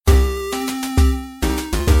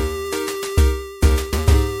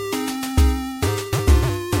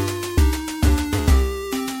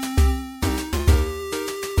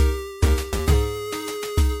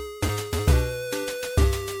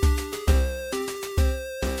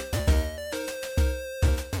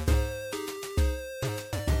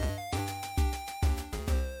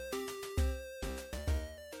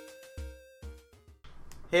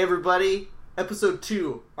Hey everybody, episode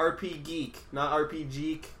 2, RP Geek, not RP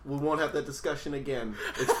Geek. We won't have that discussion again.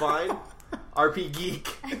 It's fine. RP Geek.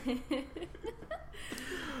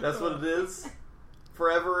 That's what it is.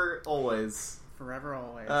 Forever, always. Forever,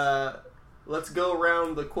 always. Let's go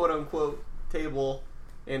around the quote-unquote table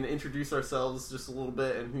and introduce ourselves just a little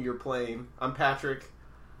bit and who you're playing. I'm Patrick,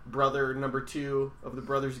 brother number 2 of the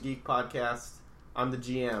Brothers Geek podcast. I'm the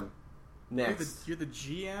GM. Next. You're the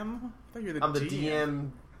GM? I thought you were the I'm the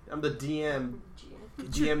DM. I'm the DM.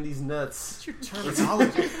 GM these nuts. What's your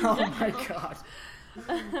terminology? Oh my god.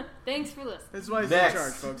 Thanks for listening. This is why he's in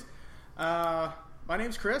charge, folks. My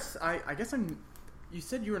name's Chris. I guess I'm... You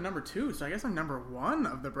said you were number 2, so I guess I'm number 1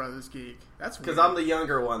 of the Brothers Geek. That's weird. Because I'm the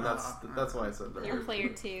younger one. That's why I said that. You're player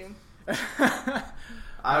 2. I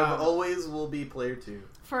always will be player 2.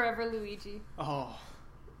 Forever Luigi. Oh.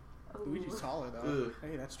 Luigi's taller, though. Ooh.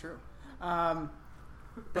 Hey, that's true.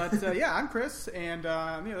 But yeah, I'm Chris, and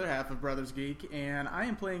I'm the other half of Brothers Geek, and I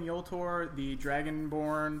am playing Yoltor, the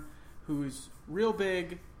Dragonborn, who's real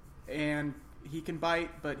big, and he can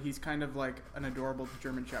bite, but he's kind of like an adorable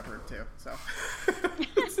German Shepherd, too. So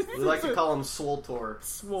We like to call him Swoltor.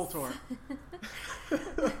 Swoltor.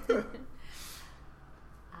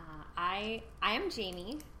 I am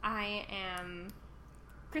Jamie. I am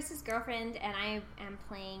Chris's girlfriend, and I am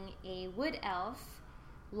playing a wood elf,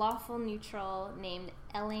 lawful neutral, named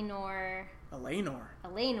Eleanor.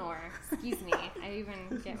 Excuse me. I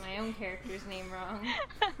even get my own character's name wrong.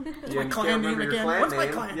 Yeah, clan name again? What's my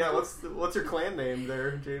clan? Yeah, what's your clan name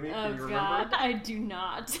there, Jamie? Can you remember? God, I do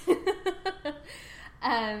not.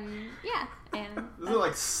 Yeah, and Is it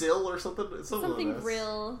like Sill or something? something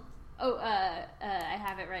real. Oh, I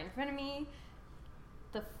have it right in front of me.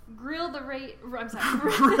 The grill the rate. I'm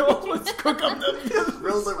sorry. Grill, let's cook up the...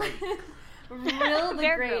 Grill the rate. Rill the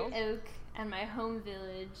Bear Great Grylls. Oak, and my home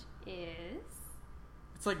village is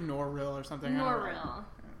It's like Norrill or something. Norrill,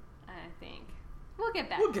 I think. We'll get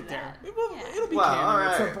back We'll to get there. that. Yeah. It'll be Wow, canon all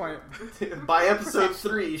at some right. point. By episode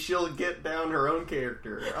 3, she'll get down her own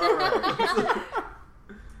character. All right.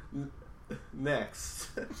 Next.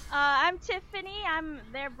 I'm Tiffany. I'm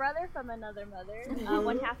their brother from another mother.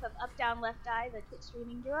 One half of Up, Down, Left Eye, the Twitch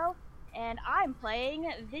streaming duo. And I'm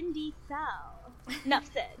playing Vindi Sal. Enough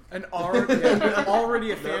said.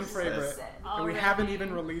 Already a fan Enough favorite. said. And we haven't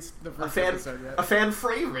even released the first episode yet. A fan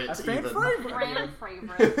favorite. A fan even. favorite. Grand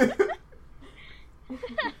favorite.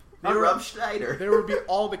 Rob Schneider. There would be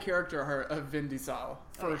all the character art of Vin Diesel,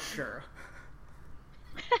 for sure.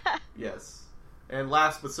 Yes. And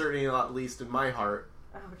last but certainly not least in my heart.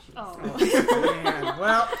 Oh, Man,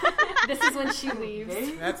 well, this is when she leaves.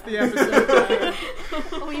 that's the episode.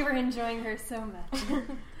 We were enjoying her so much.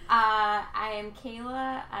 I am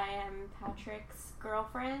Kayla. I am Patrick's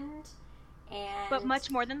girlfriend, and But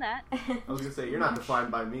much more than that. I was going to say, you're not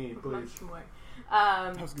defined by me, please. much more.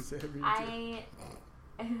 I was going to say, I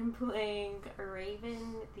am playing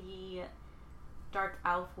Raven, the dark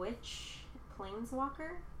elf witch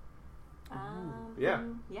planeswalker. Yeah.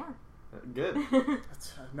 Yeah. Good.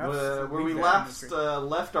 That's enough. Where we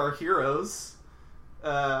left our heroes,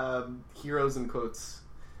 heroes in quotes,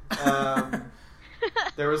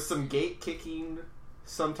 there was some gate kicking,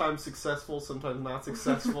 sometimes successful, sometimes not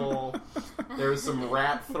successful. There was some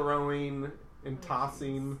rat throwing and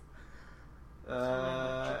tossing.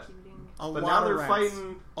 Electrocuting. But now they're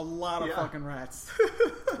fighting a lot of yeah. fucking rats.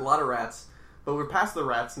 a lot of rats. But we're past the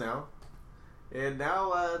rats now. And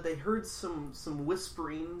now they heard some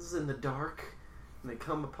whisperings in the dark, and they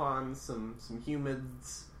come upon some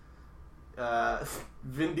humans.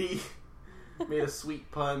 Vindy made a sweet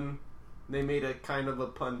pun. They made a kind of a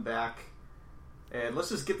pun back. And let's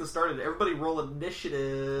just get this started. Everybody roll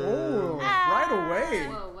initiative. Oh, right away.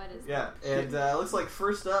 Whoa, what is Yeah, and looks like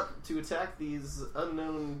first up to attack these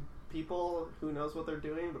unknown people, who knows what they're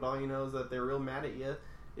doing, but all you know is that they're real mad at you,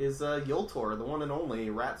 is Yoltor, the one and only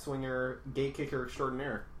rat swinger, gate kicker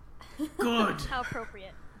extraordinaire. Good. How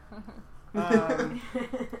appropriate.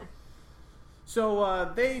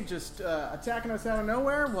 So they just attacking us out of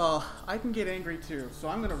nowhere. Well, I can get angry too, so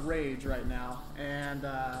I'm gonna rage right now, and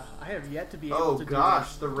I have yet to be able to. Oh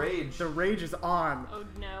gosh, do the rage! this. The rage is on. Oh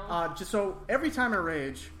no. Just so every time I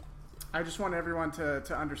rage, I just want everyone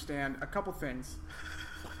to understand a couple things.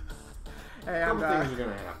 And, A couple things are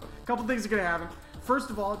gonna happen. couple things are gonna happen. First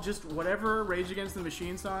of all, just whatever Rage Against the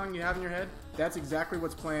Machine song you have in your head, that's exactly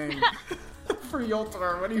what's playing for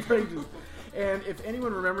Yoltar when he rages. And if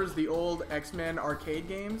anyone remembers the old X-Men arcade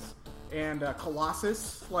games and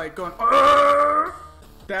Colossus, like going, "Arrgh!"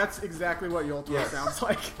 That's exactly what Yoltar sounds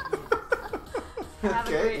like.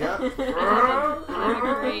 Okay, yeah. I have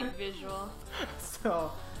a great visual.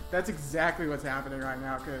 So That's exactly what's happening right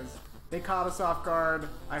now, because they caught us off guard.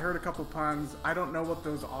 I heard a couple puns. I don't know what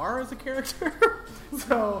those are as a character.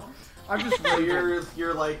 So, I'm just So raging.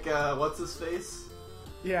 you're like, what's his face?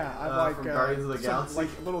 Yeah, I'm like from Guardians of the some, Galaxy? like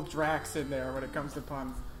little Drax in there when it comes to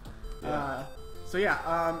puns. Yeah.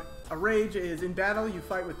 A rage is in battle. You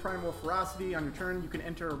fight with primal ferocity. On your turn, you can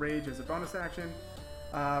enter a rage as a bonus action.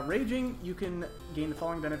 Raging, you can gain the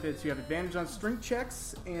following benefits. You have advantage on strength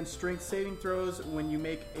checks and strength saving throws. When you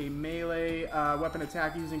make a melee weapon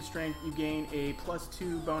attack using strength, you gain a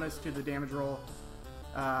 +2 bonus to the damage roll.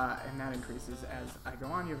 And that increases as I go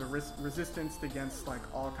on. You have a resistance against like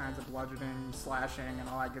all kinds of bludgeoning, slashing, and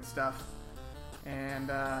all that good stuff. And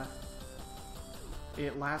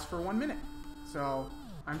it lasts for 1 minute. So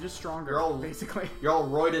I'm just stronger, basically. You're all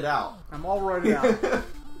roided out. I'm all roided out.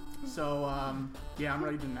 So, yeah, I'm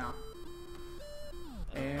raging now.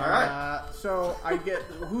 And, all right. So I get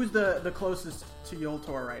who's the closest to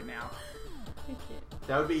Yoltor right now?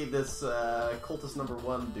 That would be this cultist number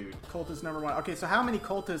 1 dude. Cultist number 1. Okay, so how many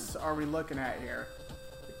cultists are we looking at here?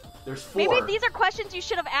 There's 4. Maybe these are questions you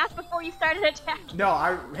should have asked before you started attacking.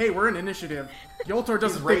 No, hey, we're in initiative. Yoltor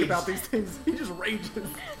doesn't think raged. about these things. He just rages.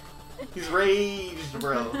 He's raged,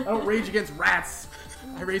 bro. I don't rage against rats.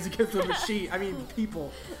 I rage against the machine. I mean,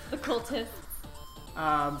 people. The cultists.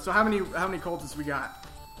 So how many cultists we got?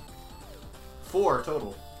 4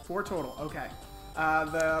 total. 4 total. Okay.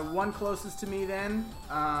 The one closest to me then,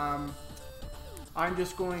 I'm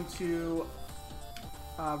just going to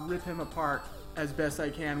rip him apart as best I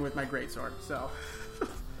can with my greatsword. So.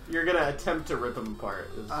 You're gonna attempt to rip him apart.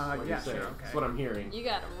 Is what yeah, you're saying. sure, okay. That's what I'm hearing. You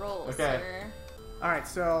gotta roll, Okay. sir. All right.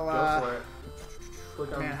 So. Go for it.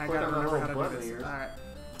 Click on, Man, I click gotta on the remember little how to button do this. here. Alright.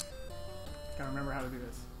 Gotta remember how to do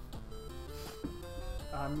this.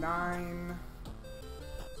 9.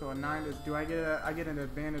 So a 9 is. Do I get an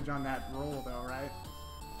advantage on that roll though, right?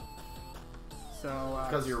 So.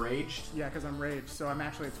 Because you're raged? Yeah, because I'm raged. So I'm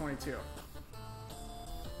actually at 22.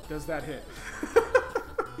 Does that hit?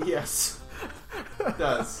 Yes. It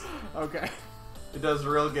does. Okay. It does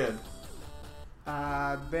real good.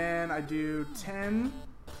 Then I do 10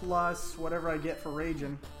 plus whatever I get for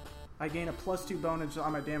raging. I gain a +2 bonus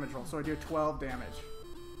on my damage roll, so I do 12 damage.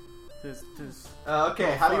 This.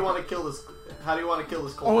 Okay, how do you want to kill this? How do you want to kill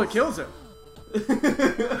this cultist? Oh, it kills him.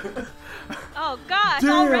 Oh gosh, Damn.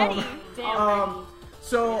 already. Damn.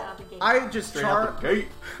 So Yeah, the gate. I just Straight out the gate.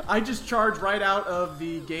 I just charge right out of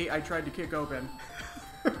the gate I tried to kick open.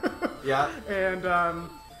 Yeah. And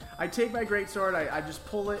I take my greatsword, I just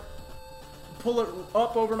pull it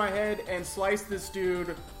up over my head and slice this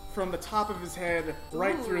dude from the top of his head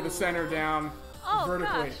right through the center down Oh,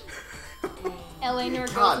 vertically. Eleanor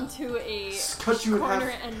God. goes into a Cut you in corner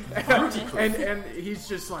half. and vomits. and he's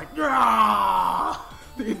just like "Ah!"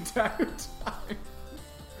 the entire time.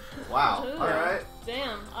 Wow. Ooh. All right.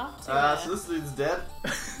 Damn, off to So this dude's dead.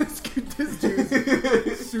 this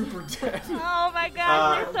dude's super dead. Oh my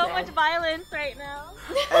gosh, there's so Okay. much violence right now.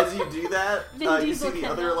 As you do that, Vin you see Diesel the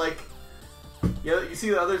came other out. you see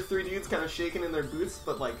the other 3 dudes kind of shaking in their boots,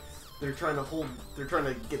 but like they're trying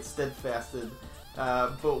to get steadfasted.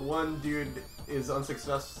 But one dude is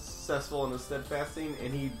unsuccessful in his steadfasting,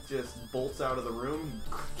 and he just bolts out of the room.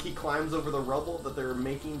 He climbs over the rubble that they're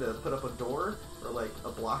making to put up a door or like a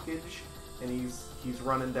blockage, and he's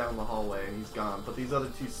running down the hallway and he's gone. But these other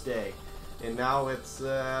 2 stay, and now it's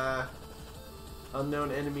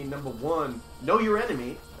unknown enemy number 1. Know your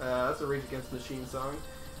enemy. That's a Rage Against the Machine song.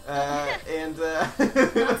 Not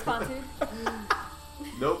sponsored.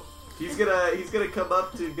 Nope. He's gonna come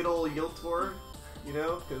up to good old Yoltor, you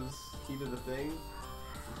know, because he did the thing.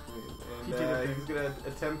 He did a And thing. he's gonna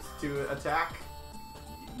attempt to attack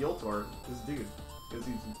Yoltor, this dude, because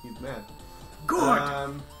he's mad. Good.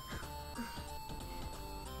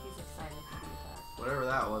 He's excited to do that. Whatever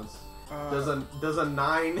that was. Uh, Does a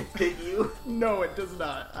 9 hit you? No, it does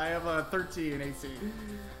not. I have a 13 AC.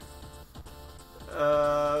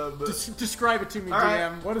 Describe it to me, All right.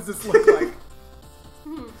 DM. What does this look like?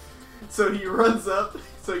 So he runs up.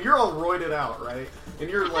 So you're all roided out, right? And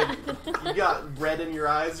you're like, you got red in your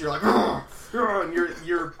eyes. You're like, "Argh, argh," and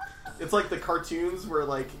you're. It's like the cartoons where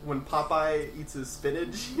like when Popeye eats his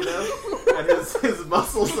spinach, you know, and his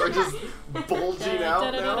muscles are just bulging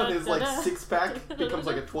out now, and his like 6-pack becomes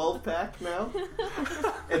like a 12-pack now.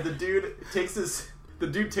 And the dude takes his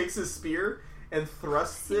spear and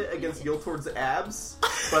thrusts it against Yoltor's abs,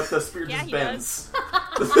 but the spear Yeah, just he bends.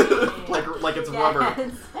 like it's rubber.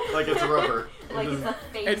 Like it's rubber. Like It it's a just-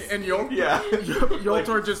 face. And yeah.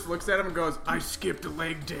 Yoltor just looks at him and goes, "I skipped a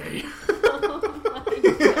leg day."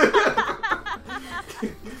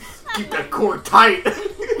 Keep that cord tight.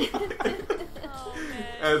 Oh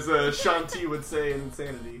man. as Shanti would say in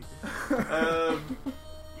Insanity.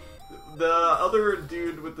 The other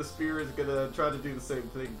dude with the spear is gonna try to do the same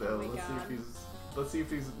thing, though. Oh my God. Let's see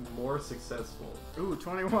if he's more successful. Ooh,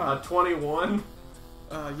 21. 21.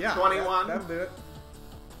 Yeah. 21. That'll do it.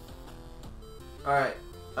 All right.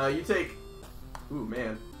 You take. Ooh,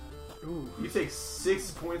 man. Ooh, You take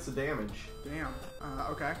 6 points of damage. damn.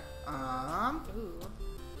 Okay. Ooh.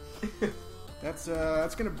 That's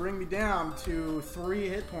gonna bring me down to 3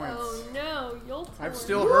 hit points. Oh no, Yoltor. I'm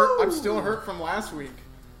still hurt. I'm still hurt from last week.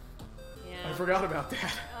 Yeah. I forgot about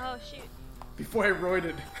that. Oh shoot. Before I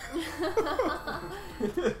roided.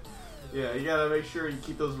 Yeah, you gotta make sure you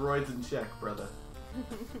keep those roids in check, brother.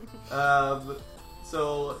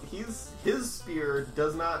 So his spear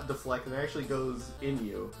does not deflect and actually goes in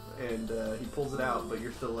you, and he pulls it out, but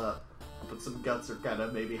you're still up. But some guts are kind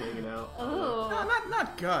of maybe hanging out. Oh. No,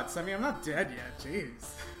 not guts. I mean, I'm not dead yet.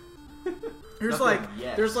 Jeez. There's Nothing like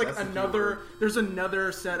yet. there's like That's the key another word. there's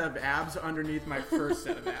another set of abs underneath my first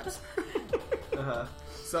set of abs. Uh-huh.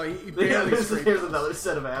 So he Yeah, barely there's scraped. another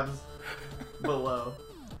set of abs below.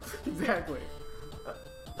 Exactly.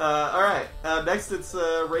 Alright, next it's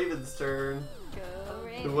Raven's turn, Go who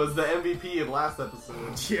Raven. was the MVP of last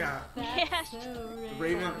episode. Yeah. That's Yeah. so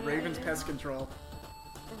Raven's pest control.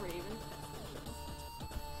 Raven's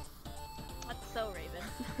That's so Raven.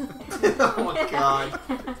 Oh my god.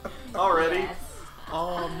 Already? Yes.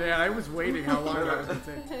 Oh man, I was waiting how long that was gonna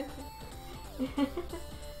take. You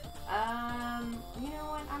know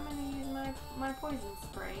what? I'm gonna use my poison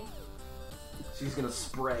spray. She's gonna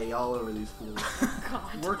spray all over these fools.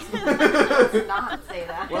 God. Works. Let's not say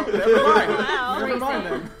that. Well, never mind. Wow. Never mind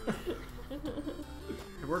Crazy. then.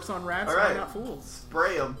 It works on rats, All why right. not fools?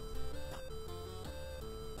 Spray them.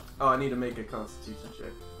 Oh, I need to make a constitution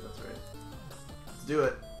check. That's right. Let's do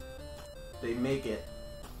it. They make it.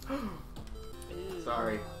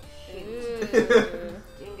 Sorry. Ooh.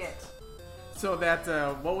 Dang it. So that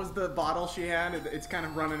what was the bottle she had? It's kind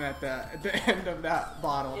of running at the end of that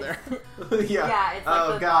bottle there. Yeah. Yeah, it's like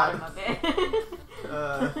Oh the god. bottom of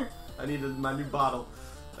it. I needed my new bottle.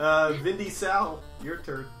 Vindy Sal, your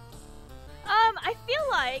turn. I feel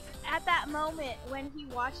like at that moment when he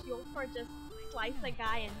watched Yoltor just slice a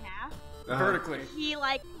guy in half, Vertically. he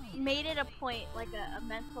like made it a point, like a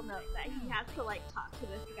mental note that he has to like talk to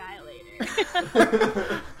this guy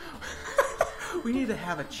later. We need to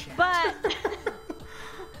have a chat. But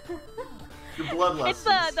Your bloodlust. it's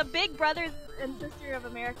the Big Brothers and Sister of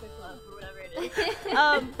America Club or whatever it is.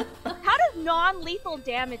 How does non-lethal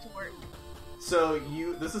damage work? So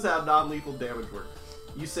this is how non-lethal damage works.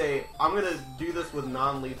 You say, I'm gonna do this with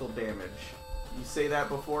non-lethal damage. You say that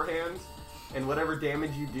beforehand, and whatever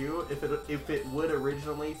damage you do, if it would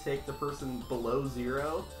originally take the person below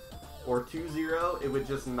 0 or to 0, it would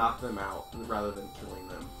just knock them out rather than killing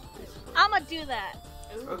them, basically. I'ma do that.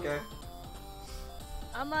 Okay.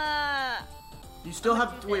 You still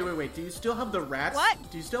have wait. Do you still have the rats? What?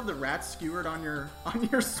 Do you still have the rats skewered on your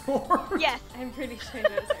sword? Yes. I'm pretty sure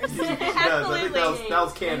those are. He does. I think that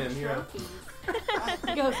was canon, yeah. Trophies.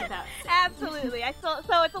 Goes without saying. Absolutely.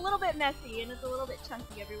 So it's a little bit messy and it's a little bit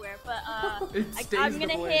chunky everywhere, but It stays I'm the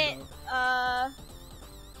gonna blade, hit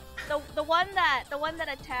though. the one that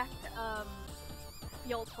attacked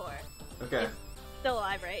Yoltor. Okay. Still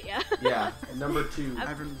alive, right? Yeah. Yeah. Number 2. I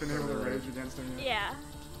haven't been able to rage against him yet. Yeah.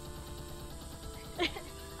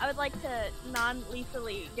 I would like to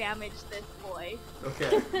non-lethally damage this boy.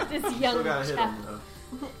 Okay. This Still young gotta hit chap. him, though.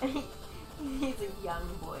 He's a young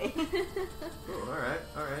boy. Oh,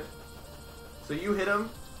 alright. So you hit him,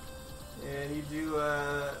 and you do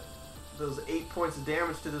those 8 points of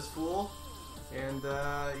damage to this fool, and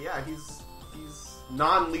yeah, he's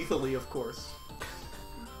non-lethally, of course,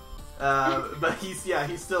 but he's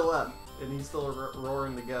still up, and he's still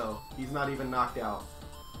roaring to go. He's not even knocked out.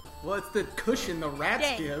 Well, it's the cushion the rats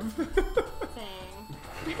Dang. give. Thing.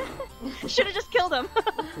 Should have just killed him.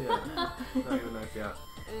 Yeah, not even knocked out.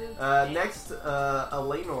 Okay. Next,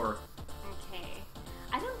 Eleanor. Okay.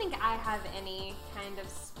 I don't think I have any kind of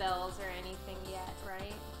spells or anything yet,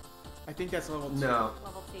 right? I think that's level 2. No.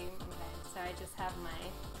 Level 2. Okay. So I just have my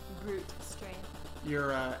brute strength.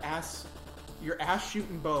 Your ass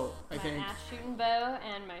shooting bow. I My think. ash shooting bow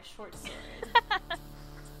and my short sword.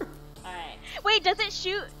 Alright. Wait, does it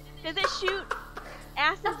shoot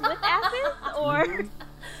asses with asses or?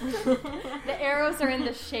 The arrows are in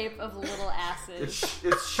the shape of little asses.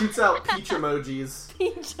 It shoots out peach emojis.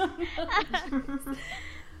 Peach emojis.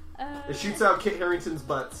 It shoots out Kit Harington's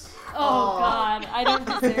butts. Oh god, I don't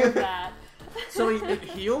deserve that. So it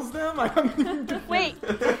heals them? I don't Wait.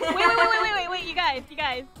 Wait, you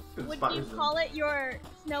guys. It Would inspires you them. call it your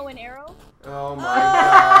snow and arrow? Oh my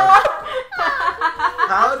god.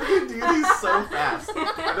 How do you do these so fast?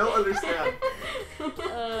 I don't understand.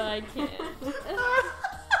 I can't.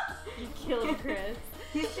 You killed Chris.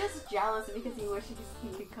 He's just jealous because he wishes he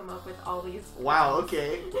could come up with all these. Wow,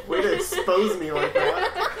 okay. Way to expose me like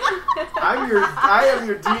that. I am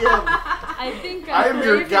your DM. I think I am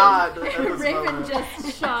your god at this Raven moment.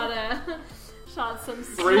 just shot some.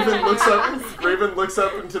 Raven looks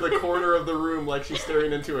up into the corner of the room like she's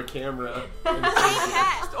staring into a camera. And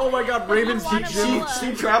Cat. Oh my god, Raven's wanna roll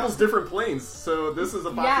she travels different planes, so this is a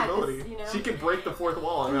Yeah, 'cause, possibility. you know. She could break the fourth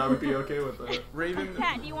wall, and I would be okay with that. Raven.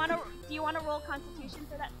 Cat, do you want to roll Constitution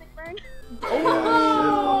for that sick burn?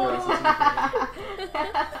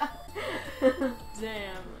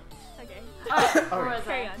 Damn. Okay. Where was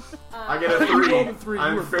Carry I? on. I get a You rolled a 3. three, you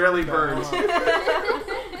I'm were fairly burned burned.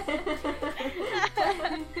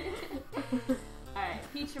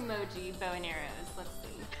 Alright, peach emoji, bow and arrows. Let's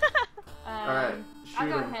see. Alright, I'll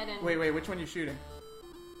go shooting. ahead and. Wait, which one are you shooting?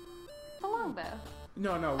 The longbow.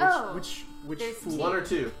 No, Oh, which there's fool? 1 or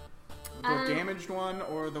 2? The damaged one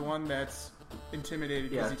or the one that's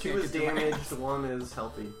intimidated Yeah, because he 2 can't is get to my damaged, ass? 1 is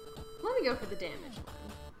healthy. Let me go for the damaged one.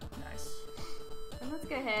 Nice. And let's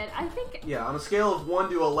go ahead. I think. Yeah, on a scale of 1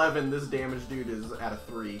 to 11, this damaged dude is at a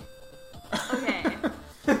 3. Okay.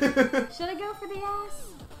 Should I go for the ass?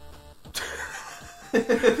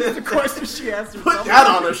 The question she asked herself. Put that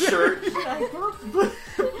on a shirt. Should I go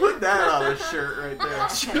Put that on a shirt right there.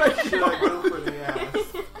 Should I go for the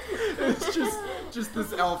ass? It's just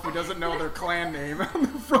this elf who doesn't know their clan name on the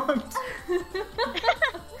front.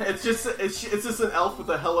 It's just an elf with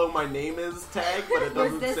a "Hello, my name is" tag, but it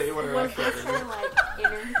doesn't say what her was actual this name her is. like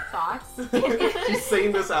inner thoughts? She's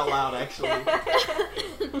saying this out loud, actually.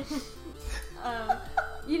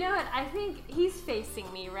 You know what? I think he's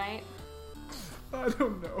facing me, right? I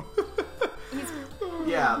don't know.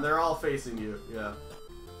 Yeah, they're all facing you. Yeah.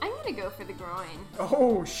 I'm gonna go for the groin.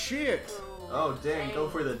 Oh shit! Oh dang, go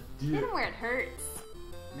for the Hit dude. him where it hurts.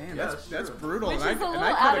 Man, Yeah, that's sure. brutal. Which and is a little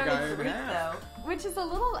I out cut a of guy its in Freak, half. though. Which is a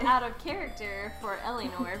little out of character for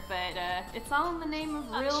Eleanor, but it's all in the name of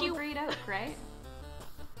real she- breed oak, right?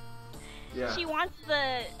 Yeah. She wants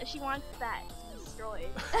that destroyed.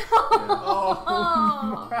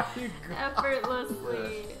 Oh my god.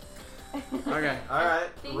 Effortlessly. Okay, All right,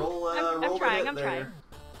 Think- roll. I'm Roll trying, the I'm hit trying. there.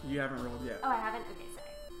 you haven't rolled yet. Oh, I haven't? Okay, sorry.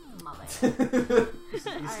 My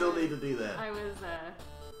bad. You still need to do that. I was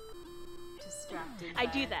distracted. I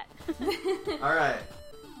by- do that. All right,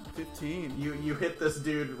 15. you hit this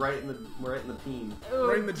dude right in the peen. Oh,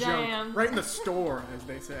 Right in the damn. junk. Right in the store, as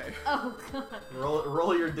they say. Oh, God.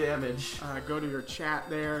 Roll your damage. Go to your chat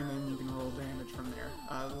there, and then you can roll damage from there.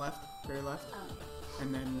 Left, very left,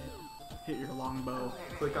 and then hit your longbow.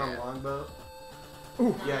 Click on longbow.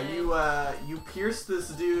 Ooh. Yeah, you pierce this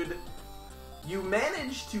dude. You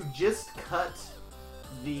manage to just cut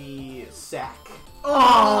the sack.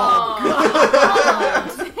 Oh!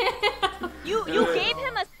 You gave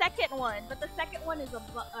him a second one, but the second one is an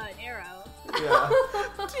arrow. Yeah.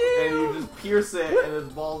 And you just pierce it, and his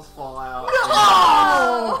balls fall out.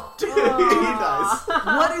 Oh! He dies.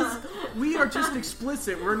 What is? We are just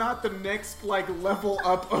explicit. We're not the next level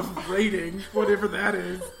up of rating, whatever that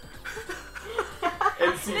is.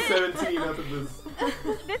 NC-17 up in this.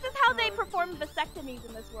 This is how they perform vasectomies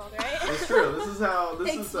in this world, right? It's true. This is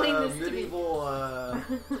Explain this to me. medieval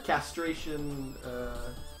castration.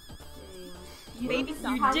 Baby You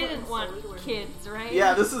stuff. didn't want kids, right?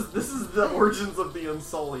 Yeah, this is the origins of the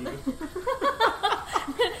Unsullied.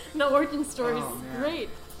 The origin story is Oh, man. great.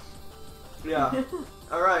 Yeah.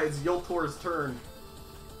 All right, it's Yoltor's turn.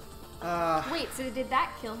 Wait, so did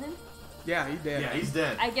that kill him? Yeah, he did. Yeah, he's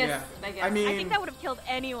dead. I guess. Yeah. I guess. I mean, I think that would have killed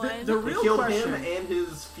anyone. the He real killed question. him and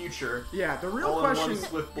his future. Yeah, the real all in one question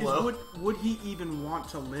swift is blow. would he even want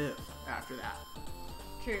to live after that?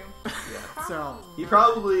 True. Yeah. So, He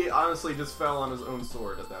probably, honestly, just fell on his own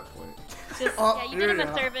sword at that point. Just, oh, Yeah, you did him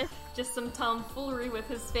yeah. a service. just some tomfoolery with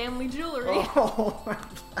his family jewelry. Oh my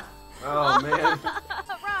god. Oh man.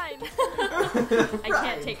 Rhyme. I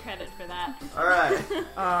can't take credit for that. All right.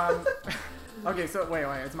 Okay, so wait,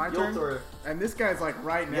 it's my turn. Yoltor. And this guy's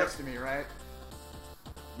right next to me, right?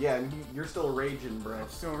 Yeah, and you're still raging, bro.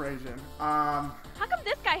 Still raging. How come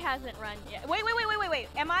this guy hasn't run yet? Wait.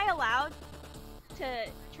 Am I allowed to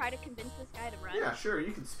try to convince this guy to run? Yeah, sure.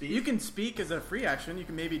 You can speak. You can speak as a free action. You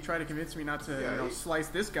can maybe try to convince me not to Yeah, slice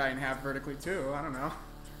this guy in half vertically too. I don't know.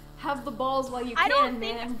 Have the balls while you I can, don't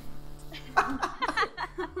think- man.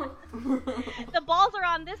 The balls are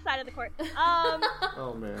on this side of the court.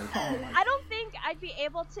 Oh man. I don't think I'd be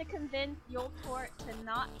able to convince Yoltor to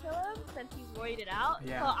not kill him since he's roided out.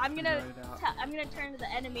 Yeah, so I'm he's gonna roided out. I'm gonna turn to the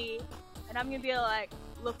enemy, and I'm gonna be like,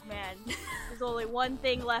 "Look, man, there's only one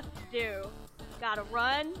thing left to do. Gotta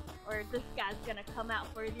run, or this guy's gonna come out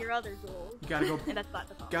for your other duels." You gotta go. And that's not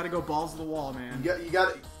the song. Gotta go balls to the wall, man. You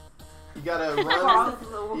gotta run. Across the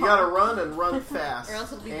wall. You gotta run and run fast Or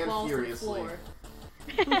else it'll be and balls to the furiously. floor.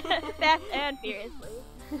 Fast and furiously.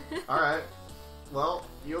 All right. Well,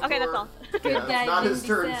 Yoltor, Okay, that's all. Yeah, Good it's guy, not his Vindy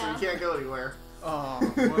turn, Sal. so he can't go anywhere. Oh,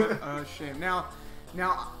 what a shame. Now,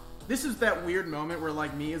 this is that weird moment where,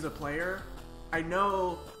 like, me as a player, I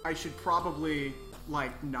know I should probably,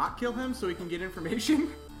 like, not kill him so he can get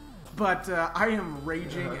information, but I am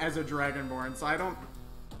raging as a Dragonborn, so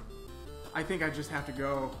I think I just have to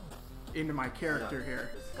go into my character here.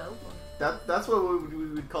 Just go. That's what we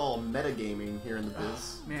would call metagaming here in the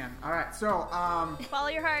biz. Man, alright, so, Follow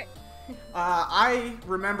your heart. I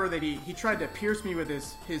remember that he tried to pierce me with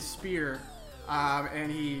his spear,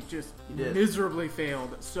 and he just He did. miserably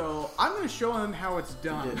failed. So I'm going to show him how it's He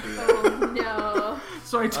done. did do that. Oh no.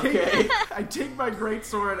 So I take Okay. I take my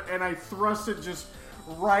greatsword and I thrust it just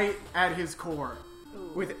right at his core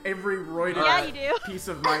with every roided Yeah, you do. piece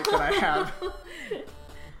of might that I have.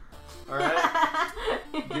 All right,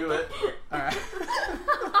 do it. All right.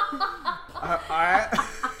 All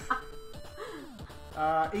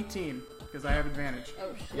right. 18 because I have advantage.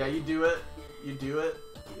 Oh shit. Yeah, you do it. You do it.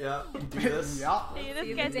 Yeah, you do this. yeah. See, See this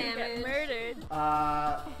the guy's gonna get damage. murdered.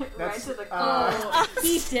 That's Right to the Oh,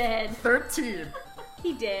 he did. 13.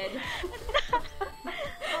 He did.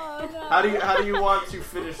 Oh no. How do you want to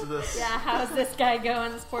finish this? Yeah, how's this guy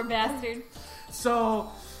going, this poor bastard? So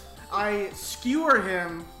I skewer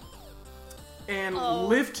him and Oh.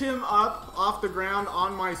 lift him up off the ground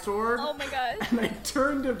on my sword. Oh my gosh. And I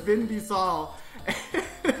turn to Vin Diesel.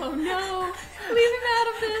 Oh no! Leave him out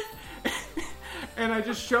of this! And I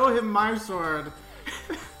just show him my sword.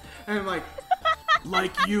 And I'm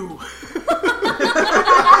like you.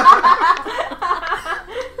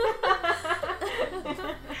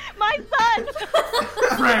 My son!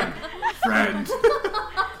 Friend.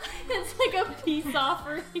 It's like a peace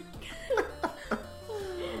offering.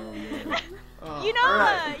 You know,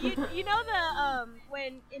 Alright. you know the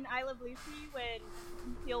when in I Love Lucy when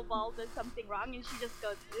Lucille Ball does something wrong and she just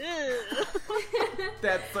goes, ugh.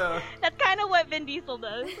 That's That's kind of what Vin Diesel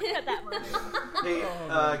does at that moment.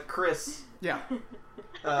 Hey, Chris, yeah.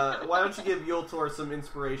 why don't you give Yoltor some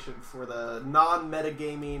inspiration for the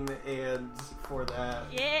non-metagaming and for that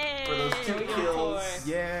Yeah. for those 2 kills?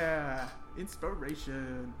 Yeah.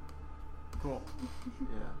 Inspiration. Cool.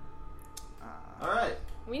 Yeah. All right.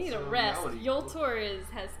 We need a So rest. now what do you- Yoltor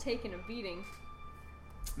has taken a beating.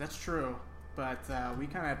 That's true. But we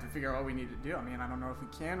kind of have to figure out what we need to do. I mean, I don't know if we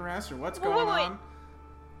can rest or what's Wait, going wait. on.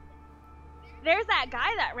 There's that guy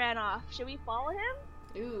that ran off. Should we follow him?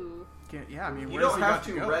 Ooh. Yeah, I mean, You where does don't he have got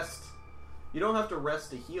to go? rest. You don't have to rest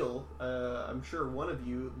to heal. I'm sure one of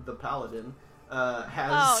you, the paladin,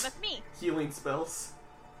 has Oh, that's me. healing spells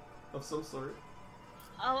of some sort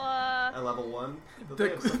Oh, at level 1. But they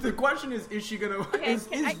have something. The question is she gonna Okay, is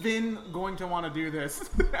can I- Vin going to want to do this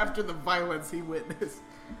after the violence he witnessed?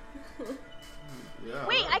 Yeah,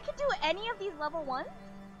 wait, alright. I can do any of these level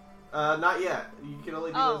 1s? Not yet. You can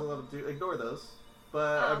only do Oh. those at level 2. Ignore those.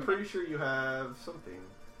 But I'm pretty sure you have something.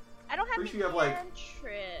 I don't have Pretty any sure you have, like-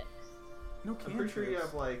 cantrips. No I'm pretty sure you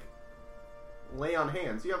have like lay on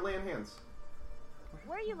hands. You have lay on hands.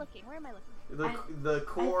 Where are you looking? Where am I looking? The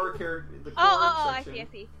core character. The core Oh, I section.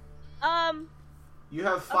 see. You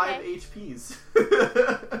have 5 Okay. HPs.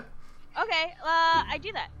 Okay, I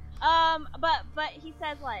do that. But he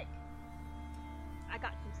says like, I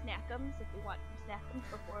got some snackums if we want some snackums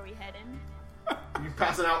before we head in. You're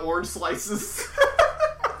passing out orange slices.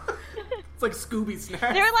 It's like Scooby Snacks.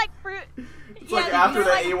 They're like fruit. It's like after the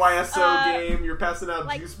AYSO game. game, you're passing out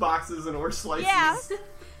like- juice boxes and orange slices. Yeah,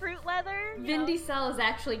 fruit leather. you Vin know. Diesel is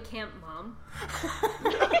actually Camp Mom.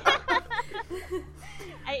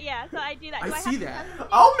 Yeah, so I do that. Do I have see to that. have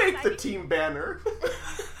I'll make the magic- team banner.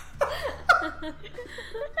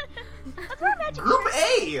 What's our magic? Group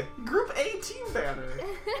A! Group A team banner.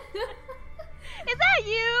 Is that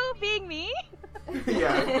you being me?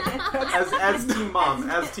 Yeah. As team mom.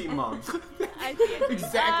 As team mom. I see it.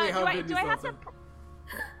 Exactly how Vin do I have Diesel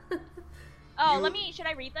to? Oh, You- let me. Should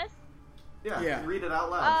I read this? Yeah. Read it out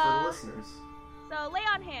loud for the listeners. So, lay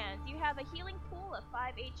on hands. You have a healing pool of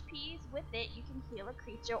 5 HPs. With it, you can heal a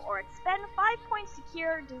creature or expend 5 points to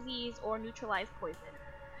cure disease or neutralize poison.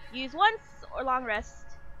 Use once or long rest.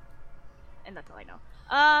 And that's all I know.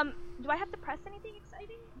 Do I have to press anything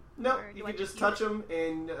exciting? No, Or do you I can just use touch it? him,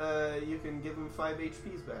 and you can give him 5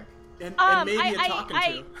 HPs back. And Um, maybe I- a talking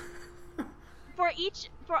I- to. For each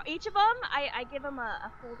of them, I give them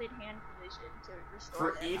a folded hand provision to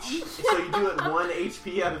restore For their each, health. so you do it 1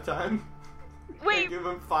 HP at a time. Wait, And give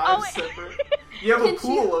him 5 oh, wait. separate. You have a Can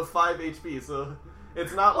pool of 5 HP, so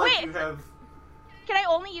it's not like Wait, you have. can I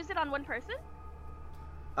only use it on one person?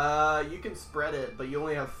 You can spread it, but you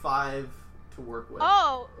only have 5 to work with.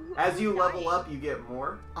 Oh, As you who's level dying? up, you get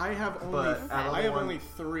more. I have only But out of I have one- only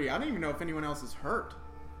 3. I don't even know if anyone else is hurt.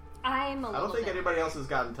 I'm a I little don't think bit anybody hurt. else has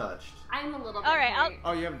gotten touched. I'm a little bit All right, hurt,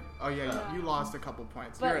 Oh, you lost a couple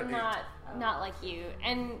points. You're but at 8. not like you.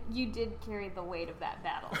 And you did carry the weight of that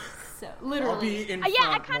battle. So I'll literally. be in Yeah,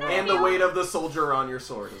 I front. kinda more. And the weight of the soldier on your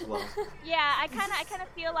sword as well. Yeah, I kind of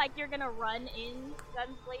feel like you're gonna run in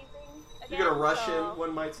guns blazing again. You're gonna rush so... in,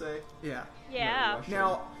 one might say. Yeah. Yeah. Rush in.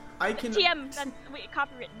 Now I can. TM, that's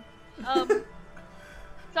copywritten.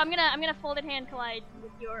 So I'm gonna folded hand collide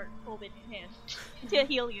with your folded hand to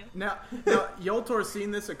heal you. Now Yoltor's seen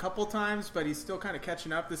this a couple times, but he's still kind of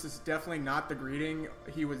catching up. This is definitely not the greeting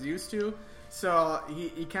he was used to. So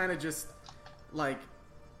he kind of just, like,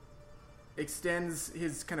 extends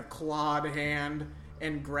his kind of clawed hand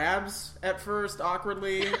and grabs at first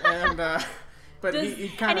awkwardly, and but he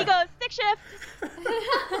kind And he of goes, stick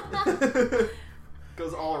shift.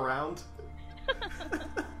 Goes all around.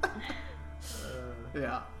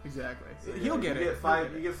 yeah, exactly. So, He'll get you it. Get 5,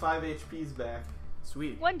 He'll you get get 5 HPs back. it.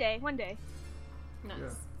 Sweet. One day. Nice. Yeah.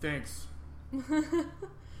 Thanks.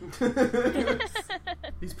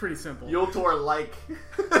 He's pretty simple. Yoltor like.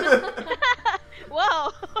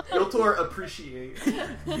 Whoa. Yoltor appreciate.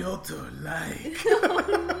 Yoltor like.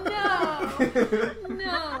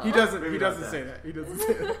 No. He doesn't. Maybe He not doesn't that. say that. He doesn't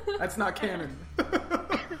say that. That's not canon.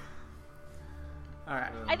 All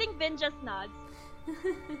right. I think Vin just nods.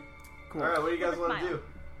 Cool. Alright, what do you guys want to Smile. do?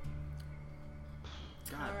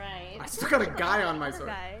 God, All right. I still got a guy on my Other sword.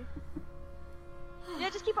 guy. Yeah,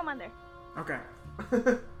 just keep him on there. Okay.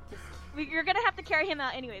 You're gonna have to carry him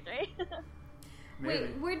out anyways, right? Maybe.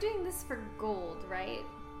 Wait, we're doing this for gold, right?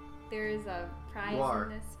 There is a prize You are, in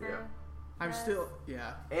this for. yeah. I'm still.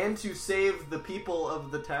 Yeah. And to save the people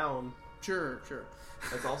of the town. Sure.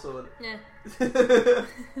 That's also Yeah. a...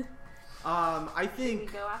 I We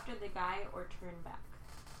think go after the guy or turn back.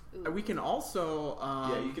 we can also.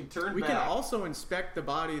 Yeah, you can turn We back. can also inspect the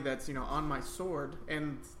body that's on my sword,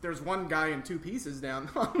 and there's one guy in 2 pieces down.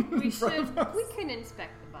 We in front should. of us. We can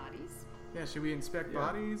inspect the bodies. Yeah, should we inspect Yeah.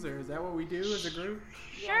 bodies, or is that what we do as a group?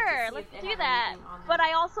 Yeah, to Sure, see let's if they do have that. anything on them. But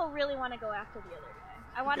I also really want to go after the other guy.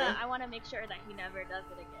 Okay. I wanna make sure that he never does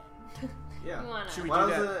it again. Yeah. You wanna? Should we Why do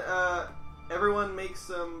doesn't that? everyone make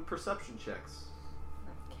some perception checks?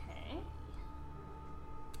 Okay.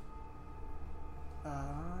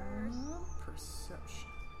 Perception.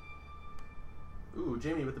 Ooh,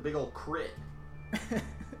 Jamie with the big old crit.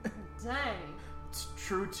 Dang. It's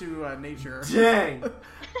true to nature. Dang!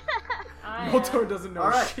 Yoltor doesn't know All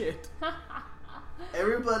right. shit.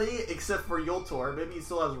 Everybody except for Yoltor, maybe he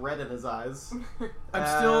still has red in his eyes. I'm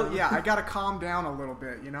still, yeah, I gotta calm down a little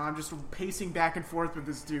bit, I'm just pacing back and forth with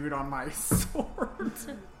this dude on my sword.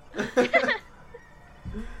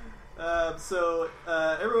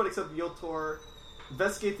 Everyone except Yoltor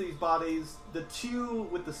investigate these bodies. The 2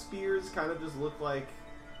 with the spears kind of just look like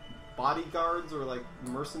bodyguards or like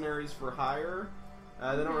mercenaries for hire.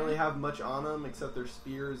 They don't really have much on them except their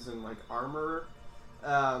spears and like armor.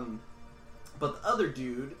 But the other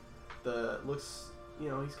dude, looks,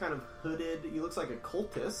 he's kind of hooded. He looks like a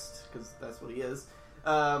cultist because that's what he is.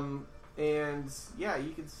 And yeah,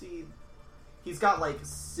 you can see he's got like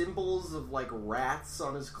symbols of like rats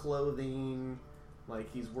on his clothing.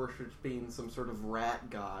 Like he's worshiping some sort of rat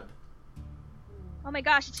god. Oh my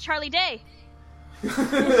gosh, it's Charlie Day. He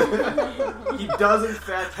does in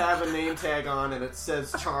fact have a name tag on, and it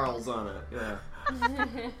says Charles on it. Yeah,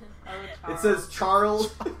 it says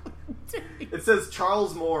Charles. It says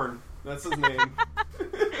Charles Morn. That's his name.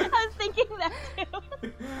 I was thinking that too.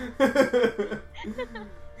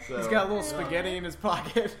 So, He's got a little spaghetti in his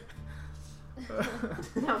pocket.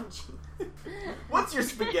 No, gee. What's your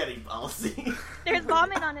spaghetti policy? There's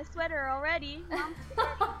vomit on his sweater already.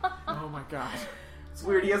 Oh my god. It's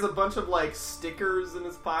weird. He has a bunch of like stickers in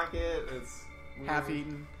his pocket. It's weird.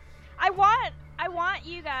 Half-eaten. I want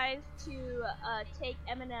you guys to take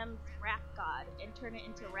Eminem's Rat God and turn it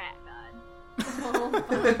into Rat God.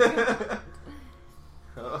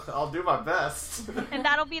 I'll do my best. And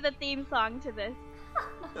that'll be the theme song to this.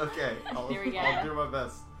 Okay, I'll There we go. do my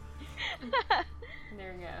best.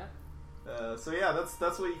 There we go. So yeah,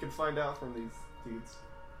 that's what you can find out from these dudes.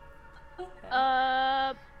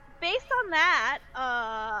 Based on that,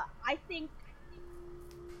 I think,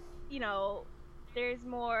 there's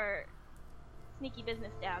more sneaky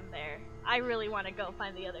business down there. I really want to go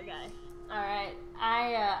find the other guy. All right,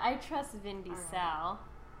 I trust Vin Diesel,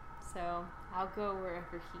 so I'll go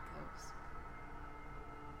wherever he goes.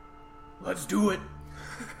 Let's do it.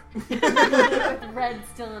 With red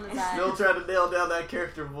still in his eyes. Still trying to nail down that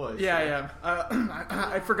character voice. Yeah.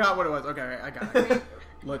 I forgot what it was. Okay, I got it.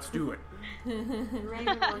 Let's do it.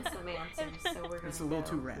 Raven wants some answers, so we're gonna It's a little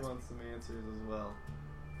too He raspy. wants some answers as well.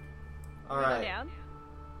 Go Alright. down.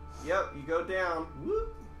 Yep, you go down.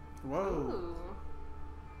 Whoop. Whoa. Ooh.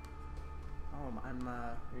 Oh, I'm.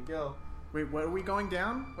 Here you go. Wait, what are we going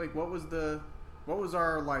down? Like, what was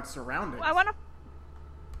our like surroundings?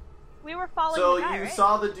 We were following So the guy, you right?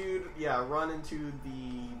 saw the dude, run into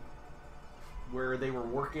where they were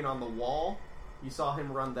working on the wall. You saw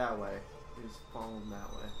him run that way. You just follow him that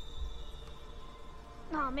way.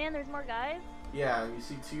 Oh man, there's more guys. Yeah, you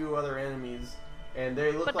see 2 other enemies, and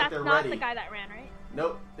they look But like that's they're not ready. the guy that ran, right?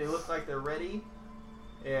 Nope, they look like they're ready,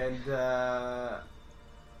 and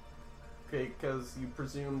because you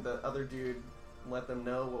presume the other dude let them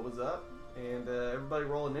know what was up, and everybody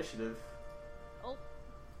roll initiative. Oh.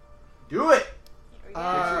 Do it! Here we go.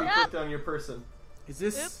 Make sure you Yep. click on your person. Is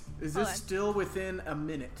this Oops. Hold on. still within a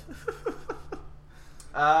minute?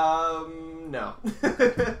 No.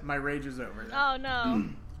 My rage is over. Then. Oh no.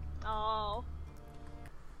 Oh.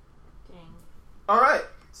 Dang. Alright,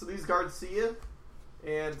 so these guards see you,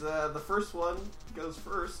 and the first one goes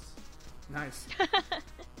first. Nice.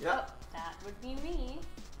 Yep. That would be me.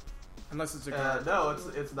 Unless it's a guard. No,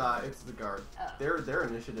 it's not. It's the guard. Oh. Their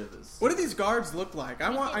initiative is. What do these guards look like?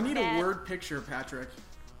 I need a bad. word picture, Patrick.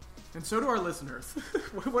 And so do our listeners.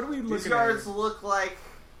 What are we looking These at? guards here? look like.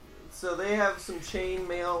 So they have some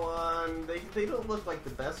chainmail on. They don't look like the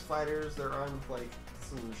best fighters. They're on like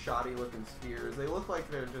some shoddy looking spears. They look like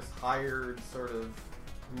they're just hired sort of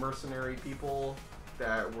mercenary people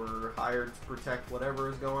that were hired to protect whatever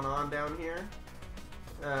is going on down here.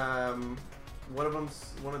 One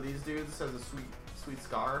of these dudes has a sweet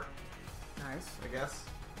scar, Nice. I guess.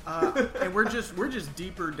 And we're just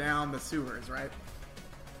deeper down the sewers, right?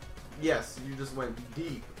 Yes, you just went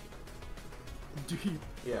deep. Deep.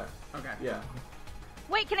 Yeah, Okay. yeah,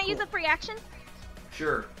 Wait, can I use a free action?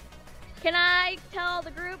 sure. Can I tell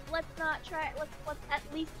the group, let's not try, let's at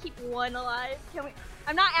least keep one alive? Can we?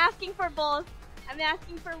 I'm not asking for both. I'm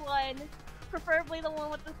asking for one, preferably the one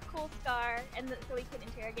with the cool scar, and so we can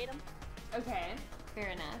interrogate him. Okay, fair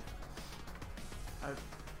enough.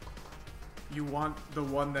 You want the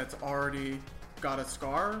one that's already got a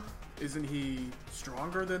scar? Isn't he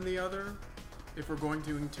stronger than the other? If we're going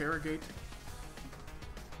to interrogate,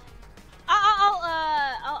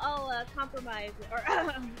 I'll compromise, or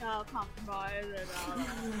I'll compromise,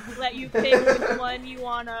 and let you pick which one you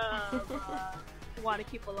wanna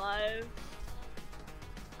keep alive.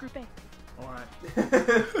 Group A. all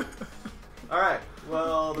right. Alright,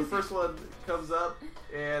 well, the first one comes up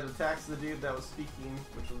and attacks the dude that was speaking,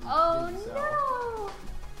 which was Oh Vin Diesel. no!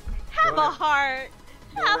 Have Go a ahead. heart.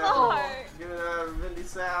 Give Have it a out. heart. Give it out, Vin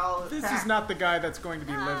Diesel. This Attack. is not the guy that's going to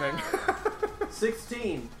be living.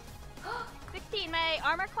 16. 16. My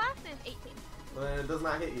armor class is 18. It does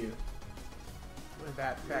not hit you.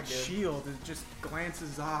 that good. shield, it just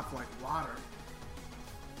glances off like water.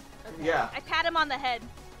 Yeah. I pat him on the head.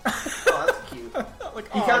 Oh, that's cute.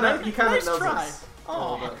 Like, He kind of nice nuzzles. try. a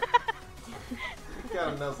little bit. He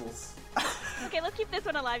kind of nuzzles. Okay, let's keep this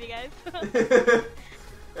one alive, you guys.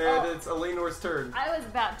 And it's Eleanor's turn. I was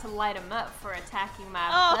about to light him up for attacking my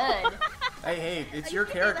Oh. bud. Hey, it's your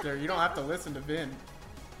character. You don't have to listen to Vin.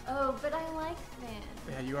 Oh, but I like Vin.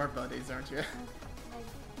 Yeah, you are buddies, aren't you? Like,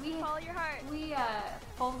 we Follow your heart.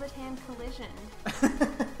 folded hand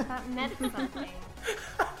collisioned. That meant something.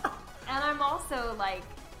 And I'm also like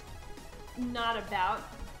not about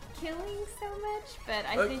killing so much, but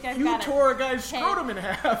I think I've you got tore a guy's head. scrotum in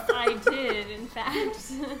half. I did, in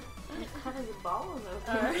fact. Cut his balls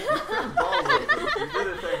open. Balls open. You did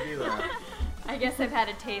in fact do that. I guess I've had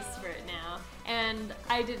a taste for it now. And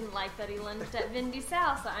I didn't like that he lunged at Vin Diesel,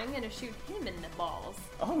 so I'm gonna shoot him in the balls.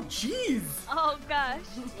 Oh, jeez. Oh gosh.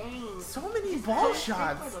 Dang. So many ball For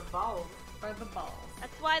shots. the balls. Or the balls.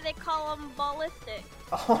 That's why they call them ballistic.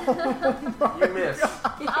 Oh, You missed.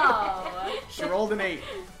 Oh. she rolled an 8.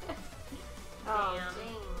 Oh, Damn.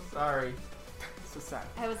 dang. Sorry. So sad.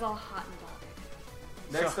 I was all hot and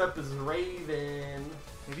bothered. Next up is Raven.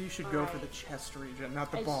 Maybe you should go for the chest region,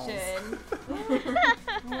 not the I balls. should.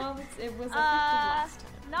 Well, it was effective last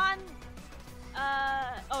time.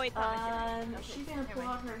 wait, Thomas. Okay, She's gonna never pull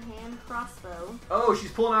mind. out her hand crossbow. Oh,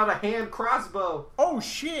 she's pulling out a hand crossbow. Oh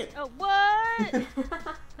shit! Oh, what? And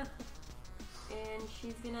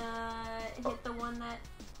she's gonna hit the one that.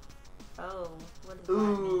 Oh, what does that mean?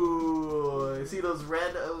 Ooh, see those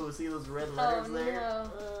red? Oh, see those red letters there?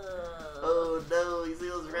 Oh no, you see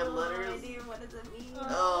those red letters? Idea. What does it mean?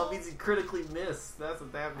 Oh, it means you critically miss. That's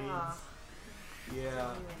what that means.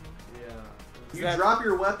 Yeah, yeah. You that- drop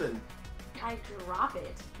your weapon. I drop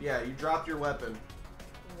it. Yeah, you dropped your weapon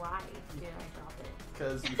Why did I drop it?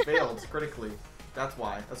 because you failed critically. That's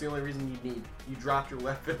why. That's the only reason you dropped your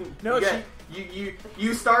weapon. No,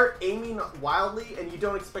 you start aiming wildly and you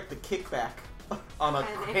don't expect the kickback on a And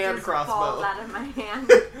it hand just crossbow. falls out of my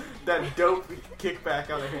hand. That dope kickback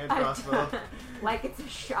on a hand crossbow. Like it's a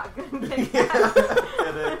shotgun Yeah, kickback.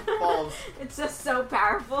 and it falls. It's just so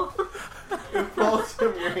powerful. It falls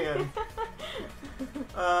from your hand.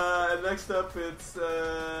 Next up, it's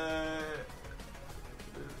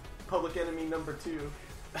Public Enemy number 2.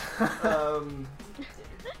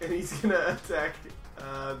 And he's gonna attack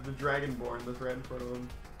the Dragonborn that's right in front of him.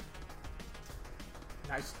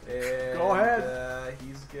 Nice. And, Go ahead.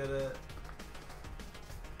 He's gonna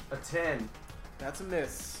a 10. That's a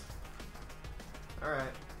miss. All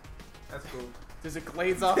right, that's cool. Does it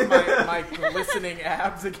glaze off my glistening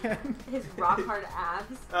abs again? His rock hard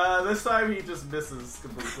abs. This time he just misses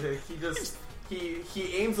completely.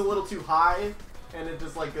 He aims a little too high, and it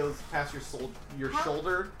just like goes past your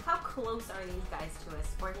shoulder. How close are these guys to us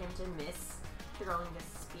for him to miss throwing a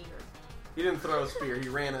spear? He didn't throw a spear. He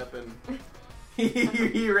ran up and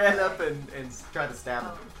he ran up and tried to stab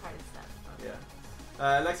him. Oh, try to step.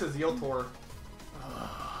 Yeah. Next is Yoltor.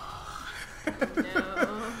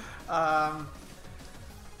 No.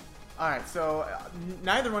 Alright, so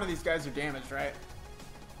neither one of these guys are damaged, right?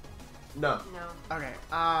 No. No. Okay,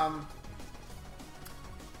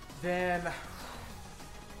 then...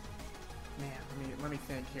 Man, let me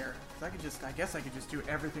think here. 'Cause I guess I could just do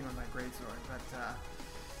everything with my greatsword, but,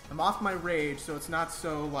 I'm off my rage, so it's not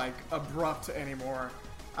so, like, abrupt anymore.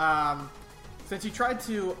 Since he tried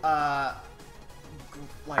to,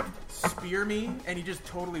 like, spear me, and he just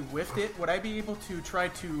totally whiffed it, would I be able to try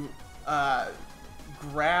to,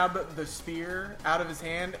 grab the spear out of his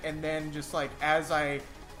hand, and then just, like, as I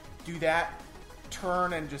do that,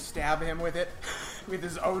 turn and just stab him with it? With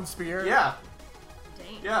his own spear? Yeah.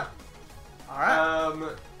 Dang. Yeah.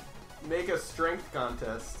 Alright. Make a strength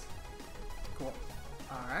contest. Cool.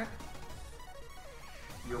 Alright.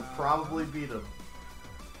 You'll probably beat him.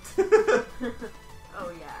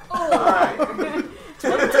 Oh yeah. Alright.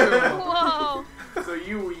 Whoa. So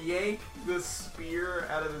you yank the spear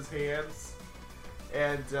out of his hands,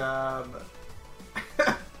 and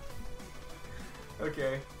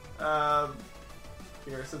okay.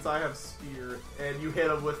 Here, since I have spear, and you hit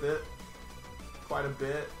him with it quite a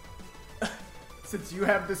bit. Since you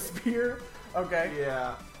have the spear? Okay.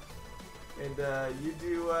 Yeah. And you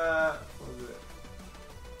do what was it?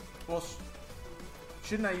 Well,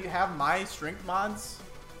 shouldn't I have my strength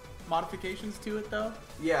modifications to it, though?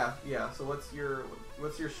 Yeah. So what's your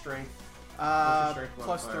strength? strength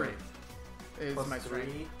Plus modifier? 3 is Plus my 3?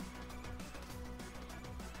 strength.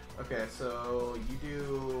 Okay, so you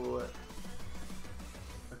do.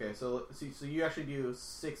 Okay, so you actually do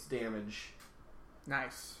 6 damage.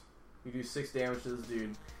 Nice. You do 6 damage to this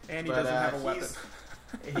dude. And he But, doesn't have a weapon.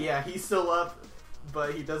 Yeah, he's still up,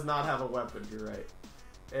 but he does not have a weapon. You're right.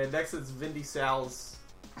 And next it's Vin Diesel's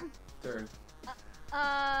turn.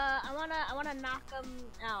 I wanna knock him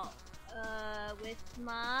out. With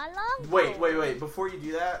my long. Wait. Before you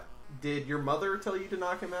do that, did your mother tell you to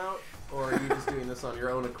knock him out, or are you just doing this on your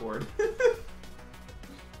own accord?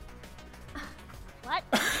 What?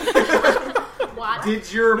 What?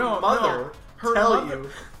 Did your No, mother Her tell mother- you?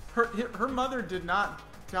 Her mother did not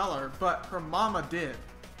tell her, but her mama did.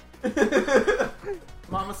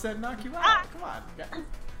 Mama said, knock you out. Come on, guys.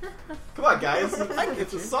 Come on, guys.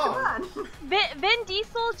 It's a Come song. on. Vin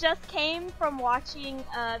Diesel just came from watching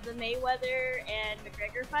the Mayweather and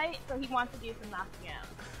McGregor fight, so he wants to do some knocking out.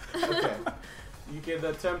 Okay. You can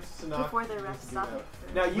attempt to knock. Before the you refs can do stop that. it.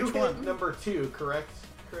 Now you Which hit one? number 2, correct,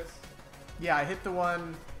 Chris? Yeah, I hit the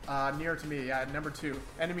one near to me. Yeah, number 2.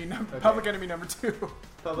 Okay. Public enemy number 2.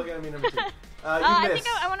 Public enemy number 2. You I missed.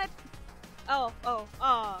 think I want to. Oh.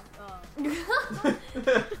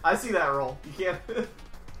 I see that roll. You can't.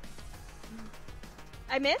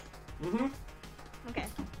 I missed? Mm-hmm. Okay.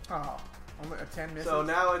 Oh, only a 10 misses. So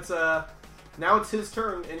now it's his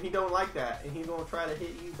turn, and he don't like that, and he's gonna try to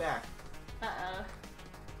hit you back, Uh-oh.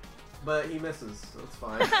 but he misses, so it's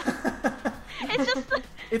fine. It's just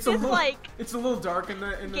It's It's like it's a little dark in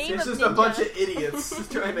the Game It's of just a Ninja. bunch of idiots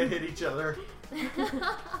trying to hit each other.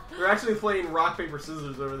 They're actually playing rock, paper,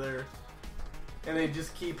 scissors over there. And they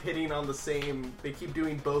just keep hitting on the same... They keep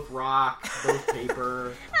doing both rock, both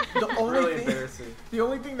paper. The Really embarrassing. The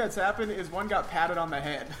only thing that's happened is one got patted on the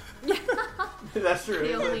head. That's true.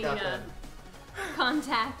 The It only got that.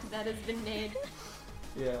 contact that has been made.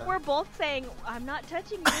 Yeah. We're both saying, I'm not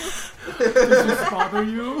touching you. Does this bother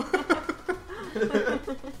you?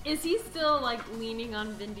 Is he still like leaning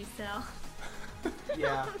on Vin Diesel?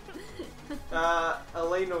 Yeah.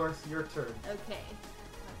 Eleanor, it's your turn. Okay.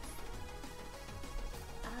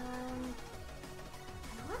 I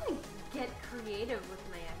want to get creative with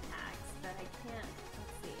my attacks, but I can't.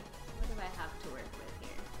 Let's see. What do I have to work with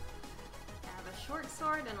here? I have a short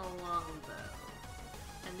sword and a long bow.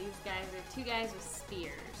 And these guys are two guys with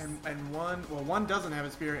spears. And one doesn't have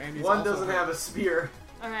a spear, and he's One also doesn't have a spear.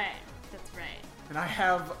 Alright, that's right. And I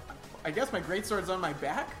have, I guess my greatsword's on my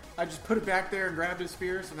back. I just put it back there and grabbed his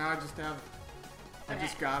spear, so now I just have, I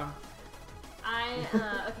just Okay. got him.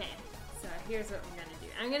 Okay. So here's what I'm gonna do.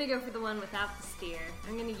 I'm gonna go for the one without the spear.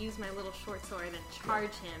 I'm gonna use my little short sword and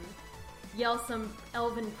charge him. Yell some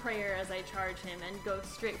elven prayer as I charge him and go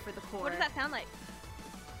straight for the core. What does that sound like?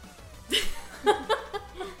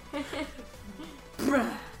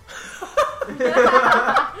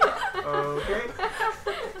 Okay.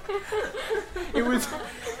 It was,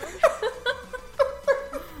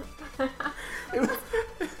 it was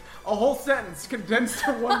a whole sentence condensed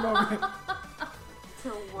to one moment. To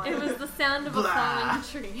one. It was the sound of a Blah. falling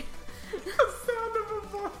tree. The sound of a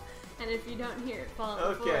voice. And if you don't hear it fall on the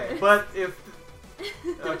Okay, floor. but if...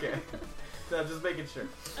 Okay. No, just making sure.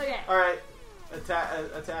 Okay. Alright.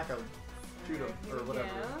 Attack him. Shoot him. Here Or we whatever.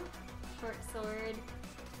 go. Short sword.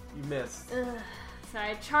 You missed. Ugh. So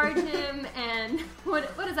I charge him, and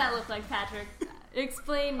what does that look like, Patrick?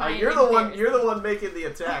 Explain my. You're the one making the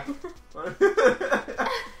attack.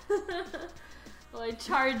 Well, I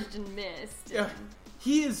charged and missed. Yeah.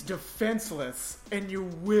 He is defenseless, and you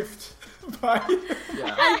whiffed by.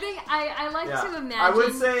 Yeah. I think I like Yeah. to imagine. I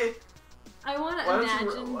would say, I want to why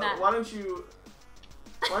imagine that.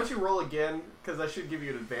 don't you roll again? Because I should give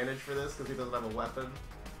you an advantage for this because he doesn't have a weapon.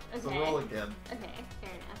 Okay. So roll again. Okay,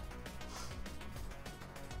 fair enough.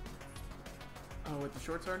 Oh, with the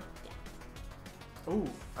short sword? Yeah. Ooh.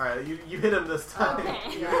 All right, you hit him this time. Okay.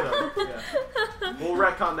 You hit him. Yeah. We'll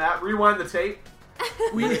retcon that. Rewind the tape.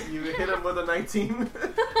 You hit him with a 19.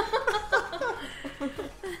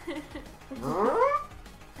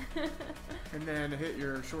 And then hit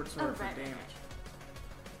your short sword Oh, for right, damage. right.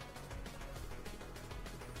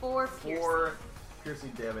 4 piercing. 4 piercing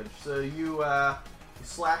damage. So you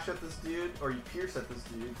slash at this dude, or you pierce at this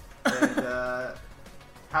dude. And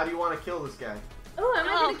how do you want to kill this guy? Oh, am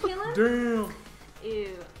I gonna kill him? Damn!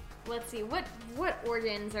 Ew. Let's see. What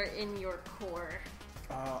organs are in your core?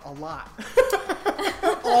 A lot.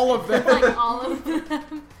 All of them. Like all of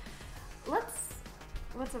them. What's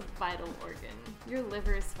a vital organ? Your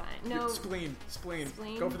liver is fine. No. Spleen. Spleen.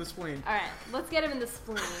 Spleen? Go for the spleen. All right. Let's get him in the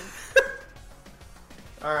spleen.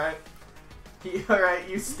 All right. All right.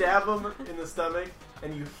 You stab him in the stomach,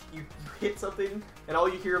 and you hit something, and all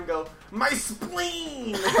you hear him go, "My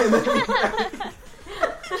spleen!" And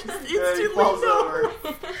then he falls over.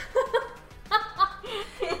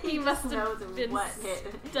 He must knows have been what hit.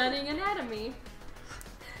 studying anatomy.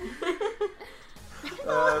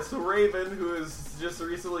 So Raven, who has just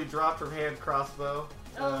recently dropped her hand crossbow,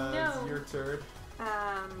 Oh, no. it's your turn.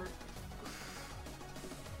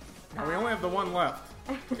 Now we only have the one left.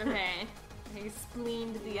 Okay. He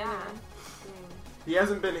spleened the other one. He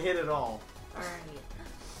hasn't been hit at all. Alright.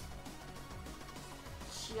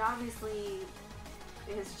 She obviously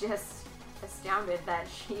is just astounded that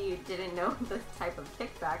she didn't know the type of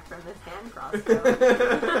kickback from this hand crossbow.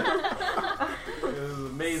 It was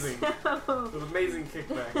amazing. It was amazing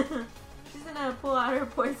kickback. She's gonna pull out her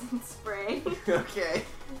poison spray. Okay.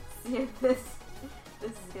 See if this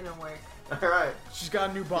is gonna work. All right. She's got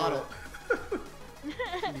a new bottle.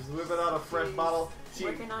 She's whipping out a fresh She's bottle.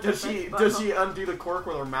 working on Does a she fresh does bottle. she undo the cork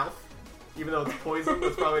with her mouth? Even though it's poison,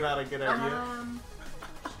 that's probably not a good idea.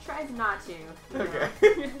 She tries not to. you know. Okay.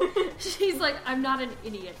 She's like, I'm not an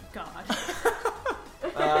idiot, God.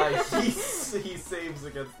 He saves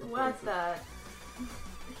against the What poison.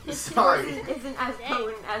 the? Sorry. It isn't as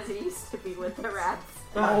potent as it used to be with the rats.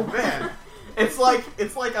 Oh man. It's like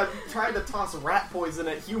I'm trying to toss rat poison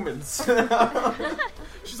at humans.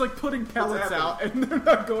 She's like putting pellets happening? out, and they're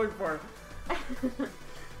not going for it.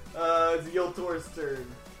 It's Yoltor's turn.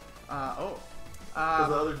 Oh. Because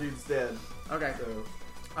the other dude's dead. Okay. So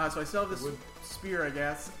So I still have this Would- spear, I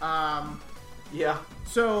guess. Yeah.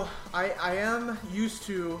 So I am used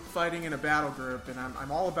to fighting in a battle group, and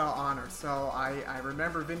I'm all about honor. So I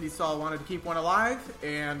remember Vin Diesel wanted to keep one alive,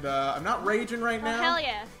 and I'm not raging right now. Hell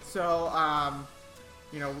yeah. So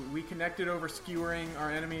we connected over skewering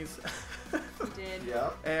our enemies, You did. Yeah.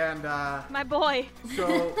 and My boy.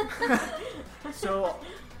 so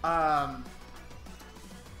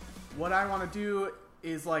what I want to do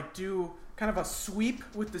is like do kind of a sweep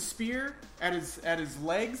with the spear at his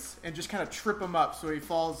legs and just kind of trip him up so he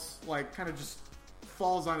falls just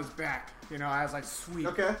on his back, as I sweep.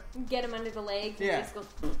 Okay. Get him under the legs. Yeah. And just go,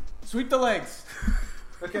 Sweep the legs.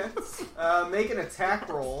 Okay. Make an attack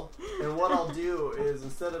roll, and what I'll do is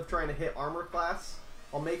instead of trying to hit armor class,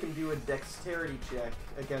 I'll make him do a dexterity check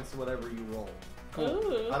against whatever you roll.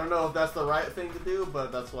 Ooh. I don't know if that's the right thing to do,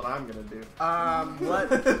 but that's what I'm gonna do. What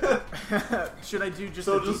should I do? Just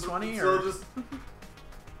a D20 or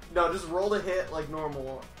just roll to hit like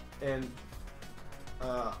normal, and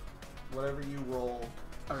whatever you roll.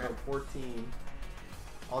 Okay. So 14.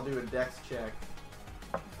 I'll do a dex check.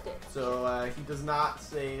 So he does not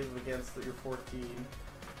save against your 14.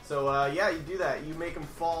 So you do that. You make him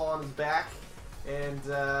fall on his back, and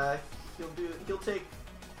he'll take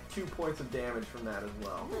 2 points of damage from that as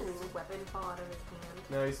well. Does his weapon fall out of his hand?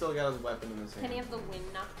 No, he's still got his weapon in his hand. Can he have the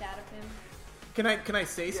wind knocked out of him? Can I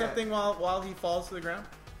say something while he falls to the ground?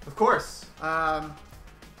 Of course.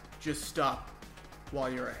 Just stop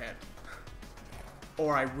while you're ahead,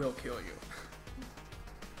 or I will kill you.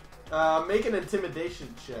 Make an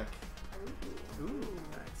intimidation check. Ooh,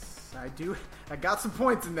 nice. I got some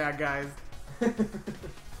points in that, guys.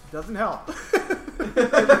 Doesn't help. Rolls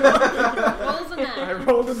a 9. I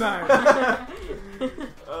rolled a 9.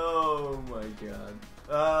 Oh my god.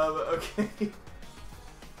 Okay.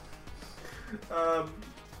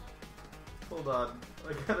 Hold on. I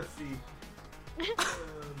gotta see. Oh,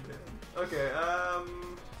 man. Okay.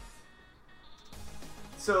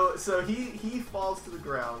 So he falls to the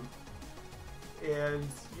ground, and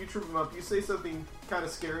you trip him up. You say something kind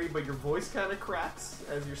of scary, but your voice kind of cracks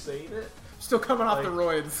as you're saying it. Still coming off the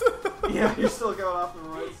roids. Yeah, you're still going off the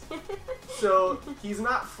roids. So he's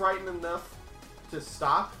not frightened enough to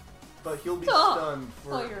stop, but he'll be stunned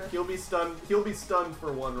for he'll be stunned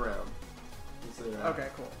for 1 round. We'll say that. Okay,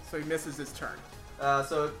 cool. So he misses his turn. It's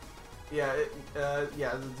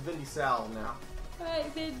Vin Diesel now.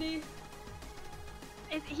 Alright, Vindy.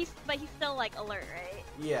 He's still like alert, right?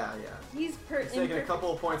 Yeah. He's He's taking a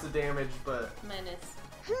couple of points of damage, but minus.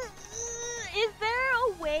 Is there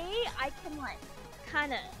a way I can like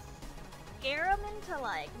kind of scare him into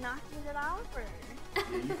like knocking it off, or?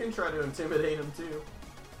 you can try to intimidate him too.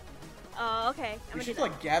 Oh, okay. I'm We gonna should do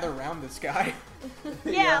that. gather around this guy.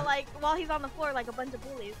 Yeah, like while he's on the floor, like a bunch of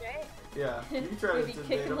bullies, right? Yeah, you can try to Maybe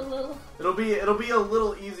intimidate kick him a little. It'll be a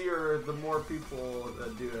little easier the more people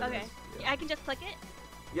that do it. Okay. Yeah. I can just click it.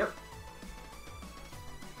 Yep.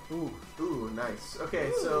 Ooh, nice.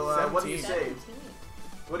 Okay, so what do you 17. say?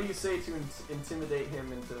 What do you say to intimidate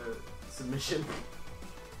him into submission?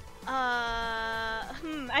 I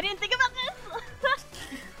didn't think about this.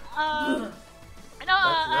 No,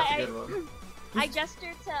 That's a good one. I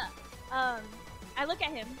gesture to, I look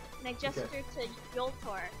at him and I gesture to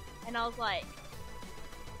Yoltor, and I was like,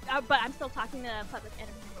 but I'm still talking to Public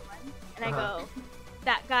Enemy #1, and I go,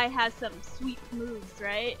 that guy has some sweet moves,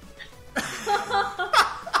 right?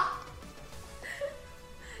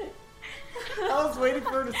 I was waiting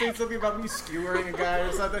for her to say something about me skewering a guy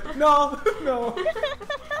or something. No. That's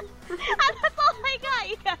all I got,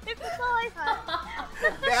 you guys. That's all I got.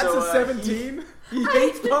 That's So, a 17. He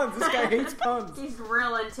hates puns. This guy hates puns. He's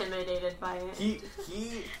real intimidated by it.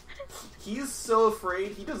 He's so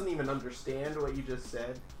afraid he doesn't even understand what you just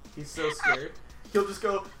said. He's so scared. He'll just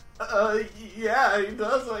go, yeah, he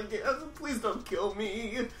does, I guess. Please don't kill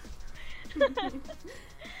me.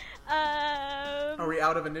 Are we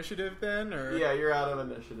out of initiative then, or Yeah, you're out of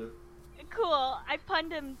initiative. Cool. I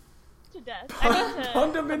punned him to death.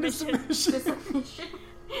 punned him into submission?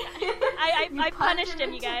 I punished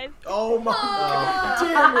him, you guys. Oh my Oh.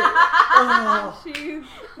 damn it! She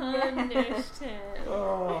punished him.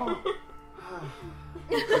 Oh.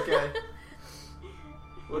 Okay.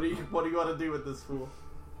 What do you want to do with this fool?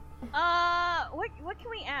 What can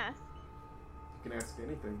we ask? You can ask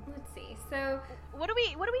anything. Let's see. So, What do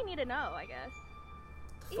we need to know? I guess.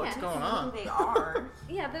 What's yeah. going on? Who they are.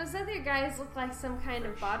 Yeah, those other guys look like some kind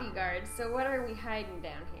of bodyguards. So what are we hiding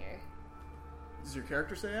down here? Does your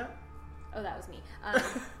character say that? Oh, that was me.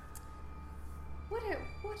 What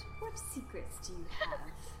secrets do you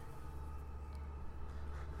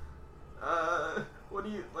have? What do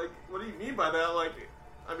you mean by that?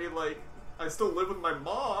 I still live with my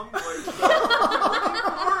mom. Like,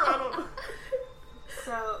 I don't.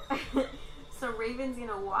 So Raven's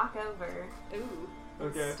gonna walk over,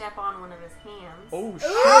 Okay. step on one of his hands, Oh shit!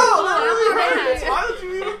 Oh, that really hurts! Why did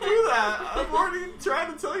you even do that? I'm already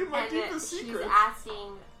trying to tell you my and deepest she's secrets.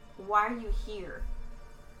 asking, "Why are you here?"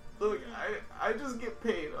 Look, I just get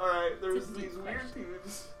paid. All right, there's these weird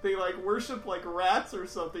dudes. They like worship like rats or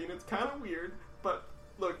something. It's kind of weird, but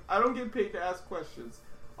look, I don't get paid to ask questions.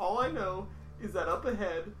 All I know is that up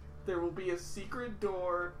ahead there will be a secret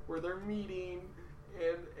door where they're meeting,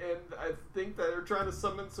 and I think that they're trying to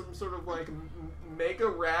summon some sort of like mega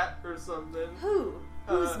rat or something.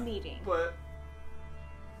 Who's meeting? But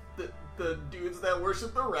the dudes that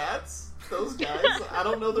worship the rats, those guys, I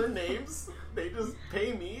don't know their names. They just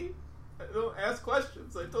pay me. I don't ask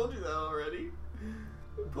questions. I told you that already.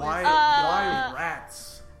 Why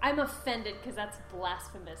rats? I'm offended because that's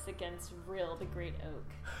blasphemous against Rill the Great Oak.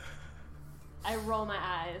 I roll my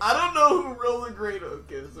eyes. I don't know who Rill the Great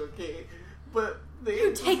Oak is, okay? But they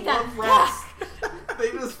just take that love rats.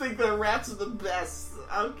 They just think that rats are the best.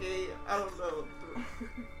 Okay, I don't know.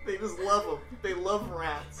 They just love them. They love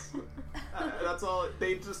rats. That's all.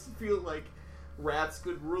 They just feel like rats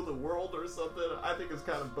could rule the world or something. I think it's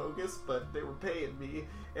kind of bogus, but they were paying me.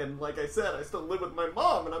 And like I said, I still live with my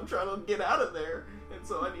mom, and I'm trying to get out of there. And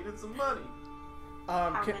so I needed some money. How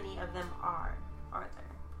many of them are there?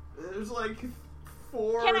 There's like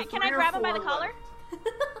 4. Can I grab him by the collar?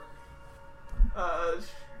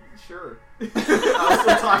 Sure. I'm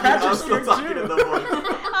still talking to the voice.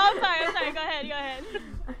 Oh, I'm sorry. Go ahead.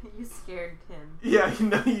 You scared Tim. Yeah,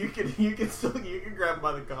 you can grab him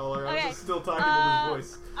by the collar. Okay. I'm just still talking to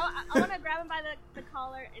his voice. I want to grab him by the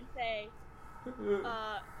collar and say,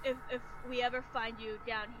 if we ever find you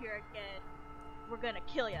down here again, we're gonna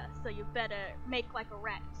kill you. So you better make like a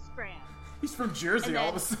rat scram. He's from Jersey And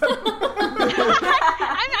all then- of a sudden.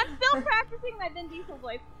 I'm still practicing my Vin Diesel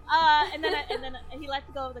voice. And then he lets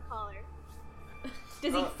go of the collar.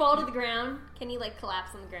 Does he fall to the ground? Can he like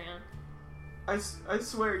collapse on the ground? I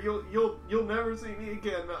swear you'll never see me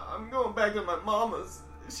again. I'm going back to my mama's.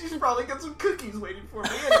 She's probably got some cookies waiting for me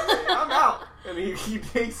anyway. I'm out. And he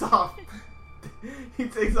takes off. He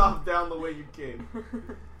takes off down the way you came.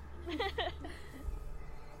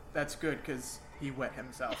 That's good because he wet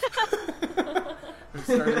himself.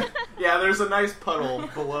 Yeah, there's a nice puddle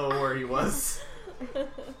below where he was.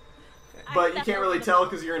 But you can't really tell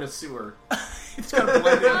because you're in a sewer. It's gonna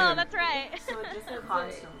blend in. Oh, that's right. So it just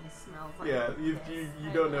constantly smells like. Yeah, you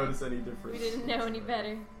don't notice any We difference. didn't know any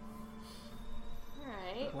better.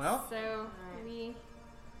 Alright. Well. So we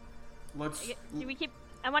Let's Do we keep?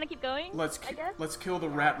 I want to keep going. I guess. let's kill the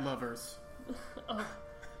rat lovers.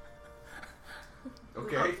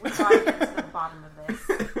 Okay. We got to get to the bottom of this.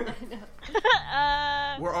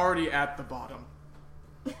 We're already at the bottom.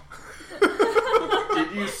 Did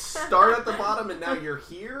you start at the bottom and now you're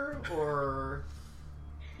here, or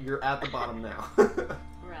you're at the bottom now? we're at the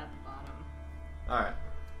bottom. All right.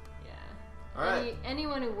 Yeah. All right.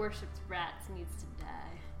 Anyone who worships rats needs to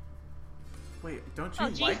die. Wait, don't Oh,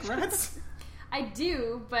 you geez. like rats? I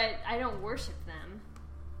do, but I don't worship them.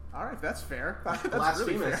 All right, that's fair. That's Blasphemous.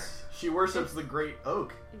 really fair. She worships the great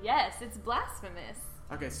oak. Yes, it's blasphemous.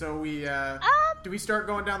 Okay, so we do we start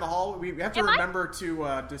going down the hall? We have to Am I- remember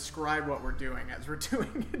to describe what we're doing as we're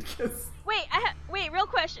doing it. Cause... Wait, real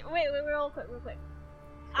question. Wait, real quick.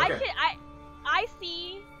 Okay. I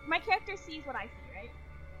see. My character sees what I see, right?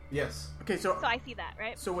 Yes. Okay, so So I see that,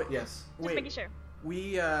 right? so wait, Yes. Just making sure.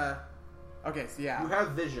 we okay, so yeah, You have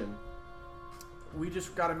vision. we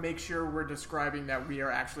just got to make sure we're describing that we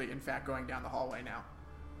are actually in fact going down the hallway now,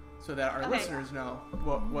 so that our Okay. listeners know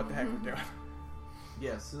what the heck we're doing.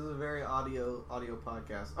 Yes, this is a very audio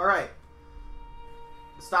podcast. All right.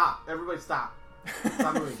 Stop. Everybody stop.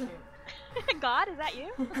 Stop moving. God, is that you?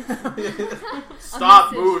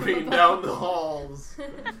 Stop message moving from down the halls.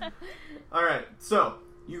 All right. So,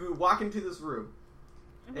 you walk into this room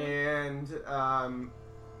and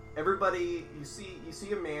everybody you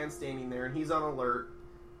see a man standing there and he's on alert,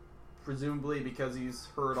 presumably because he's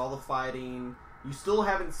heard all the fighting. You still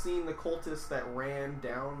haven't seen the cultists that ran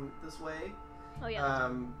down this way. Oh yeah.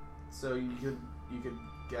 So you could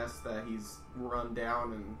guess that he's run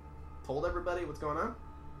down and told everybody what's going on.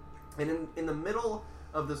 And in the middle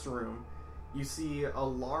of this room, you see a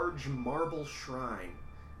large marble shrine,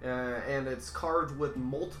 and it's carved with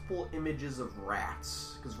multiple images of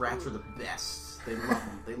rats because rats are the best. They love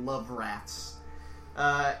them. They love rats.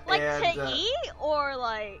 Like to eat or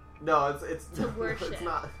like? No, it's To worship. It's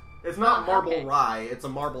not. It's not Oh, marble okay. rye. It's a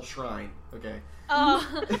marble shrine. Okay.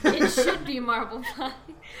 Oh, It should be marble pie.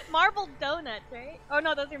 marble donuts, right? Oh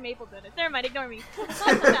no, those are maple donuts. Never mind, ignore me.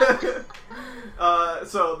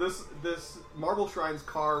 So this marble shrine's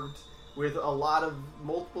carved with a lot of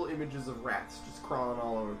multiple images of rats just crawling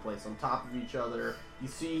all over the place on top of each other. You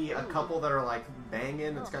see a couple that are like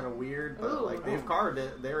banging. It's kind of weird, but Ooh. like they've carved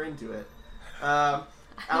it. They're into it.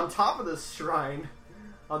 On top of this shrine,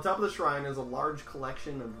 is a large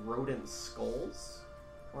collection of rodent skulls.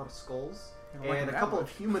 A lot of skulls. I like And a that couple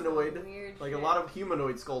much. of humanoid, Weird like a shit. lot of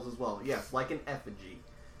humanoid skulls as well. Yes, like an effigy.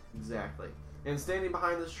 Exactly. And standing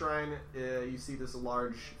behind this shrine, you see this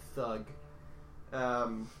large thug.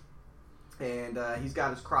 And he's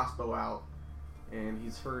got his crossbow out, and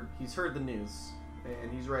he's heard the news,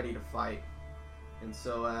 and he's ready to fight. And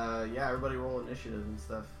so, yeah, everybody roll initiative and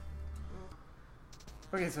stuff.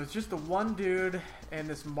 Okay, so it's just the one dude and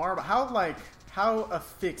this marble. How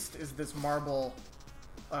affixed is this marble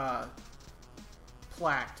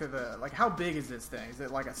plaque to the, like, how big is this thing? Is it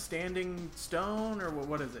like a standing stone, or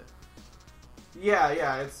what is it? Yeah,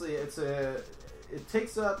 it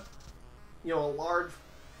takes up, a large.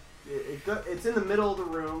 It's in the middle of the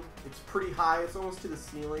room. It's pretty high. It's almost to the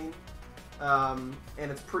ceiling, and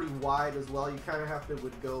it's pretty wide as well. You kind of have to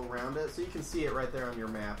go around it, so you can see it right there on your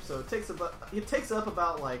map. So it takes up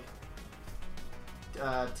about like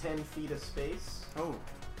 10 feet of space. Oh.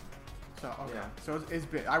 So, okay. Yeah. So it's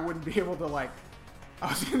big. I wouldn't be able to, like, I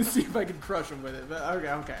was going to see if I could crush him with it, but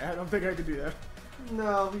okay. I don't think I could do that.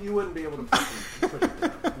 No, you wouldn't be able to push it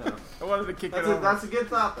down. No. I wanted to kick it over. That's a good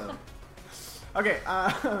thought, though. Okay,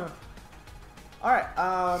 alright,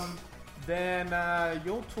 then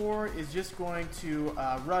Yoltor is just going to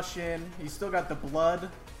rush in. He's still got the blood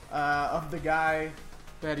of the guy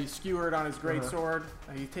that he skewered on his greatsword.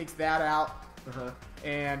 He takes that out,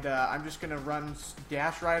 and I'm just going to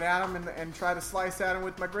dash right at him and try to slice at him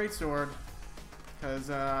with my greatsword. Because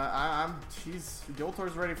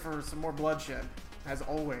Yoltor's ready for some more bloodshed, as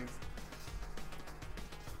always.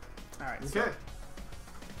 Alright, Okay. so...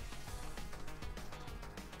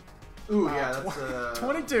 Ooh, yeah, that's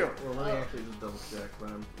 22. Well, let me actually just double check, but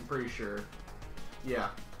I'm pretty sure. Yeah.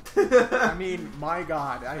 I mean, my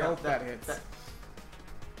God, I Yeah, hope that hits.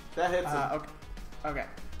 That hits him. Okay.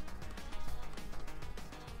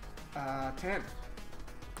 10.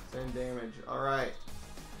 10 damage. Alright.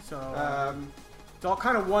 So it's all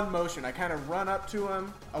kind of one motion. I kind of run up to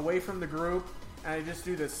him, away from the group, and I just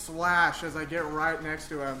do this slash as I get right next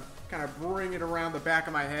to him. Kind of bring it around the back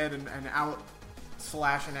of my head and out,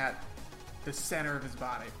 slashing at the center of his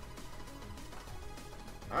body.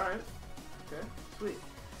 Alright. Okay, sweet.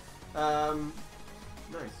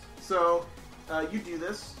 Nice. So, you do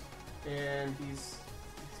this, and he's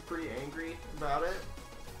pretty angry about it.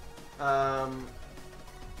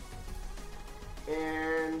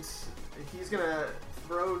 And he's gonna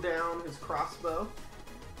throw down his crossbow,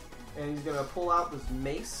 and he's gonna pull out this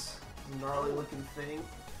mace, gnarly looking thing,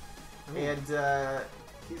 and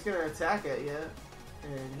he's gonna attack at you,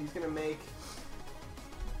 and he's gonna make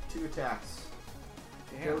 2 attacks.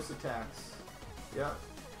 Damn. Ghost attacks. Yep.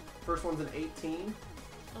 First one's an 18.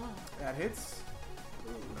 That hits.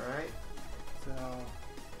 Alright. So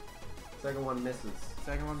Second one misses.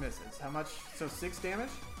 second one misses. How much? So 6 damage?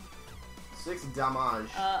 6 damage.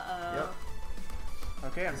 Uh-oh. Yep.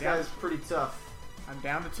 Okay, I'm This down. guy's pretty tough. I'm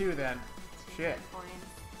down to 2 then. Shit. Points.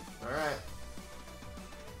 Alright.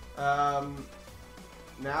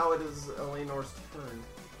 Now it is Eleanor's turn.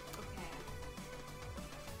 Okay.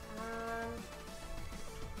 I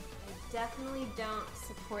definitely don't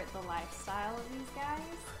support the lifestyle of these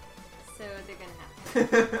guys, so they're gonna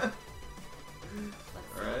have to. Let's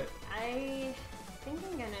see. Alright. I think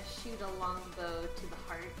I'm gonna shoot a longbow to the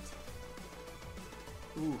heart.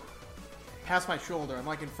 Ooh. Past my shoulder. I'm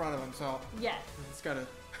like in front of him, so Yes, it's gotta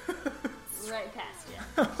right past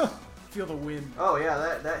you. feel the wind. Oh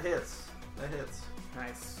yeah, that hits. That hits.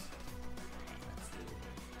 Nice. Let's see.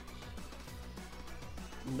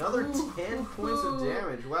 Another Ooh. 10 points of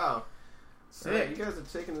damage. Wow. Sick. Alright, you guys are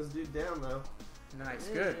taking this dude down though. Nice.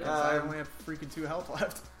 Good. 'cause I only have freaking 2 health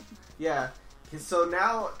left. Yeah. So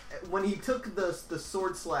now, when he took the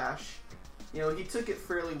sword slash, he took it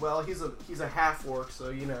fairly well. He's a half orc, so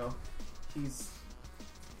he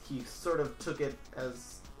sort of took it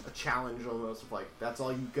as a challenge almost, of like that's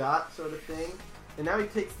all you got sort of thing. And now he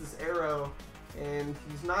takes this arrow, and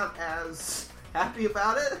he's not as happy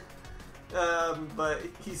about it, but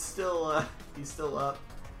he's still up,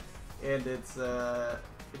 and it's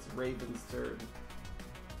Raven's turn.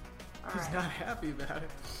 He's Alright. not happy about it.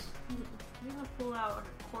 I'm gonna pull out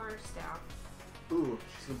a quarterstaff. Ooh,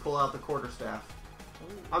 she's gonna pull out the quarterstaff.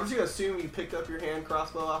 I'm just gonna assume you picked up your hand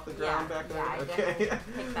crossbow off the ground back there. I Okay.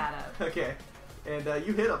 definitely picked that up. Okay. And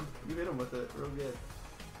you hit him. You hit him with it real good.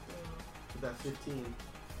 With that 15.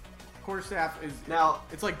 Quarterstaff is Now,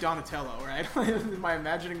 it's like Donatello, right? Am I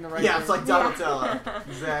imagining the right? yeah, thing? it's like Donatello.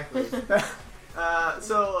 Exactly.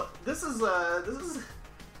 So this is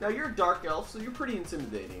now you're a dark elf, so you're pretty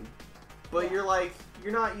intimidating. But you're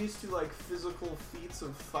not used to like physical feats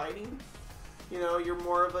of fighting. You know, you're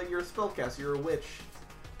more of you're a spellcaster. You're a witch.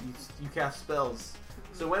 You cast spells.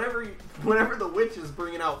 So whenever the witch is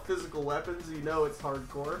bringing out physical weapons, you know it's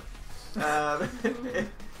hardcore.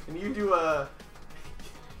 And you do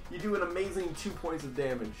an amazing 2 points of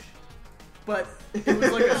damage. But it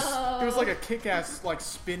was like a kick-ass like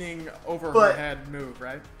spinning over But- her head move,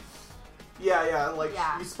 right? Yeah,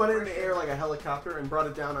 you spun it in for the sure. air like a helicopter and brought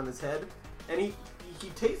it down on his head. And he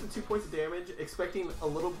takes the 2 points of damage, expecting a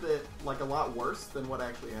little bit, like a lot worse than what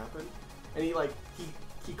actually happened. And he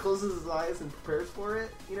closes his eyes and prepares for it,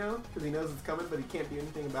 you know, because he knows it's coming, but he can't do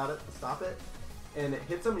anything about it to stop it. And it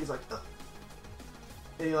hits him, and he's like, ugh.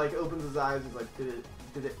 And he like opens his eyes. He's like, did it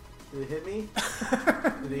hit me?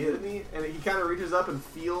 Did he hit me? And he kind of reaches up and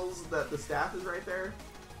feels that the staff is right there.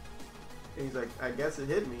 And he's like, I guess it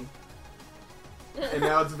hit me. And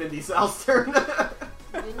now it's Vin Diesel's turn.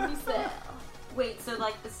 Vin Diesel. Wait, so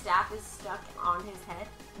like the staff is stuck on his head?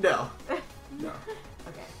 No.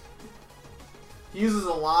 Okay. He uses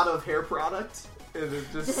a lot of hair product, and it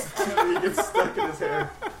just he gets stuck in his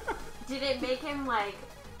hair. Did it make him like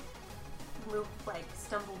move, like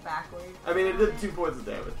stumble backwards? I mean, it did 2 points of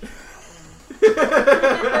damage.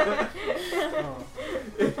 Oh.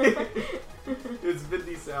 It's Vin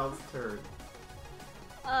Diesel's turn.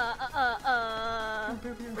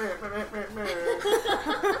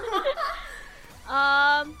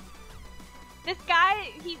 This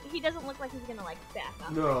guy, he doesn't look like he's gonna like back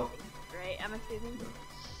up. No. Right? I'm assuming.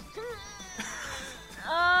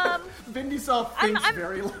 Vin Diesel thinks I'm-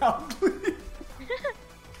 very loudly.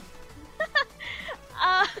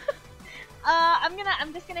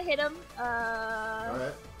 I'm just gonna hit him.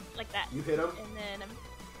 Alright, Like that. you hit him. And then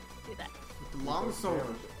do that. Long sword.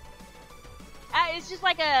 It's just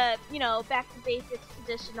like a, back to basics,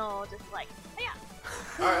 traditional, just like, yeah.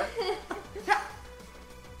 Alright.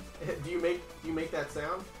 Do you make that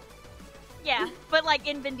sound? Yeah, but like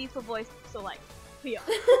in Vin Diesel voice, so like, yeah.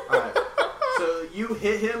 Alright. So you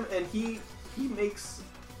hit him, and he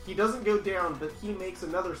doesn't go down, but he makes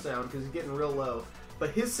another sound because he's getting real low. But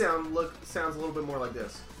his sounds a little bit more like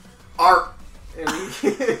this. Arp! And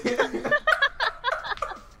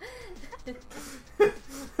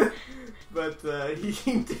but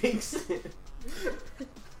he takes it.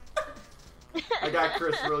 I got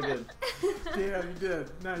Chris real good. Damn, you did.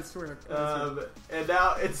 Nice work. And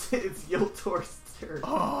now it's Yoltor's turn.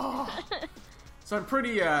 Oh. So I'm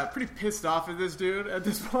pretty pissed off at this dude at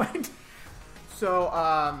this point. So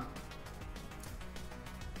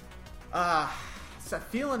so I'm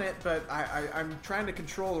feeling it, but I'm trying to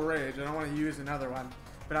control the rage. I don't want to use another one.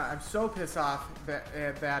 But I'm so pissed off that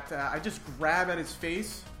I just grab at his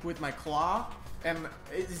face with my claw. And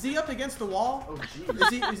is he up against the wall? Oh,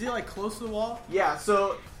 jeez. Is he like close to the wall? Yeah,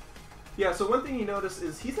 so one thing you notice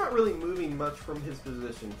is he's not really moving much from his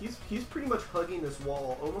position. He's pretty much hugging this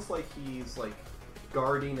wall, almost like he's like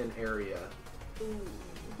guarding an area.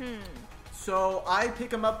 So I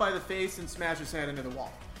pick him up by the face and smash his head into the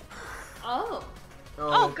wall. Oh.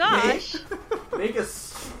 Oh, gosh. Make a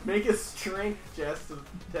strength test,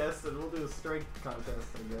 and we'll do a strength contest,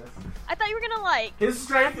 I guess. I thought you were gonna like. His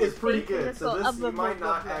strength is pretty face good, and so just this go you might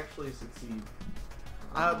not blah. actually succeed.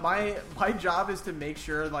 My job is to make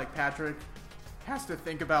sure like Patrick has to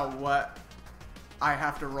think about what I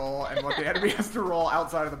have to roll and what the enemy has to roll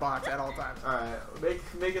outside of the box at all times. All right,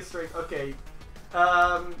 make a strength. Okay,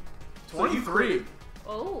 so you 23. crit.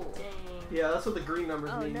 Oh. Dang. Yeah, that's what the green numbers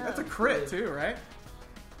Oh, mean. no. That's a crit too, right?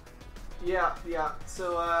 Yeah.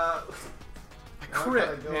 So I gotta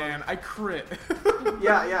crit, go. man. I crit.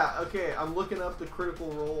 yeah. Okay, I'm looking up the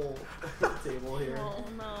critical roll table here. Oh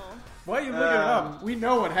no. Why are you looking it up? We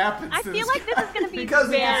know what happens. I to feel this like this guy. is gonna be Because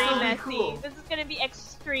it very can still be messy. cool. This is gonna be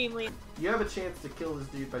extremely. You have a chance to kill this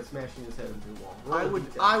dude by smashing his head into the wall. Roll a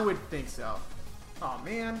D10. I would think so. Oh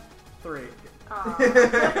man, 3. Aw.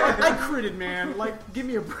 I critted, man. Like, give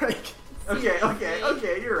me a break.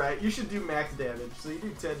 Okay, you're right. You should do max damage. So you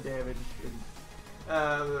do 10 damage.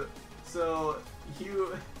 So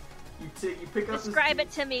you pick up Describe this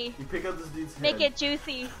it to me. You pick up this dude's head. Make it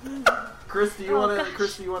juicy. Chris, do you Oh, want to? gosh.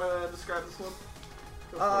 Chris, do you want to describe this one?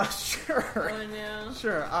 Go for it. Sure. Oh no.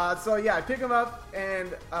 Sure. So yeah, I pick him up,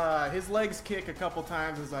 and his legs kick a couple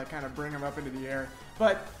times as I kind of bring him up into the air.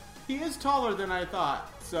 But He is taller than I thought,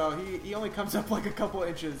 so he only comes up like a couple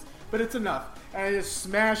inches, but it's enough. And I just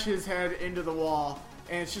smash his head into the wall,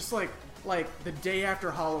 and it's just like the day after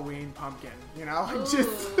Halloween pumpkin, you know?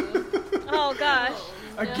 Just Oh gosh.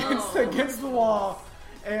 against the wall.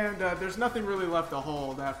 And there's nothing really left to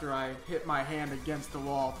hold after I hit my hand against the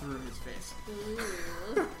wall through his face.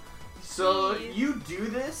 Ooh. So Jeez. you do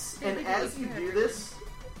this, and Maybe as we you can. do this,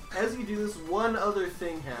 one other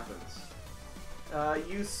thing happens.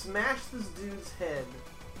 You smash this dude's head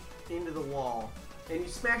into the wall, and you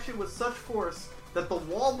smash it with such force that the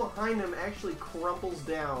wall behind him actually crumbles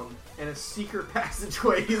down, and a secret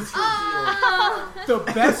passageway is revealed. The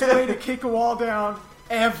best way to kick a wall down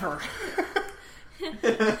ever.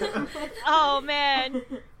 Oh man.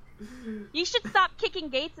 You should stop kicking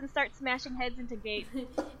gates and start smashing heads into gates.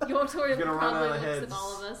 Yotor Gonna run out probably of looks heads. at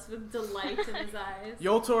all of us with delight in his eyes.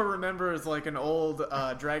 Yoltor remembers like an old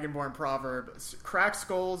Dragonborn proverb: crack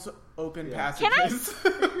skulls, open Yeah. passages.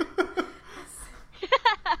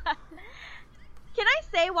 Can I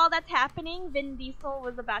say while that's happening, Vin Diesel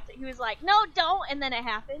was about to, he was like, no, don't, and then it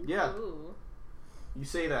happened. Yeah, Ooh. you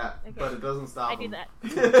say that, Okay. but it doesn't stop I do him. that.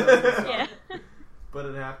 Yeah. But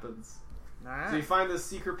it happens. Nah. So you find this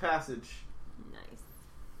secret passage.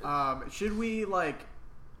 Nice. Should we like?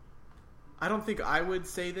 I don't think I would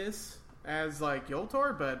say this as like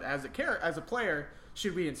Yoltor, but as a player,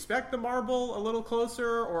 should we inspect the marble a little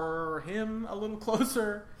closer or him a little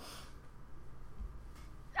closer?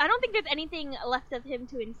 I don't think there's anything left of him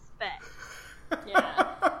to inspect.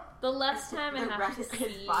 Yeah. The less time I The have rest to of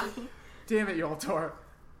his see. body. Damn it, Yoltor.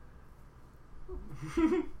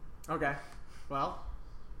 Okay. Well,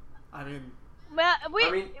 I mean, Well,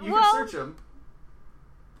 You can search him.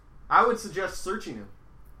 I would suggest searching him.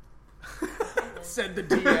 said the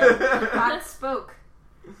DM. God spoke.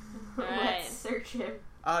 Alright. Let's search him.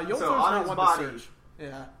 Yoltor's So, on not his one body. to search.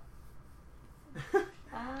 Yeah.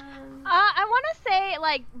 I want to say,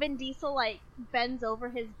 like, Vin Diesel, like, bends over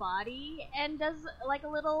his body and does, like, a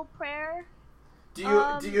little prayer. Do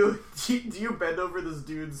you bend over this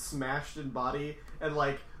dude's smashed in body and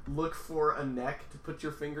like look for a neck to put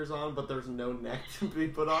your fingers on, but there's no neck to be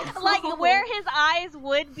put on? Like, where his eyes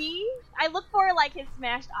would be. I look for, like, his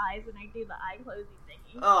smashed eyes and I do the eye closing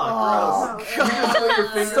thingy. Oh, gross! You just put your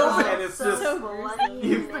fingers So and it's just bloody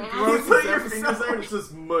you and put nasty. your fingers there and it's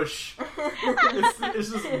just mush. It's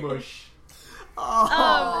just mush.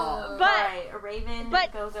 Oh. But Alright, a raven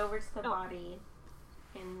but- goes over to the body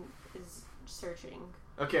and is searching.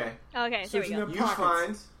 Okay, okay, there we Searching go. the you pockets.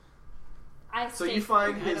 find. I So stay you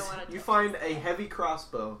find put. I his. don't wanna You touch find this. a heavy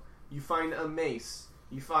crossbow. You find a mace.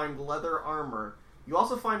 You find leather armor. You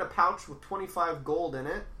also find a pouch with 25 gold in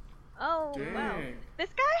it. Oh, Dang. wow. This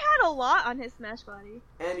guy had a lot on his smashed body.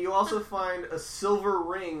 And you also find a silver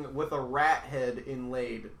ring with a rat head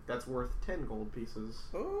inlaid. That's worth 10 gold pieces.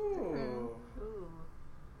 Ooh. Ooh.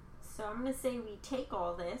 So I'm gonna say we take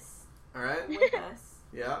all this Alright? with us.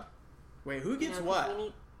 Yeah. Wait, who You gets know, 'cause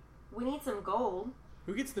what? We need some gold.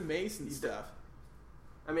 Who gets the mace and stuff?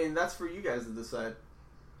 I mean, that's for you guys to decide.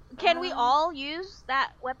 Can we all use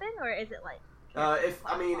that weapon, or is it like...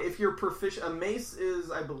 If you're proficient, a mace is,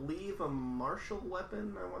 I believe, a martial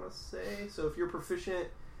weapon. I want to say. So if you're proficient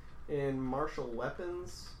in martial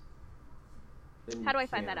weapons, then How do you I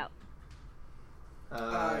find can. that out?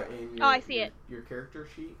 In I see it. Your character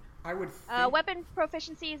sheet. I would think... Weapon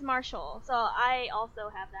proficiency is martial, so I also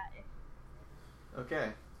have that. Okay.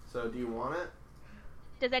 So do you want it?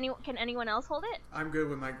 Can anyone else hold it? I'm good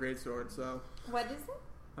with my greatsword, so What is it?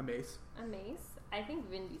 a mace. A mace? I think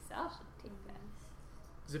Vin Diesel should take that.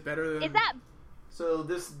 Is it better than... Is that... So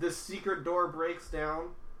this secret door breaks down,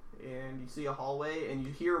 and you see a hallway, and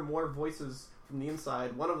you hear more voices from the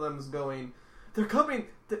inside. One of them is going, "They're coming!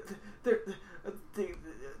 They're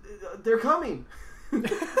coming!"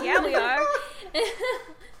 Yeah, we are.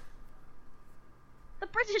 The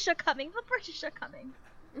British are coming. The British are coming.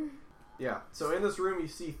 Yeah. So in this room, you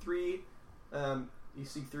see three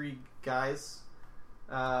guys.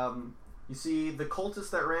 You see the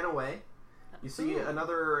cultist that ran away. You see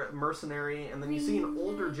another mercenary, and then you see an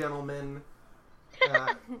older gentleman.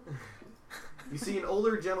 You see an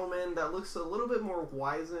older gentleman that looks a little bit more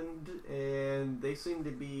wizened, and they seem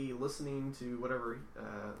to be listening to whatever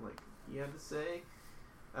he had to say.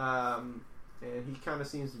 And he kind of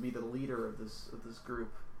seems to be the leader of this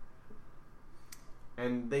group.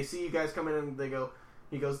 And they see you guys come in, and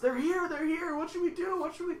he goes, "They're here! They're here! What should we do?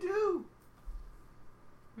 What should we do?"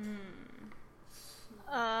 Should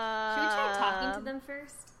we try talking to them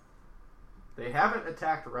first? They haven't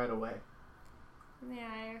attacked right away.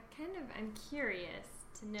 Yeah, I'm curious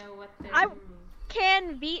to know what they're...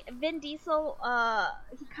 Can Vin Diesel,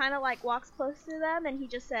 he kind of like walks close to them and he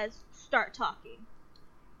just says, "Start talking."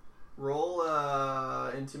 Roll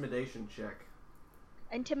intimidation check.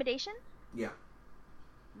 Intimidation? Yeah.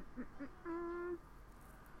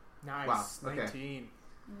 Nice. Wow, okay. 19.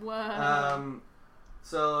 Whoa.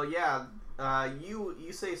 So yeah,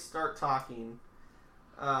 you say start talking.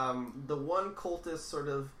 The one cultist sort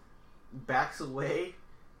of backs away,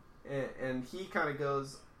 and he kind of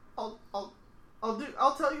goes, I'll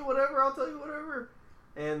tell you whatever.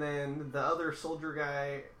 And then the other soldier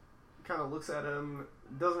guy kind of looks at him,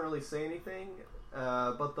 doesn't really say anything,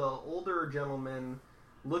 but the older gentleman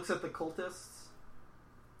looks at the cultists.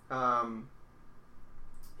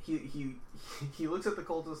 He looks at the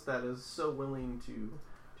cultist that is so willing to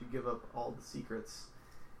give up all the secrets,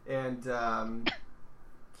 and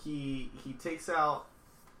he takes out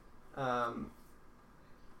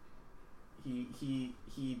he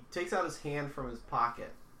takes out his hand from his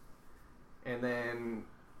pocket, and then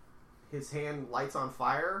his hand lights on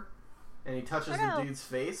fire, and he touches the dude's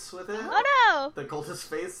face with it. Oh no! The cultist's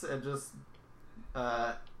face, and just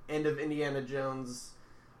end of Indiana Jones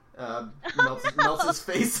melts his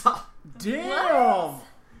face off. Damn!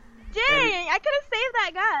 Dang! I could have saved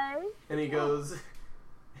that guy. And he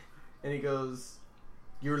goes,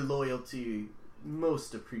 your loyalty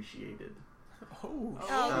most appreciated. Oh,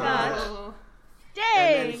 Oh gosh! Oh.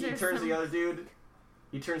 Dang! And then he turns to the other dude.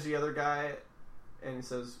 He turns to the other guy, and he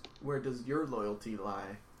says, "Where does your loyalty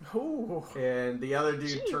lie?" oh. And the other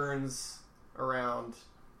dude Jeez. turns around,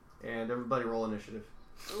 and everybody roll initiative.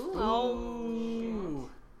 Ooh.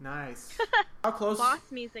 Nice. How close? Boss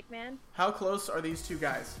music, man. How close are these two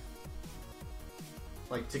guys?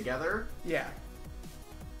 Like together, Yeah.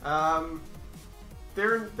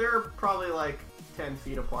 they're probably like 10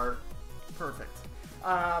 feet apart. Perfect.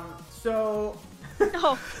 So.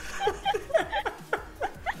 Oh,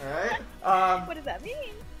 All right. what does that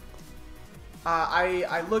mean?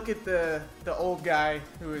 I look at the old guy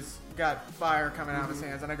who has got fire coming out of his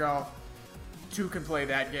hands, and I go, "Two can play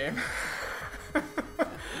that game."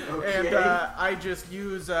 Okay. And I just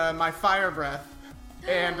use my fire breath,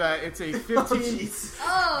 and it's a 15. Oh, jeez.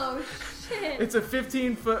 Oh, shit. It's a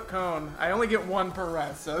 15-foot cone. I only get one per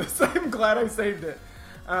rest, so I'm glad I saved it.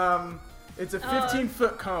 It's a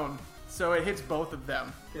 15-foot cone, so it hits both of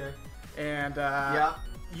them. Okay. And Yeah.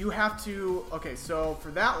 you have to. Okay, so for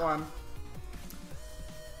that one,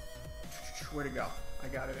 where'd it go? I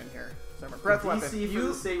got it in here. Sorry, breath weapon. DC for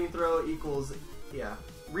the saving throw equals. Yeah.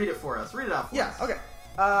 Read it for us. Read it out for Yeah. us. Okay.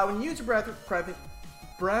 When you use your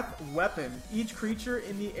breath weapon, each creature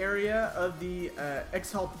in the area of the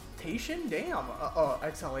exhaltation. Damn.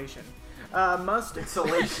 Exhalation. Must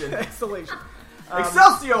Exhalation. exhalation.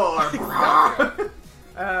 Excelsior!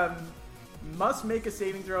 Must make a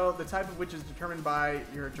saving throw, the type of which is determined by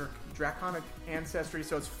your draconic ancestry,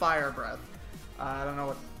 so it's fire breath. I don't know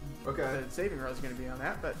what Okay. the saving throw is going to be on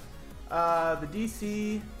that, but the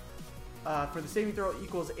DC for the saving throw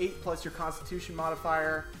equals 8 plus your Constitution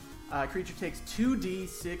modifier. Creature takes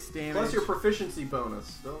 2d6 damage. Plus your proficiency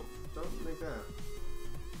bonus. Don't make that.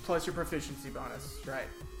 Plus your proficiency bonus, right.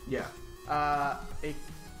 Yeah. A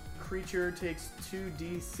creature takes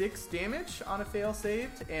 2d6 damage on a fail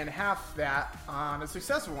saved, and half that on a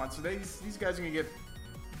successful one. So these guys are going to get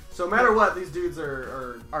So no matter what, these dudes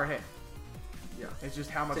are our hit. yeah. It's just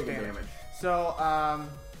how much Taking damage. damage. So,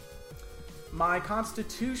 my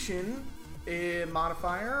Constitution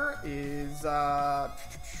modifier is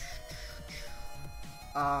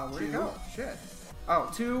where'd it go? Shit. Oh,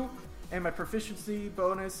 2, and my proficiency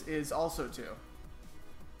bonus is also 2.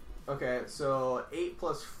 Okay, so 8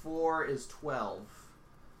 plus 4 is 12.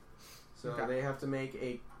 So Okay. they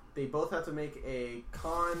both have to make a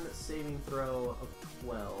con saving throw of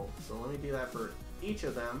 12. So let me do that for each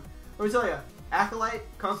of them. Let me tell you, Acolyte,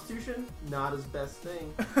 Constitution, not his best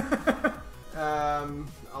thing.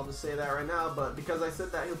 I'll just say that right now, but because I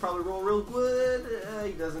said that, he'll probably roll real good.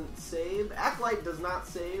 He doesn't save. Acolyte does not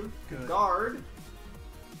save. Good. Guard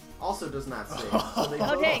also does not save.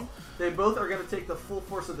 So dang. they both are going to take the full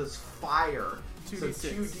force of this fire. 2d6. So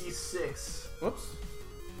 2d6. Whoops.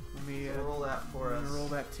 Let me So roll that for I'm us. gonna roll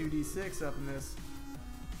that 2d6 up in this.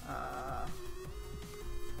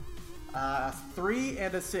 3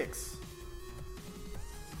 and a 6.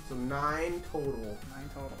 So 9 total. 9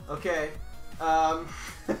 total. Okay. Okay,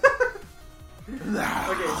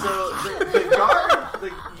 so the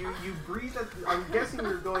guard, you breathe at. I'm guessing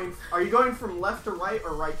you're going. Are you going from left to right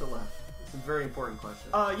or right to left? It's a very important question.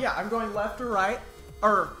 Yeah, I'm going left to right.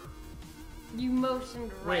 Or, You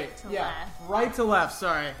motioned right wait, to yeah. left. Right to left,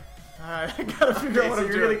 sorry. I gotta figure Okay, out what so I'm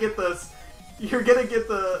you're doing. gonna get You're gonna get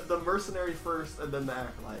the mercenary first, and then the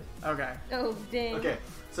acolyte. Okay. Oh, dang. Okay,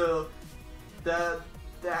 so the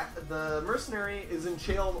mercenary is in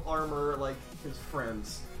chain armor like his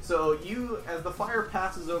friends. So you, as the fire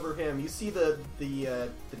passes over him, you see the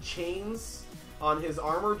chains on his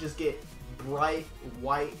armor just get bright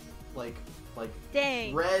white, like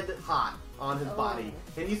Dang. red hot on his body,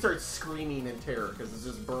 and he starts screaming in terror because it's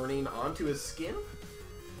just burning onto his skin.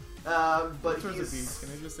 But Which one's a beast?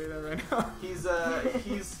 Can I just say that right now?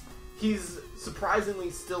 he's surprisingly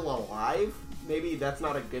still alive. Maybe that's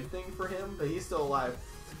not a good thing for him, but he's still alive.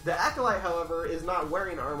 The acolyte, however, is not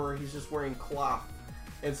wearing armor. He's just wearing cloth,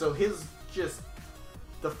 and so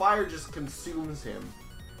the fire just consumes him.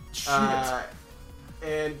 Shit.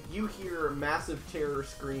 And you hear massive terror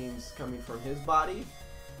screams coming from his body,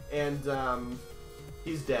 and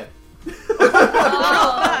he's dead.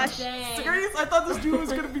 Oh, gosh. dang. Serious? I thought this dude was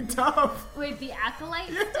gonna be tough. Wait, the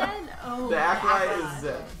acolyte's dead? Oh, The acolyte is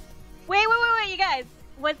dead. Wait, you guys.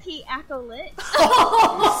 Was he acolyte?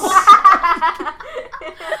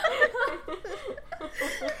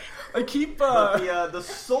 I keep But the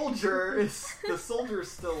soldier is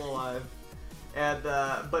still alive, and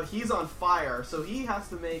but he's on fire, so he has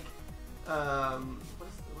to make what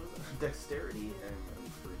is that? Dexterity.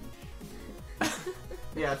 I'm pretty sure.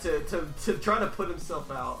 Yeah, to try to put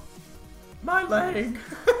himself out. my leg.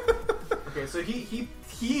 Okay, so he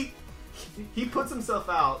puts himself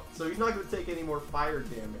out, so he's not going to take any more fire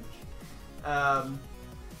damage.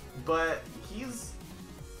 But Doesn't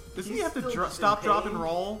he's he have still to just stop, in drop, pain. and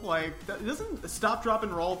roll? Like, doesn't stop, drop,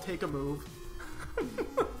 and roll take a move?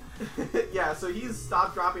 Yeah, so he's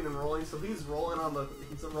stop, dropping, and rolling. So he's rolling on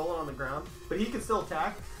the ground, but he can still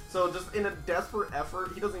attack. So just in a desperate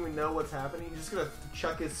effort, he doesn't even know what's happening. He's just gonna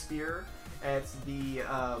chuck his spear at the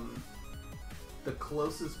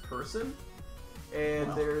closest person, and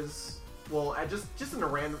Wow. there's just in a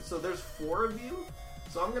random. So there's 4 of you.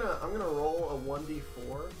 So I'm gonna roll a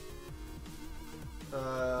 1d4.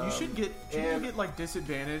 You should get and- like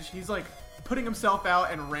disadvantage. He's like putting himself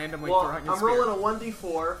out and randomly Well, throwing his I'm spear. rolling a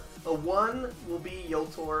 1d4. A 1 will be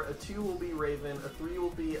Yoltor, a 2 will be Raven, a 3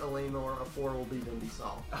 will be Eleanor, a 4 will be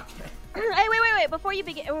Vindisal. Okay. Hey, wait! Before you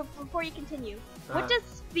continue, Uh-huh. what does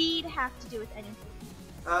speed have to do with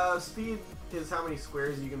anything? Speed is how many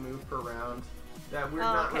squares you can move per round. That we're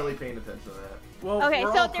Oh, not okay. really paying attention to that. Well, Okay,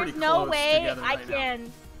 we're so all there's pretty no close way together I right now.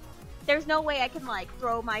 can. There's no way I can like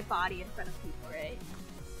throw my body in front of people, right?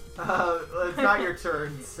 It's not your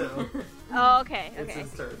turn, so Oh, okay. it's Okay.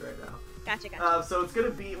 his turn right now. Gotcha. So it's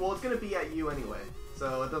gonna be at you anyway,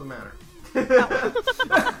 so it doesn't matter.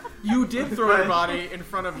 You did throw your But- body in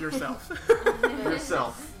front of yourself.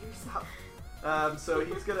 Yourself. So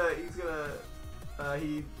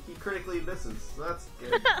he critically misses, so that's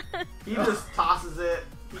good. He just tosses it.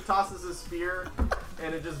 He tosses his spear,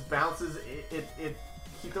 and it just bounces.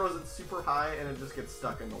 He throws it super high, and it just gets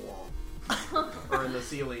stuck in the wall or in the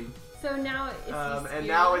ceiling. So now it's And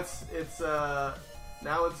now it's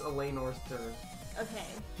Eleanor's turn. Okay.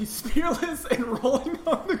 He's spearless and rolling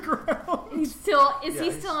on the ground. He's still is Yeah, he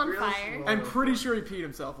he's still on really fire? slow. I'm pretty sure he peed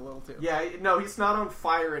himself a little too. Yeah, no, he's not on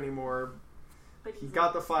fire anymore. But He he's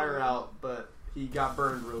got in the fire out, but he got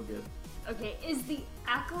burned real good. Okay, is the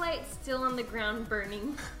acolyte still on the ground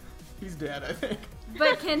burning? He's dead, I think.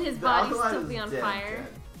 But can his The body acolyte still is be on dead, fire? dead.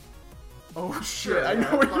 Oh shit! Sure, I know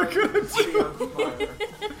yeah, what fire you're gonna is be on do. fire.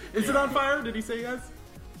 Is it on fire? Did he say yes?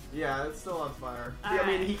 Yeah, it's still on fire. All I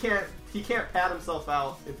mean, right. he can't pat himself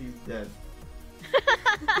out if he's dead.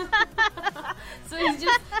 So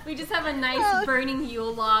we just have a nice burning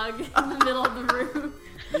Yule log in the middle of the room.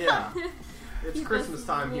 Yeah, it's Keep Christmas us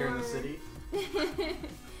time here in the warm. city.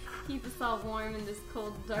 Keep us all warm in this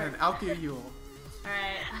cold dark. And Alkia Yule.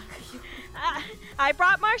 Alright. I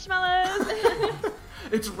brought marshmallows.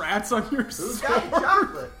 It's rats on your Who's sword. got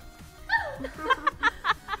chocolate?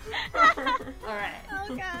 Alright.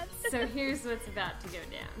 Oh god. So here's what's about to go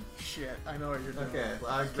down. Shit, I know what you're doing. Okay,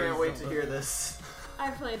 well, I can't wait to hear this.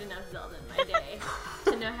 I've played enough Zelda in my day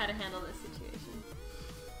to know how to handle this situation.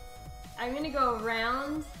 I'm gonna go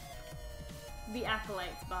around the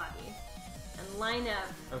acolyte's body and line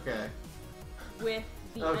up Okay. with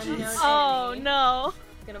the Oh, unknown jeez. enemy. Oh no.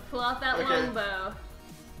 Gonna pull out that Okay. longbow.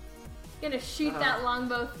 Gonna shoot that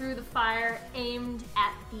longbow through the fire, aimed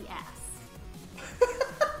at the ass.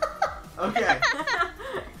 Okay.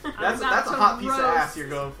 That's about a to hot piece of roast. ass you're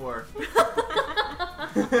going for.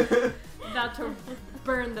 About to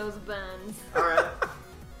burn those buns. Alright.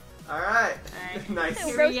 Alright. Nice.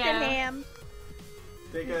 Here we Roasted go. ham.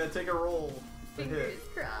 Take a roll. To Fingers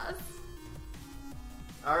hit. crossed.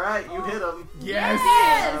 Alright, you hit him. Yes.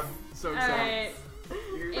 Yes! So excited.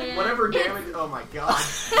 Alright. You're whatever damage. Oh my god!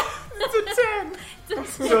 It's a 10.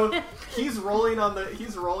 So he's rolling on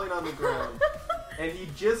the ground, and he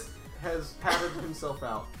just has patted himself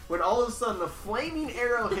out. When all of a sudden a flaming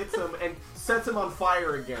arrow hits him and sets him on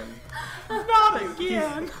fire again. Not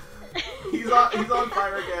again. He's on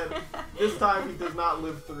fire again. This time he does not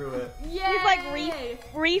live through it. Yay! He's like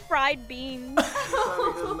refried beans. This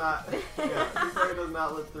time he does not. Yeah, this time he does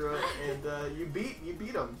not live through it, and you beat him. You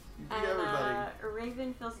beat everybody.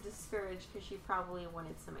 Raven feels discouraged because she probably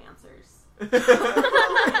wanted some answers.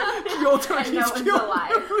 Yoltar And no keeps one's killing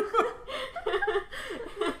alive.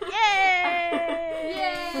 Yay!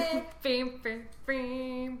 Yay! Beam, beam,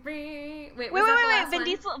 beam, beam. Wait, Wait. Vin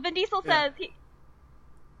Diesel Yeah. says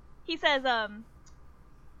he says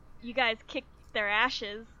you guys kicked their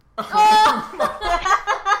ashes.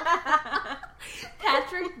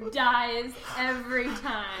 Patrick dies every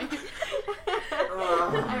time.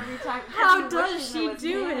 Every time. How he does wishes she was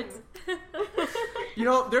do him. it? You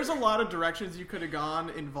know, there's a lot of directions you could have gone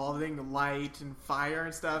involving light and fire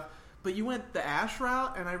and stuff, but you went the ash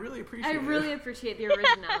route, and I really appreciate I it. really appreciate the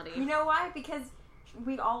originality. You know why? Because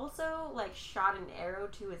we also like shot an arrow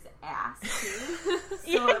to his ass too,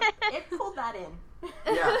 so it pulled that in.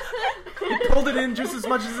 Yeah. He pulled it in just as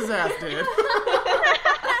much as his ass did.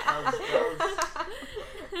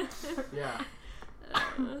 Yeah.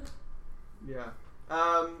 Yeah.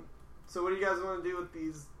 So what do you guys want to do with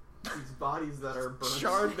these bodies that are burnt?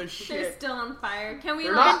 Shard the They're shit. still on fire. Can we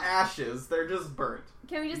They're like? not ashes. They're just burnt.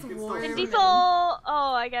 Can we just You can still warn? see Vin them. Diesel.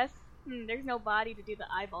 Oh, I guess there's no body to do the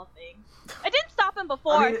eyeball thing. I didn't stop him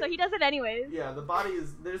before, I mean, so he does it anyways. Yeah, the body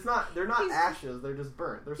is. They're not He's- ashes. They're just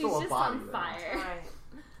burnt. They're He's still a just body. on though. fire. Right.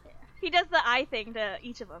 He does the eye thing to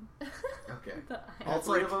each of them. Okay. The- All It's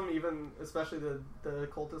three like- of them, even especially the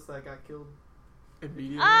cultist that got killed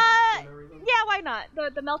Immediately. for no reason. Yeah, why not?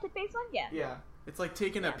 The melted face one, yeah. Yeah. It's like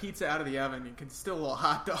taking a pizza out of the oven. You can still a little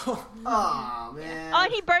hot dog. Oh man. Oh,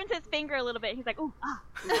 and he burns his finger a little bit. He's like, ooh, ah.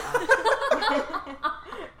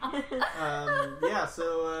 Yeah.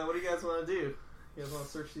 So what do you guys want to do? You guys want to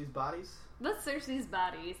search these bodies? Let's search these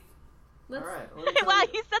bodies. Let's. All right. Let me tell Wow, you-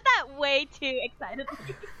 you said that way too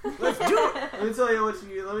excitedly. Let's do it. Let me tell you what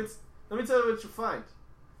you find.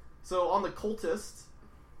 So on the cultist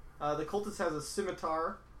has a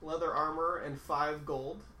scimitar, leather armor, and 5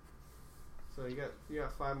 gold. So you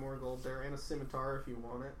got 5 more gold there, and a scimitar if you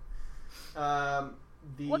want it.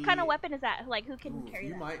 What kind of weapon is that? Like, who can Ooh, carry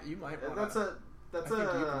you that? might wanna, That's a I think you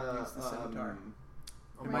could use the scimitar.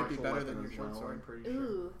 a It might be martial better weapon than your as short well, sword. I'm pretty sure.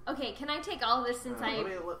 Ooh. Okay. Can I take all this since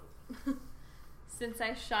since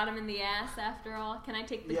I shot him in the ass? After all, can I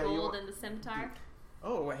take the Yeah, you gold want- and the scimitar?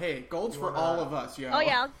 Oh, hey, gold's You for wanna- all of us, yo. Oh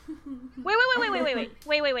yeah.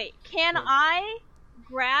 Wait. Can What? I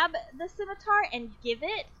grab the scimitar and give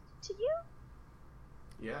it to you?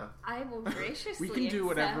 Yeah. I will graciously. We can do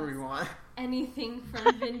whatever we accept want. Anything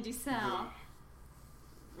from Vin Diesel.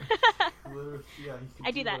 Literally, yeah, he can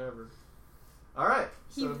I do that. whatever. All right.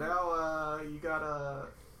 So He- now you got a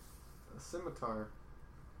scimitar.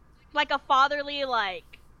 Like a fatherly,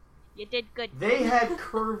 like, you did good. They had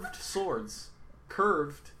curved swords.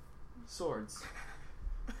 Curved swords.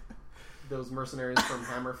 Those mercenaries from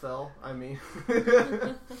Hammerfell, I mean.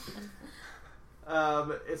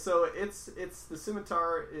 So it's the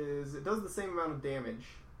scimitar it does the same amount of damage,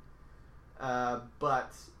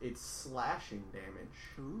 but it's slashing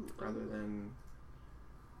damage Ooh. rather than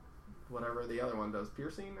whatever the other one does.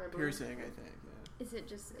 Piercing, I believe. Piercing, I think. Yeah. Is it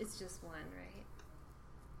just? It's just one, right?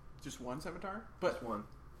 Just one scimitar? Just one.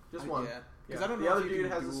 Just one. Yeah. Because Yeah. I don't The know other if you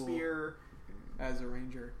dude can has a duel spear. as a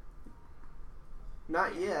ranger.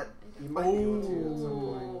 Not yet. You might be able to at some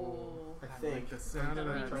point. I think. like the sound of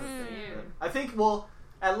I'm that. trying to think, Mm. but I think, well,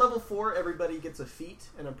 at level 4, everybody gets a feat,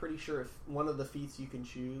 and I'm pretty sure if one of the feats you can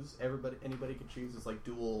choose, anybody can choose is like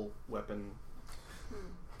dual weapon.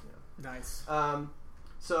 Nice.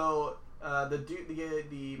 So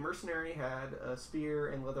the mercenary had a spear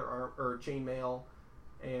and leather arm or chainmail,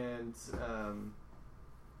 and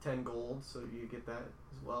 10 gold, so you get that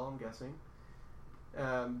as well, I'm guessing.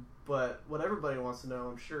 But what everybody wants to know,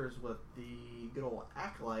 I'm sure, is what the good old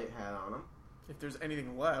acolyte had on him. If there's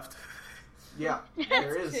anything left. Yeah,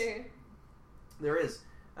 there is. True. There is.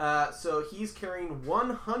 So he's carrying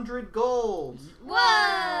 100 gold. Whoa!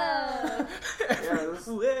 Yeah,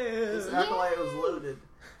 this acolyte was loaded.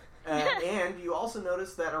 And you also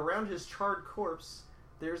notice that around his charred corpse,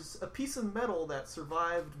 there's a piece of metal that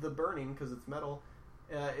survived the burning because it's metal.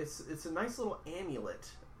 It's a nice little amulet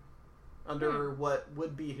under what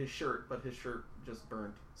would be his shirt, but his shirt just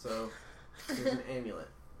burnt. So there's an amulet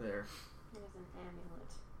there. There's an amulet.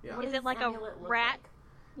 Yeah. What Is does it like this a amulet look rat? like?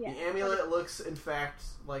 Yeah. The amulet looks, in fact,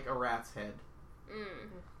 like a rat's head.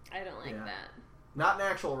 I don't like Yeah. that. Not an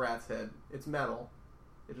actual rat's head. It's metal.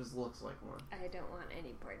 It just looks like one. I don't want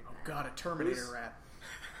any part of that. God, a Terminator Who's- rat.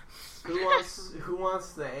 Who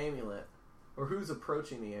wants the amulet? Or who's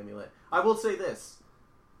approaching the amulet? I will say this.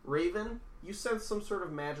 Raven, you sense some sort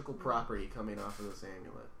of magical property coming off of this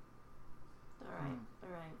amulet. Alright.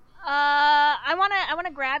 I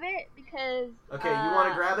wanna grab it because. Okay, you want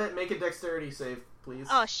to grab it? Make a dexterity save, please.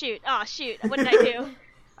 Oh shoot! What did I do?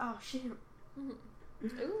 Oh, shoot.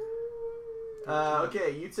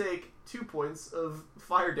 Okay, you take 2 points of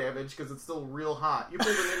fire damage because it's still real hot. You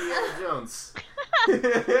pulled an Indiana Jones.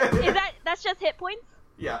 Is that's just hit points?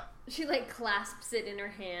 Yeah, She like clasps it in her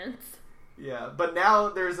hands. yeah. But now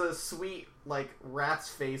there's a sweet, like, rat's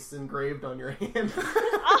face engraved on your hand.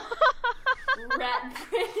 Rat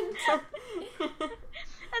print.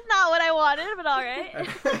 That's not what I wanted, but all right.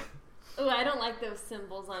 Ooh, I don't like those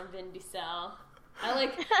symbols on Vin Diesel. I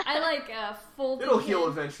like folded. It'll heal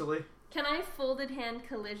hand. eventually. Can I folded hand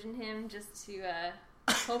collision him just to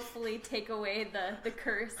hopefully take away the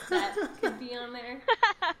curse that could be on there?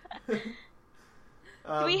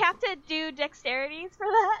 Do we have to do dexterities for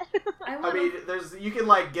that? I mean, you can,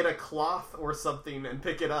 like, get a cloth or something and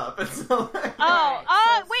pick it up. It's not like... Alright,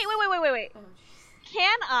 so- wait. Oh,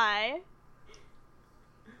 Can I,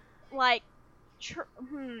 like,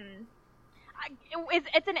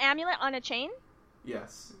 it's an amulet on a chain?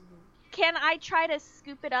 Yes. Can I try to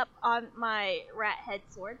scoop it up on my rat head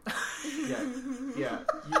sword? Yeah.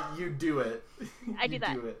 You do it. I do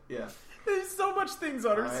that. You do it, yeah. There's so much things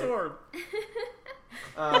on her Alright. sword.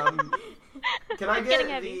 Can I It's get getting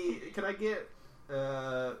heavy. Can I get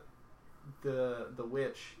the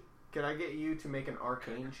witch? Can I get you to make an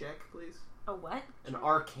arcane check, please? A what? An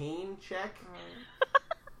arcane check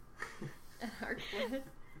Arcane.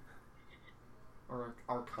 or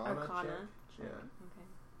arcana, Arcana. check? Yeah. Okay.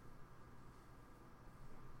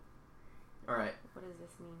 All right. What does this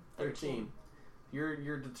mean? 13.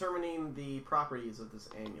 You're determining the properties of this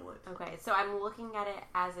amulet, Okay, so I'm looking at it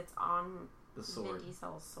as it's on the sword. Vin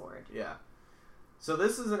Diesel's sword. Yeah. So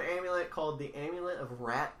this is an amulet called the Amulet of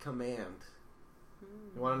Rat Command.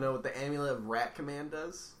 You want to know what the Amulet of Rat Command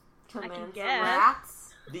does? Commands the guess.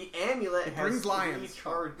 rats. The amulet It has brings lions.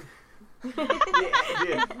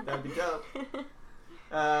 Yeah, that'd be dope.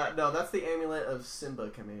 No, that's the Amulet of Simba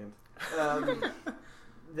Command.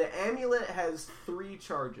 The amulet has 3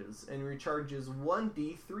 charges and recharges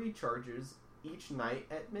 1d3 charges each night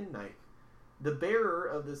at midnight. The bearer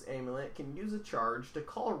of this amulet can use a charge to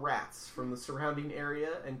call rats from the surrounding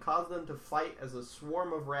area and cause them to fight as a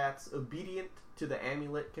swarm of rats obedient to the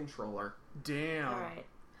amulet controller. Damn. Alright.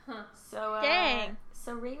 Huh. So, Dang.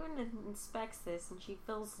 So Raven inspects this and she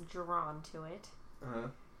feels drawn to it. Uh-huh.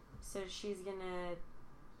 So she's gonna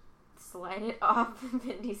slide it off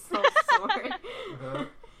Vin Diesel's sword. Uh-huh.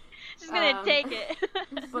 She's gonna take it.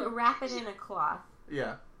 But wrap it in a cloth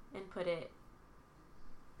Yeah, and put it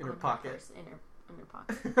in her on pocket. purse, in her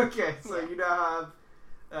pocket. Okay, so Yeah. you now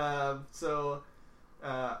have.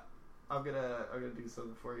 I'm gonna do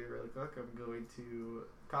something for you really quick. I'm going to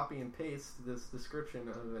copy and paste this description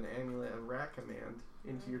of an Amulet of Rat Command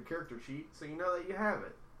into your character sheet, so you know that you have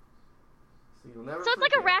it. So you'll never. So it's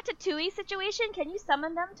like a forget. Ratatouille situation. Can you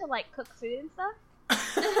summon them to like cook food and stuff?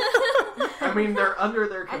 I mean, they're under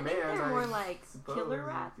their I command. think they're more like suppose killer you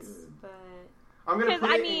rats, could. but I'm gonna 'Cause, put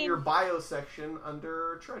I it in mean- your bio section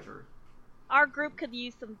under treasure. Our group could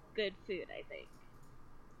use some good food, I think.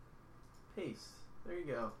 Paste. There you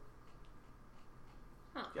go.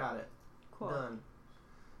 Huh. Got it. cool. Done.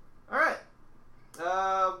 Alright.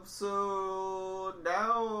 So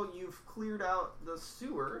now you've cleared out the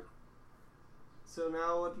sewer. So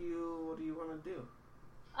now what do you want to do?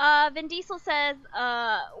 Vin Diesel says,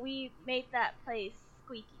 we made that place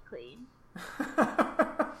squeaky clean.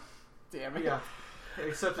 Damn it. Yeah.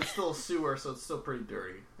 Except it's still a sewer, so it's still pretty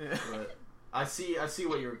dirty. Yeah. But I see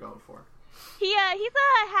what you were going for. He's a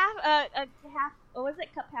half, what was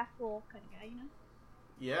it, cup half full kind of guy, you know?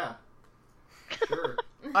 Yeah. Sure.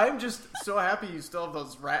 I'm just so happy you still have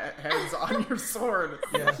those rat heads on your sword.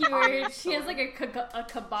 Yeah. Keyword. She has like a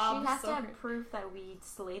kebab She has to sword. have proof that we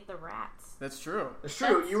slayed the rats. That's true. It's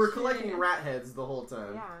true. That's You were true. collecting rat heads the whole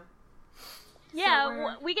time. Yeah. Yeah,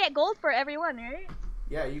 we're- we get gold for everyone, right?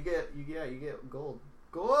 Yeah, you get gold.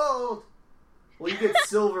 Gold. Well, you get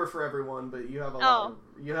silver for everyone, but you have a lot.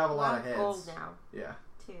 You have a lot of heads. gold now Yeah,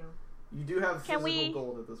 too. you do have Can physical we-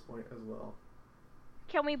 gold at this point as well.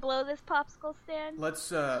 Can we blow this popsicle stand?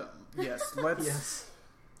 Let's let's Yes.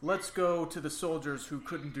 let's go to the soldiers who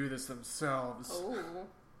couldn't do this themselves. Oh.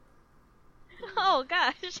 Oh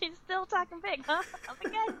gosh, she's still talking big, huh?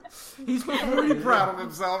 Something good. He's pretty proud of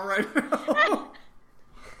himself right now.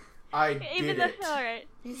 I did Even though, it. all right,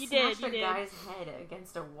 You you did, smashed you a did. guy's head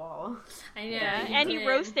against a wall. I know. Yeah, you and did. you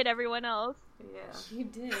roasted everyone else. Yeah. You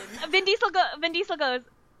did. Vin Diesel goes,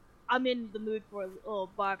 I'm in the mood for a little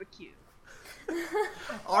barbecue.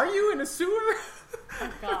 Are you in a sewer? Oh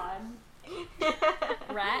God.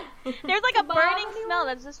 Rat. There's like a burning Barbecue? smell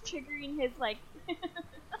that's just triggering his like.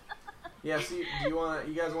 Yeah. So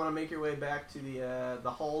you guys want to make your way back to the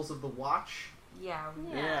halls of the Watch? Yeah.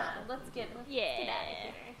 Yeah. Let's get out of Yeah.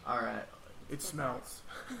 here. All right. It smells.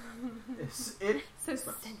 It So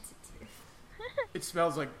sensitive. It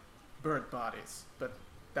smells like burnt bodies, but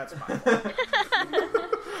that's fine.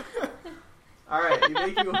 All right. You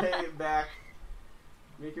make your way back.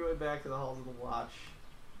 Make your way back to the halls of the Watch.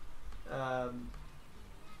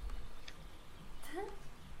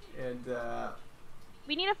 And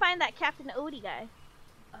We need to find that Captain Odie guy.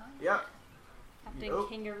 yep. Captain Oh,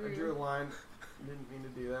 Kangaroo. I drew a line. Didn't mean to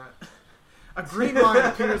do that. A green line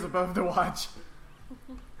appears above the watch.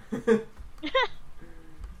 And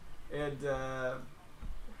how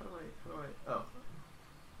do I? Oh,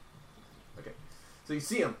 okay. So you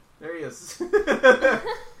see him. There he is.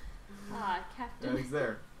 Ah, Captain. He's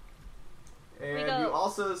there. And go. you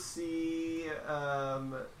also see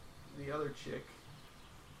the other chick.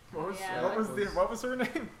 What was, Yeah, what was her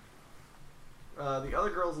name? The other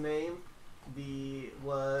girl's name.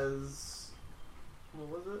 What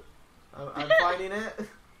was it? I'm finding it.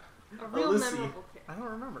 A real Alyssey. memorable character. I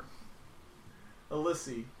don't remember.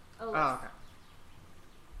 Alyssie. Oh, Oh, okay.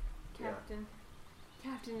 Captain.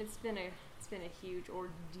 Captain, it's been a huge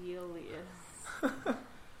ordeal-ious.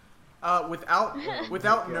 Without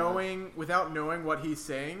God. knowing what he's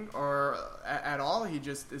saying or at all, he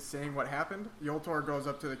just is saying what happened. Yoltor goes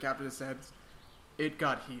up to the captain and says, "It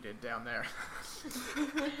got heated down there,"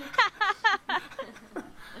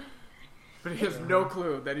 but he has no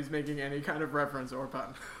clue that he's making any kind of reference or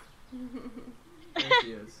pun. There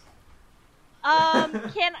she is.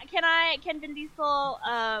 Can Vin Diesel,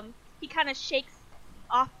 he kind of shakes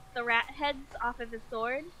off the rat heads off of his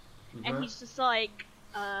sword, and he's just like,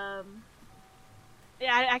 yeah,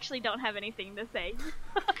 I actually don't have anything to say.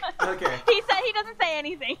 Okay. He doesn't say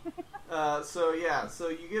anything. So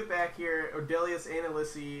you get back here. Ordelius and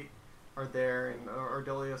Alyssie are there, and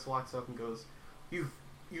Ordelius walks up and goes, "You've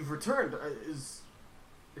returned. Is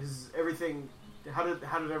everything? How did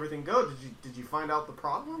everything go? Did you find out the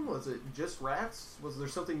problem? Was it just rats? Was there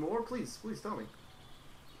something more? Please tell me."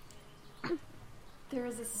 There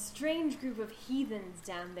is a strange group of heathens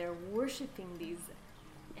down there worshipping these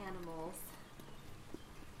animals.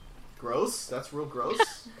 Gross. That's real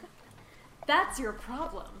gross. That's your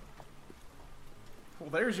problem. Well,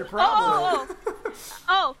 there's your problem.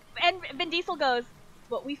 Oh, and Vin Diesel goes,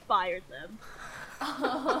 "But we fired them."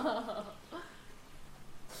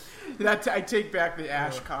 I take back the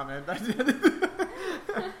Ash comment.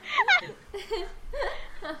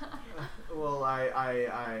 Well, I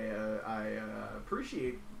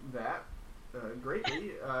appreciate that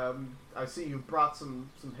greatly. I see you brought some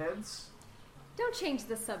heads. Don't change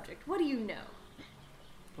the subject. What do you know?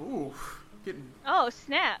 Ooh, getting. Oh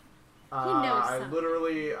snap! knows I something.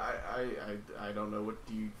 literally, I don't know. What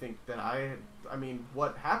do you think that I mean,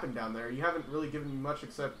 what happened down there? You haven't really given me much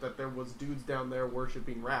except that there was dudes down there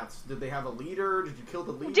worshipping rats. Did they have a leader? Did you kill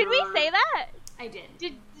the leader? Did we say that? I did.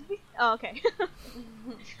 Did we? Oh, okay.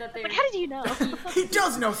 That But how did you know? He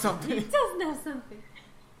does know something. does know something.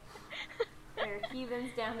 There are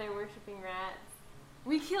heathens down there worshipping rats.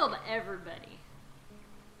 We killed everybody.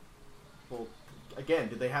 Well, again,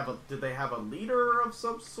 did they have a leader of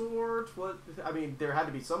some sort? What? I mean, there had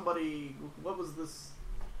to be somebody. What was this?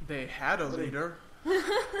 They had a leader.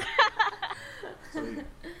 So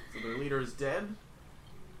their leader is dead.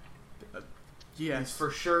 He's Yes. for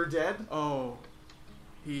sure dead. Oh,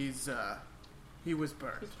 he was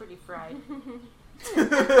burned. He's pretty fried.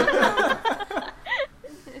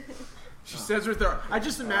 She says with her. I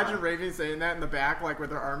just imagine Raven saying that in the back, like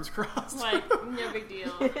with her arms crossed. Like, no big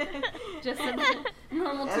deal. Just a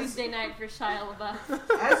normal Tuesday night for Shia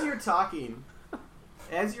LaBeouf.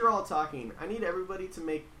 As you're all talking, I need everybody to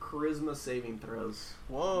make charisma saving throws.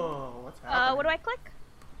 Whoa, what's happening? What do I click?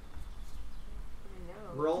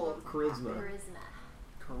 No. Roll charisma.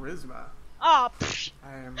 Charisma. Oh, psh.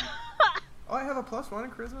 I am. Oh, I have a +1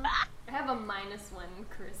 in charisma. I have a -1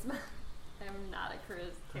 charisma. I'm not a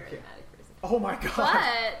charismatic person. Oh my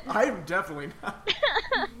god. But I am definitely not.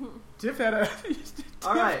 Tiff had a.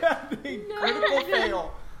 All right. Had a critical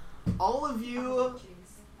fail. All of you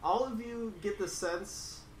get the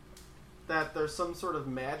sense that there's some sort of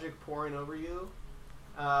magic pouring over you.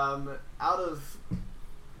 Out of,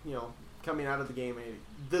 coming out of the game,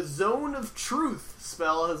 the Zone of Truth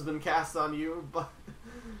spell has been cast on you, but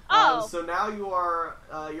so now you're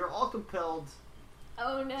all compelled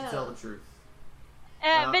Oh to tell the no. truth.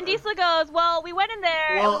 Vin Diesel goes, well, we went in there.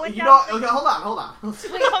 and we Well, went you down know, to- okay, hold on.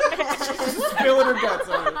 Spilling her guts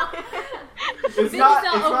on it. It's Vin not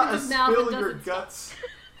Diesel a opens his mouth and spill your doesn't guts.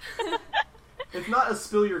 It's not a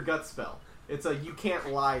spill your guts spell. It's a you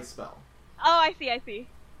can't lie spell. Oh, I see.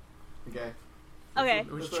 Okay. Okay.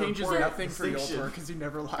 Which That's an changes important nothing for distinction. Yoltor because he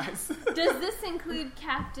never lies. Does this include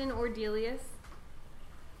Captain Ordelius?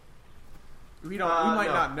 We might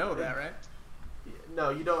no. not know that, right? No,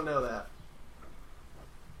 you don't know that.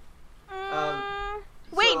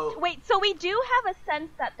 Wait. So we do have a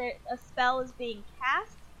sense that a spell is being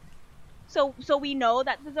cast. So we know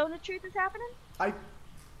that the Zone of Truth is happening.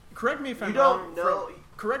 Correct me if I'm You don't wrong. know.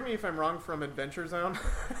 Correct me if I'm wrong from Adventure Zone,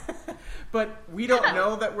 but we don't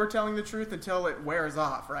know that we're telling the truth until it wears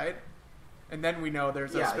off, right? And then we know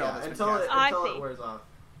there's a spell that's been until cast. I until see. it wears off.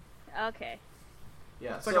 Okay.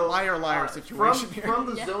 Yeah, It's like a liar situation here. From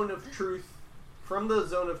the Yeah. Zone of Truth,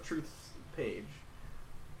 page.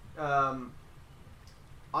 On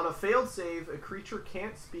a failed save, a creature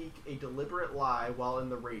can't speak a deliberate lie while in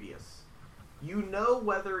the radius. You know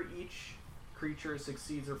whether each creature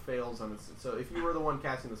succeeds or fails on its. So if you were the one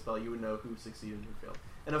casting the spell, you would know who succeeded and who failed.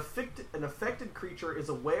 An affected creature is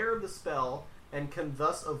aware of the spell and can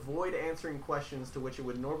thus avoid answering questions to which it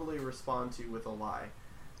would normally respond to with a lie.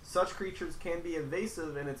 Such creatures can be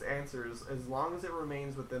evasive in its answers as long as it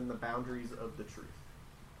remains within the boundaries of the truth.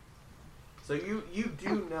 So you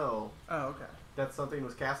do know Oh, okay. that something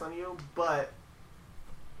was cast on you, but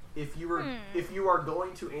if you are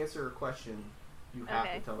going to answer a question, you have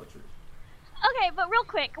Okay. to tell the truth. Okay, but real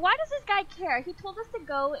quick, why does this guy care? He told us to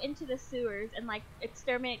go into the sewers and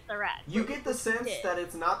exterminate the rats. You get the sense did. that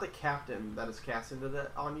it's not the captain that is casting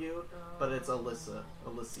it on you, but it's Alyssy.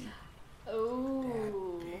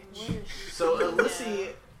 Oh. So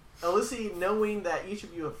Alyssy, knowing that each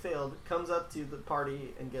of you have failed, comes up to the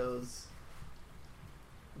party and goes,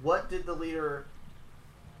 "What did the leader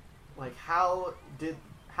how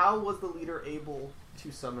was the leader able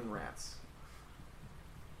to summon rats?"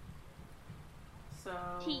 So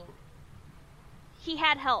He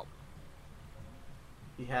had help.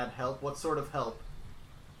 He had help. What sort of help?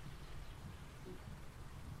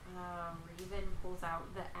 Raven pulls out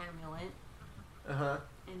the amulet Uh-huh.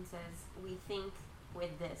 and says, "We think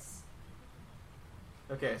with this."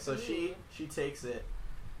 Okay, so she takes it.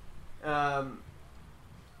 She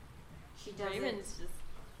does Raven's it just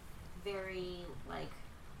very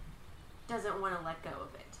doesn't want to let go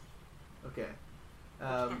of it. Okay.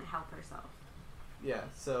 Can't help herself. Yeah,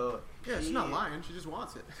 so Yeah, she's not lying. She just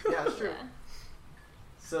wants it. Yeah, that's true. yeah.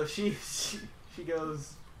 So she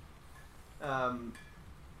goes, I'm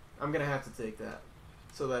gonna have to take that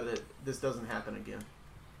so that this doesn't happen again.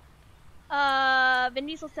 Vin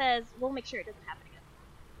Diesel says, we'll make sure it doesn't happen again.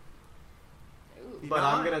 Ooh. But not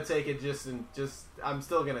I'm lying. gonna take it I'm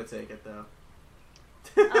still gonna take it though.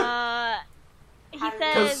 He How did-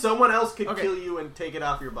 Because says, someone else could Okay. kill you and take it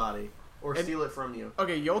off your body. Or And- steal it from you.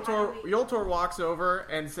 Okay, Yoltor walks over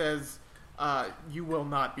and says, "You will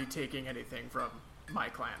not be taking anything from my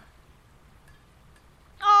clan."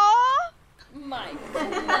 "Aw, My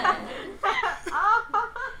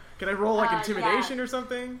Can I roll yeah. intimidation or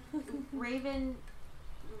something? Raven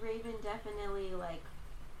definitely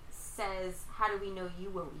says, "How do we know you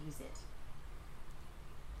won't use it?"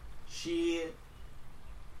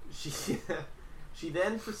 She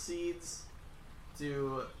then proceeds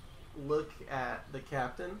to look at the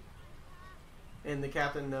captain, and the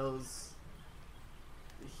captain knows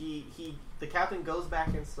the captain goes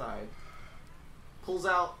back inside, pulls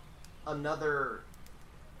out another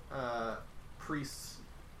priest,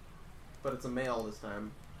 but it's a male this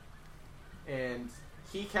time, and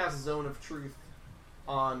he casts Zone of Truth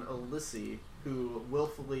on Alyssy, who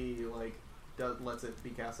willfully lets it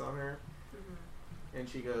be cast on her. And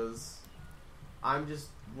she goes, "I just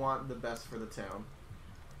want the best for the town,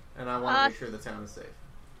 and I want to make sure the town is safe."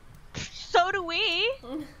 so do we."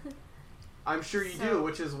 I'm sure you So- do,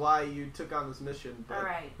 which is why you took on this mission. But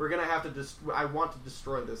Alright. we're gonna have to I want to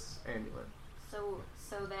destroy this amulet. So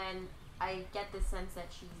then I get the sense that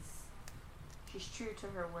she's true to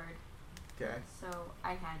her word. Okay. So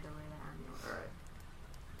I had to wear the amulet. All right.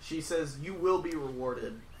 She says, "You will be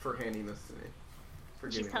rewarded for handing this to me." For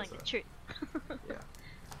She's giving telling this the up." truth.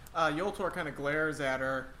 Yeah. Yoltor kind of glares at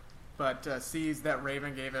her, but sees that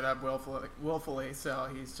Raven gave it up willfully, so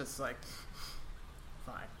he's just like,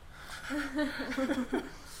 fine.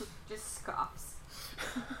 Just scoffs.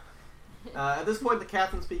 At this point, the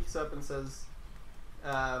captain speaks up and says,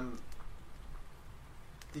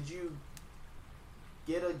 "Did you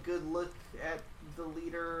get a good look at the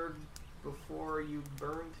leader before you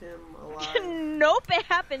burned him alive?" Nope, it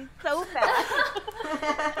happened so fast.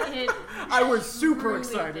 I was super really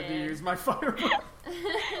excited to did. use my fireball.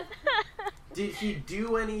 Did he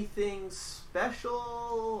do anything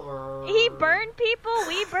special, or He burned people,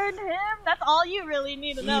 we burned him. That's all you really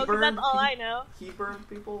need to He know, because that's burned all pe- I know. He burned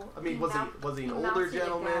people. I mean, He was mou- he an he older mounted a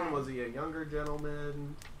gentleman? guy. Was he a younger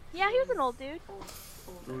gentleman? Yeah, he was an old dude.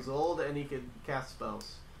 He was old and he could cast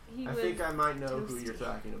spells. He I was think I might know who toasty. you're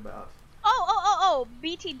talking about. Oh,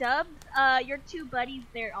 BT Dubs, your two buddies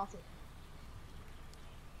there also.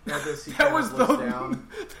 At this, he That kind was of looks the down.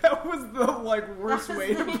 that was the like worst That was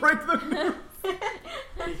way to the- break the news.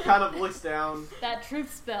 He kind of looks down, that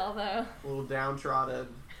truth spell though. a little downtrodden,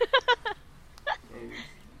 and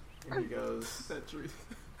he goes. That truth.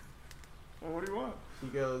 Well, what do you want? He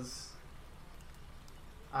goes.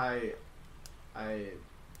 I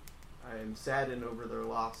am saddened over their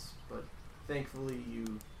loss, but thankfully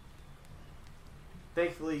you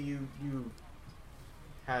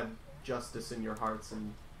had justice in your hearts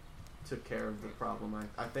and took care of the problem.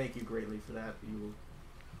 I thank you greatly for that.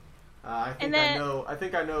 I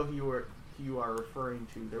think I know who you are referring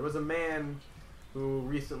to. There was a man who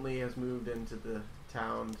recently has moved into the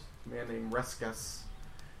town, a man named Rescus,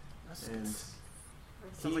 and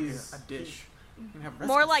Sounds like he's a dish. You can have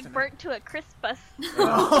More Rescus like tonight. burnt to a crispus.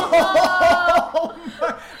 Oh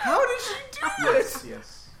my- How did she do this?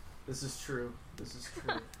 Yes. This is true.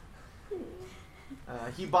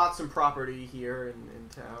 He bought some property here in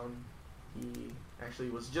town. He actually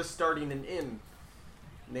was just starting an inn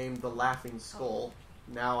named the Laughing Skull.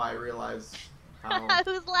 Now I realize how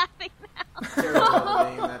Who's laughing now? terrible of a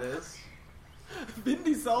name that is. Vin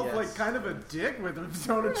Diesel's Yes. like kind of a dick with him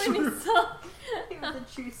telling the truth. It was a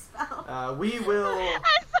true spell. We will. I'm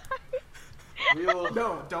sorry.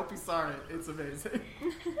 No, don't be sorry. It's amazing.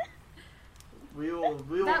 We will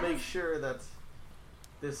That make was- sure that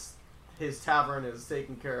his tavern is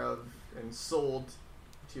taken care of and sold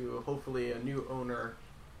to hopefully a new owner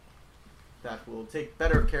that will take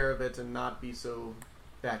better care of it and not be so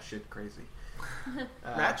batshit crazy.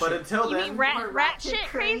 Rat but shit. until You then, mean Or rat shit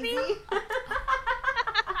crazy?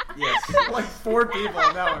 yes, Like 4 people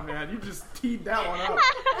on that one, man. You just teed that one up.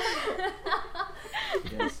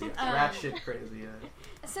 yes, rat shit crazy.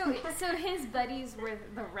 So his buddies were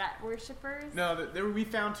the rat worshippers. No, we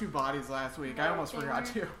found 2 bodies last week. I almost forgot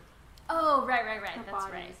to. Oh, right. The That's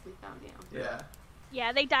bodies right. we found, Yeah.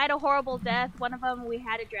 Yeah, they died a horrible death. One of them, we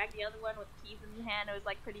had to drag the other one with keys in his hand. It was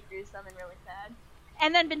like pretty gruesome and really sad.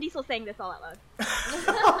 And then Vin Diesel saying this all out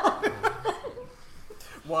loud.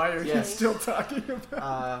 Why are you Yes. still talking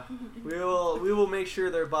about? We will make sure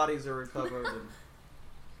their bodies are recovered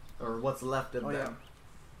or what's left of Oh, them,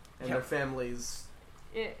 and Yeah. their families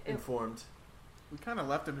informed. We kind of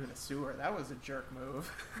left him in the sewer. That was a jerk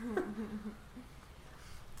move.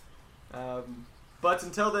 But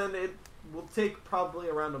until then, it will take probably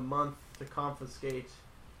around a month to confiscate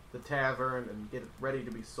the tavern and get it ready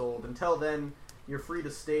to be sold. Until then, you're free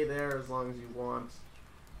to stay there as long as you want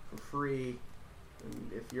for free.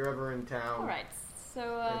 And if you're ever in town All right.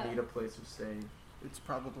 So and need a place to stay, It's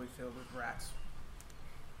probably filled with rats.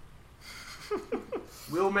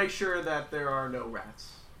 we'll make sure that there are no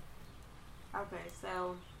rats. Okay,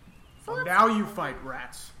 so So let's- Now you fight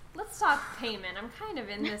rats. let's talk payment. I'm kind of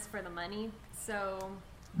in this for the money. So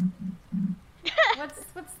what's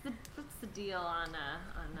the deal on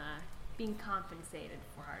being compensated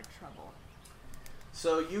for our trouble?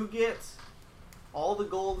 So you get all the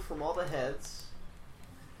gold from all the heads.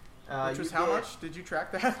 Which was you how get- much? Did you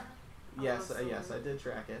track that? Yes, Awesome. yes, I did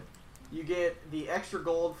track it. You get the extra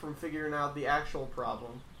gold from figuring out the actual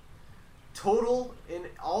problem. Total in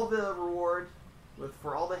all the reward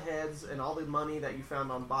for all the heads and all the money that you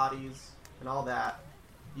found on bodies and all that,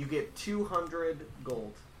 you get 200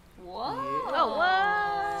 gold. Whoa! Oh,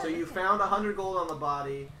 what? So you found 100 gold on the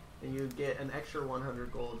body, and you get an extra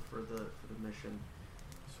 100 gold for the mission.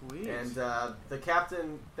 Sweet. And the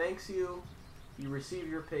captain thanks you. You receive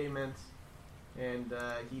your payment, and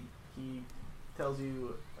he tells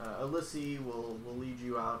you Alyssa will lead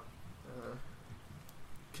you out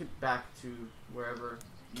back to wherever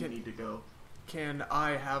you need to go. Can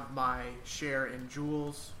I have my share in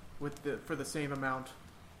jewels for the same amount?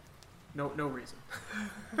 No reason.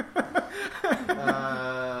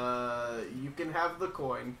 You can have the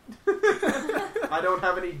coin. I don't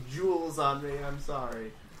have any jewels on me. I'm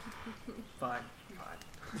sorry. Fine.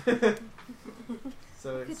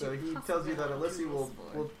 So he tells you that Alyssa will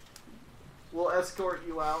we'll escort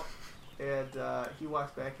you out. And he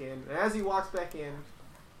walks back in. And as he walks back in,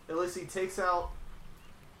 Elise takes out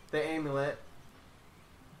the amulet,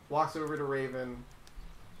 walks over to Raven,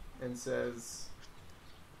 and says,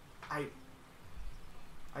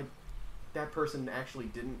 that person actually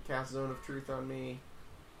didn't cast Zone of Truth on me.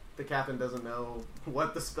 The captain doesn't know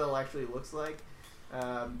what the spell actually looks like.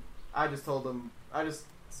 I just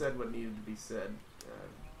said what needed to be said.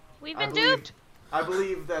 We've been duped. I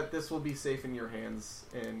believe that this will be safe in your hands,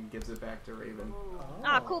 and gives it back to Raven.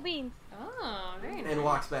 Ah, cool beans. Oh, very nice. And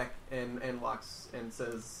walks back and walks and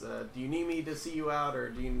says, "Do you need me to see you out,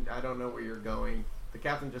 or I don't know where you're going?" The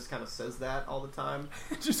captain just kind of says that all the time.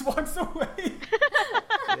 Just walks away.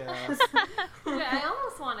 Yeah. I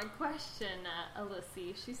almost want to question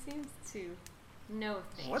Elise. She seems to know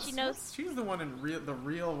things. She knows. She's the one the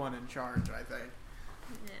real one in charge, I think.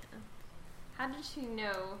 Yeah. How did she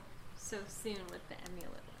know so soon what the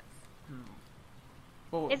amulet was?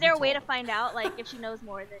 Well, Is there a way to find out, like, if she knows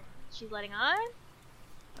more than she's letting on?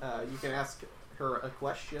 You can ask her a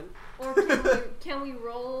question. Or can we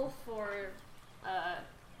roll for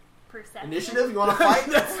perception? Initiative? You want to fight?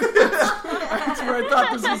 That's where I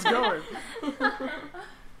thought this was going.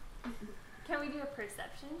 Can we do a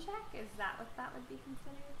perception check? Is that what that would be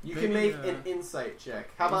considered? You Maybe, can make an insight check.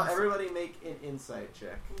 How about Insight. everybody make an insight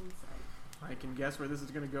check? I can guess where this is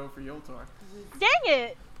going to go for Yoltar. Dang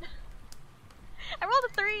it! I rolled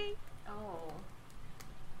a 3. Oh.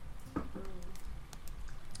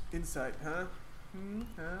 Insight, huh?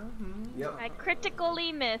 Yep. I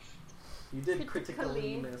critically missed. You did critically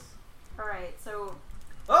Critically. miss. Alright, so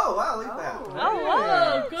Oh, wow, look at that. Oh.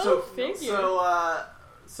 Oh, go so, figure.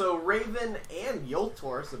 So Raven and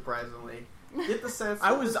Yoltor, surprisingly, get the sense that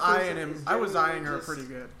I was this eyeing person him. is I was genuinely eyeing her just- pretty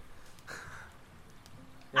good.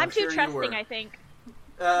 Yeah, I'm too sure you trusting, were. I think.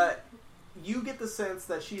 You get the sense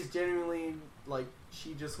that she's genuinely, like,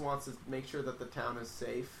 she just wants to make sure that the town is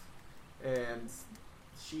safe, and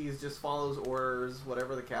she just follows orders,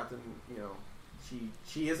 whatever the captain,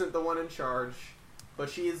 she isn't the one in charge, but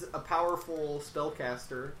she is a powerful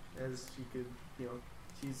spellcaster, as she could,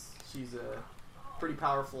 she's a pretty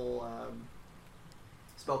powerful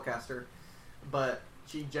spellcaster, but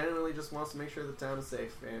she genuinely just wants to make sure the town is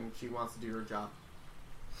safe, and she wants to do her job.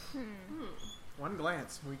 One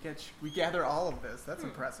glance, we gather all of this. That's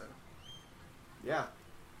impressive. Yeah,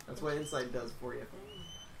 that's what insight does for you.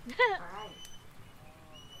 alright.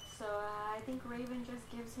 So I think Raven just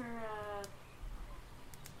gives her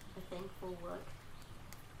a thankful look.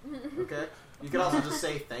 Okay? You can also just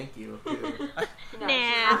say thank you, too. No,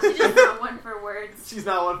 Nah. she's just not one for words. She's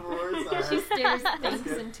not one for words. All She right. stares thanks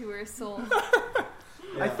good. into her soul.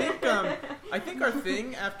 Yeah. I think our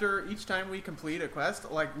thing after each time we complete a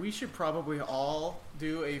quest, like, we should probably all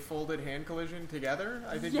do a folded hand collision together.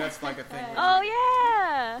 I think that's like a thing. Oh,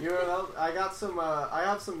 yeah! You know, I got some. I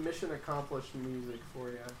have some mission accomplished music for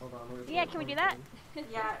you. Hold on. where's Yeah, the can we do one that? thing?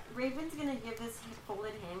 Yeah, Raven's gonna give this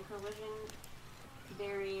folded hand collision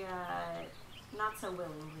very, not so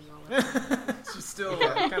willingly. She's still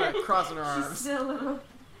kind of crossing her She's arms. still a little...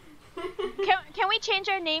 Can we change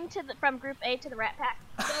our name from Group A to the Rat Pack?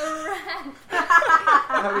 The rat.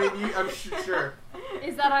 I mean, I'm sure.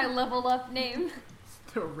 Is that our level up name?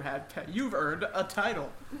 The Rat Pack. You've earned a title.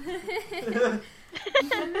 The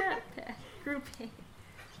rat pack. Group A.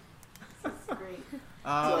 This is great.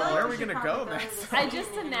 Where are we gonna go Probably next? the I just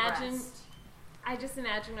second imagine- rest. I just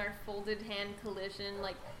imagine our folded hand collision,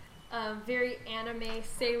 like very anime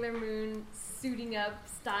Sailor Moon suiting up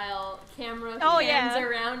style, camera Oh, hands yeah.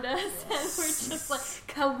 around us, and we're just like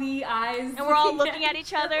kawaii eyes, And we're all looking at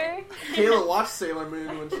each other. Kayla watched Sailor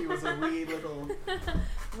Moon when she was a wee little.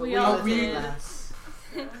 We a all wee did. lass.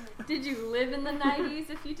 Did you live in the 90s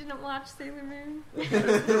if you didn't watch Sailor Moon?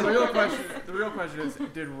 The real question is,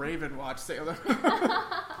 did Raven watch Sailor Moon?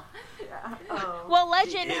 Yeah. Oh. Well,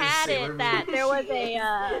 legend She is had Sailor it Moon. that there was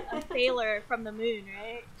a sailor from the moon,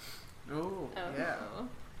 right? Oh, yeah.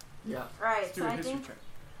 Yeah. Right, Let's do so a I history think... check.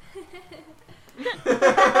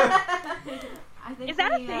 I think Is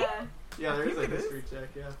that a we, thing? Yeah, there is a think it is. history check.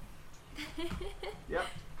 Yeah. Yep.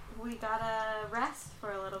 we gotta rest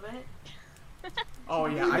for a little bit. Oh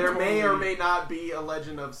yeah, I There may or totally- may not be a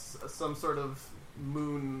legend of some sort of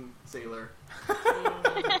moon sailor.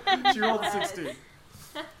 She rolled 16.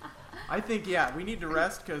 I think we need to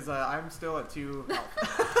rest because I'm still at 2 health.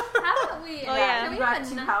 How about we? Oh, yeah. Can We we, got have a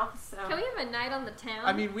 2 ni- health, so... can we have a night on the town?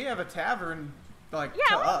 I mean, we have a tavern, like,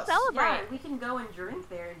 Yeah, to let's us. celebrate. Yeah, we can go and drink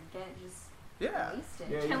there and get just Yeah. Wasted.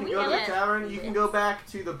 Yeah, you Can can we go to the get tavern. You this? can go back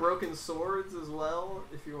to the Broken Swords as well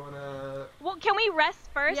if you want to. Well, can we rest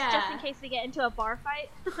first, just Yeah. in case we get into a bar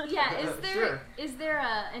fight? Yeah, Sure. is there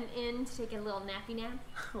an inn to take a little nappy nap?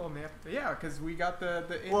 Well, man, yeah, because we got the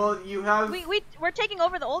Well, you have. We're taking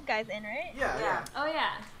over the old guy's inn, right? Yeah, yeah. Yeah. Oh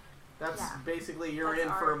yeah. That's Yeah. basically you're That's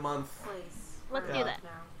in for our a month. Place. Let's do We're that. now.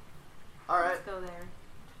 All right. Let's go there.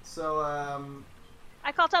 So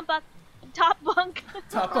I call top bunk.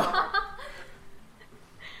 top up.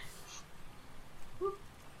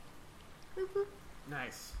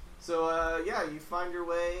 Nice. So yeah, you find your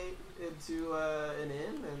way into an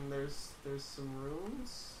inn, and there's some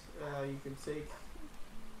rooms. You can take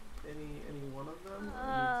any one of them.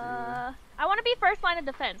 I want to be first line of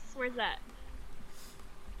defense. Where's that?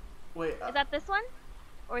 Wait, Is that this one?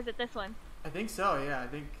 Or is it this one? I think so. Yeah, I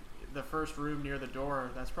think the first room near the door.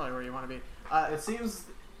 That's probably where you want to be. It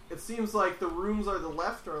seems like the rooms are on the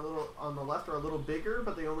left are a little bigger,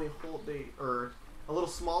 but they are a little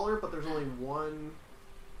smaller. But there's only one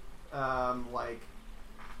like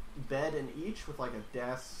bed in each with like a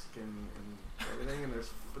desk and everything, and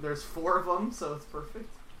there's 4 of them, so it's perfect.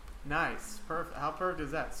 Nice, perfect. How perfect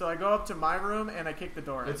is that? So I go up to my room and I kick the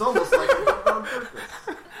door. It's almost like you did it on purpose.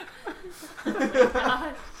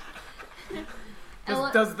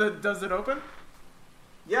 Does it open?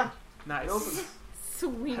 Yeah, Nice. it opens.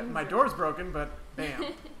 Swing. My door's broken, but bam.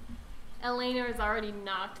 Elena has already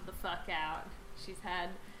knocked the fuck out.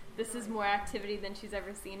 This is more activity than she's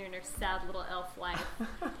ever seen in her sad little elf life.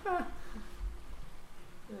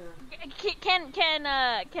 Can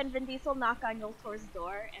Vin Diesel knock on Yoltor's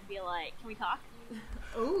door and be like, "Can we talk?"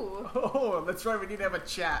 Ooh. Oh, that's right. We need to have a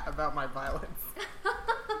chat about my violence.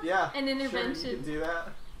 Yeah, An intervention. Sure, you can do that.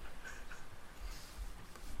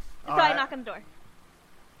 So I knock on the door.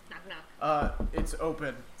 Knock knock. It's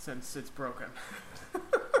open since it's broken.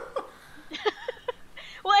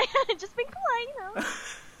 Well, just being polite, you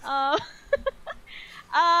know.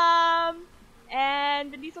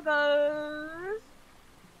 And Vin Diesel goes,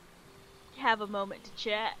 "Have a moment to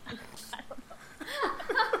chat."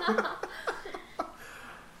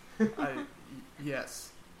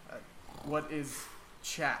 Yes. What is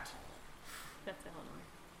chat? That's Eleanor.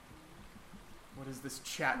 What is this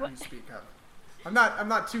chat What? you speak of? I'm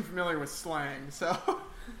not too familiar with slang, so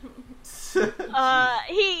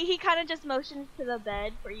He kind of just motions to the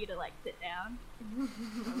bed for you to like sit down.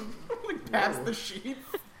 like pass the sheet.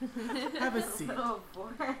 Have a seat. Oh boy.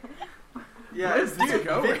 Yeah, Where's this dude,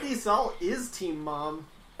 going? Vin Diesel is Team Mom.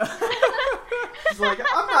 She's like,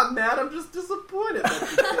 I'm not mad, I'm just disappointed that you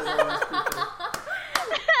killed all those people.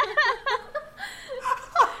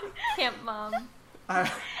 Camp mom. And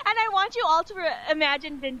I want you all to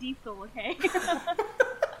imagine Vin Diesel, okay? You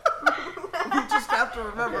just have to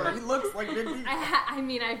remember, he looks like Vin Diesel.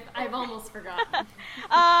 I've almost forgotten.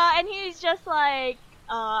 And he's just like,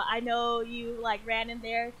 I know you like ran in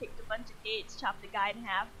there, kicked a bunch of gates, chopped a guy in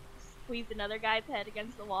half, squeezed another guy's head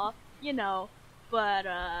against the wall, you know, but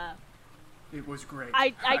It was great.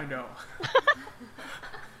 I know.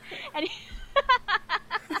 and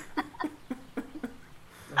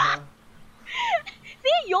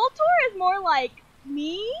see, Yoltor is more like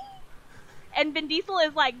me, and Vin Diesel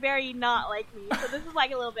is like very not like me, so this is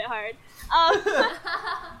like a little bit hard.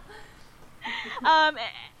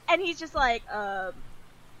 And he's just like, I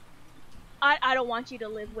don't want you to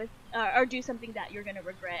live with or do something that you're gonna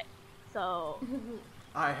regret. So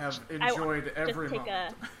I have enjoyed every just take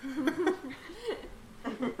moment.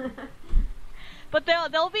 But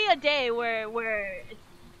there'll be a day where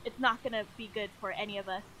it's not gonna be good for any of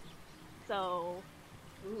us. So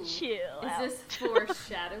Ooh. chill Is out. this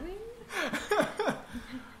foreshadowing?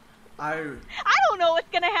 I don't know what's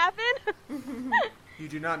gonna happen. You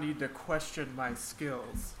do not need to question my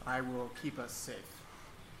skills. I will keep us safe.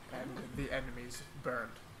 And the enemies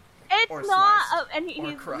burned. It's Or not, sliced. and Or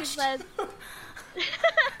he crushed. says,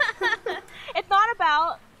 it's not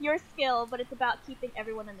about your skill, but it's about keeping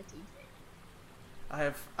everyone on the team safe.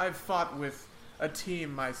 I've fought with a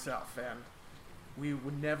team myself, and we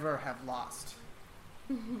would never have lost.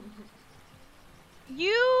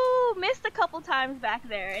 You missed a couple times back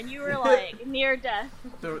there, and you were like near death.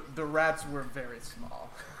 The rats were very small.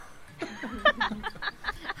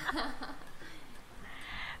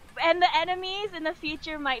 And the enemies in the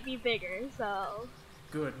future might be bigger, so.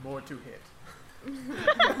 Good, more to hit.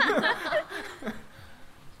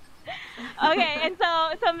 Okay, and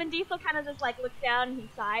so Vin Diesel kind of just like looks down and he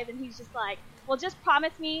sighs and he's just like, well, just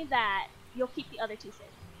promise me that you'll keep the other two safe.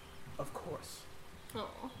 Of course.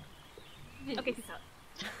 Oh. Okay, peace out.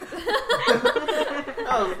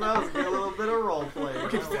 That was a little bit of role play. I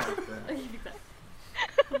like that.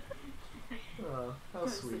 Oh,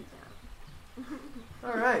 Go sweet. sleep now.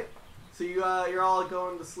 All right. So you're all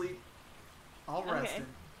going to sleep. All Okay. rested.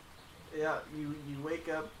 Yeah. You wake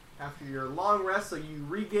up after your long rest, so you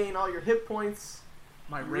regain all your hit points.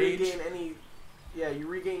 My You rage. regain any. Yeah, you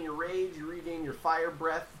regain your rage. You regain your fire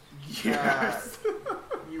breath. Yes.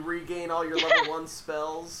 You regain all your level 1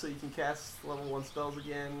 spells, so you can cast level 1 spells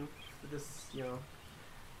again. This,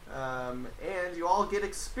 and you all get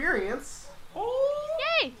experience.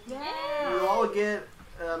 Yay! Yeah. You all get,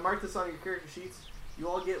 mark this on your character sheets, you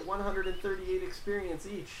all get 138 experience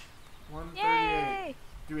each. 138. Yay!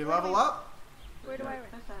 Do we level up? Where do I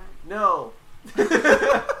write? Okay. No.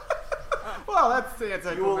 Well, that's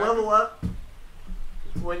You will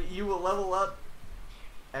level up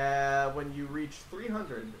when you reach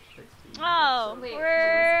 300 XP. Oh, Wait,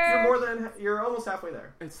 You're almost halfway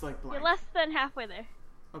there. It's like you're blank. less than halfway there.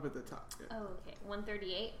 Up at the top. Yeah. Oh, okay.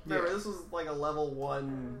 138. Remember, Yeah. this was like a level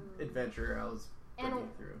 1 adventure I was putting And you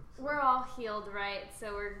through. we're all healed, right?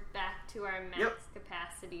 So we're back to our max Yep.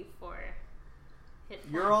 capacity for hit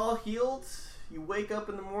points. You're all healed. You wake up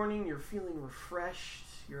in the morning. You're feeling refreshed.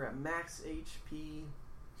 You're at max HP.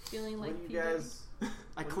 feeling like What do you guys?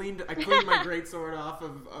 I cleaned my greatsword off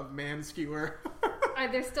of Man Skewer. Are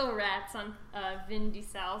there still rats on Vin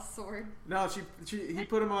Diesel's sword? No, he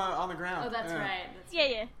put him on the ground. Oh, that's Yeah. right. That's Yeah,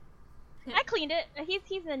 right. yeah. I cleaned it.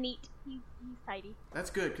 He's a neat. He's tidy. That's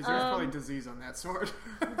good because there's probably Um, disease on that sword. Is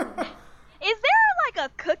there like a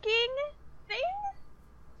cooking thing?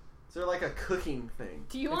 Is there like a cooking thing?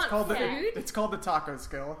 Do you It's want called food? it's called the taco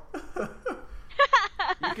skill.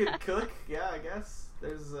 You could cook. Yeah, I guess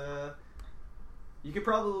there's. You could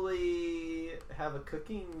probably have a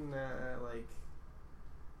cooking like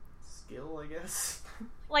skill. I guess.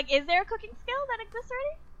 Like, is there a cooking skill that exists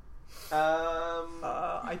already?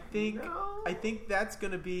 I think No. I think that's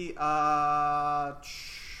gonna be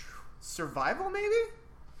survival maybe.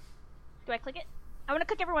 Do I click it? I want to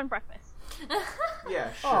cook everyone breakfast.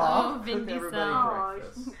 Yeah, sure. Aw. Oh, Vin Cook Diesel. everybody Oh,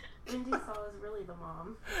 breakfast. Vin Diesel is really the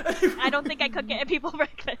mom. I don't think I cook people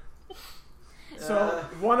breakfast. So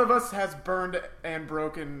one of us has burned and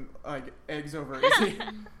broken like eggs over Izzy.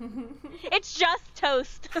 It's just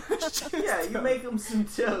toast. Yeah, you make them some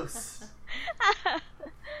toast.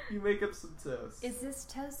 You make up some toast. Is this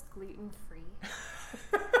toast gluten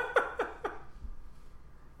free?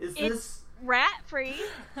 Is It's this rat free.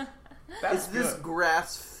 That's is this good.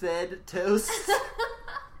 grass-fed toast?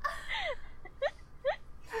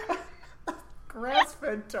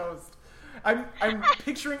 Grass-fed toast. I'm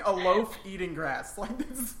picturing a loaf eating grass like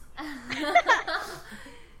this.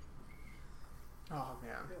 Oh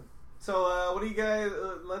man. So, what do you guys?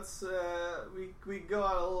 Let's we go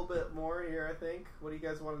out a little bit more here. I think. What do you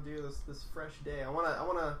guys want to do this fresh day? I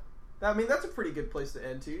wanna. I mean, that's a pretty good place to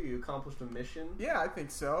end too. You accomplished a mission. Yeah, I think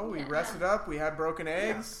so. We Yeah. rested up. We had broken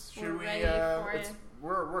eggs. We're Should we? ready for it.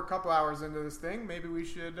 We're a couple hours into this thing. Maybe we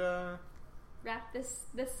should. Wrap this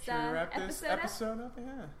Should we wrap this episode up? episode up?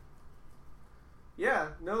 Yeah. Yeah.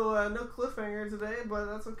 No cliffhanger today, but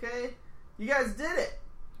that's okay. You guys did it.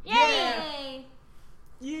 Yay!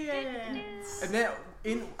 Yeah. And then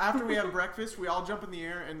after we have breakfast, we all jump in the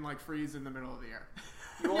air and like freeze in the middle of the air.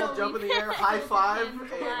 You all jump in the air, high five,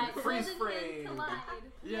 and freeze frame.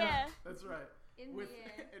 Yeah. That's right. In With the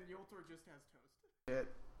air. and Yoltor just has toast.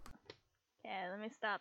 Okay, let me stop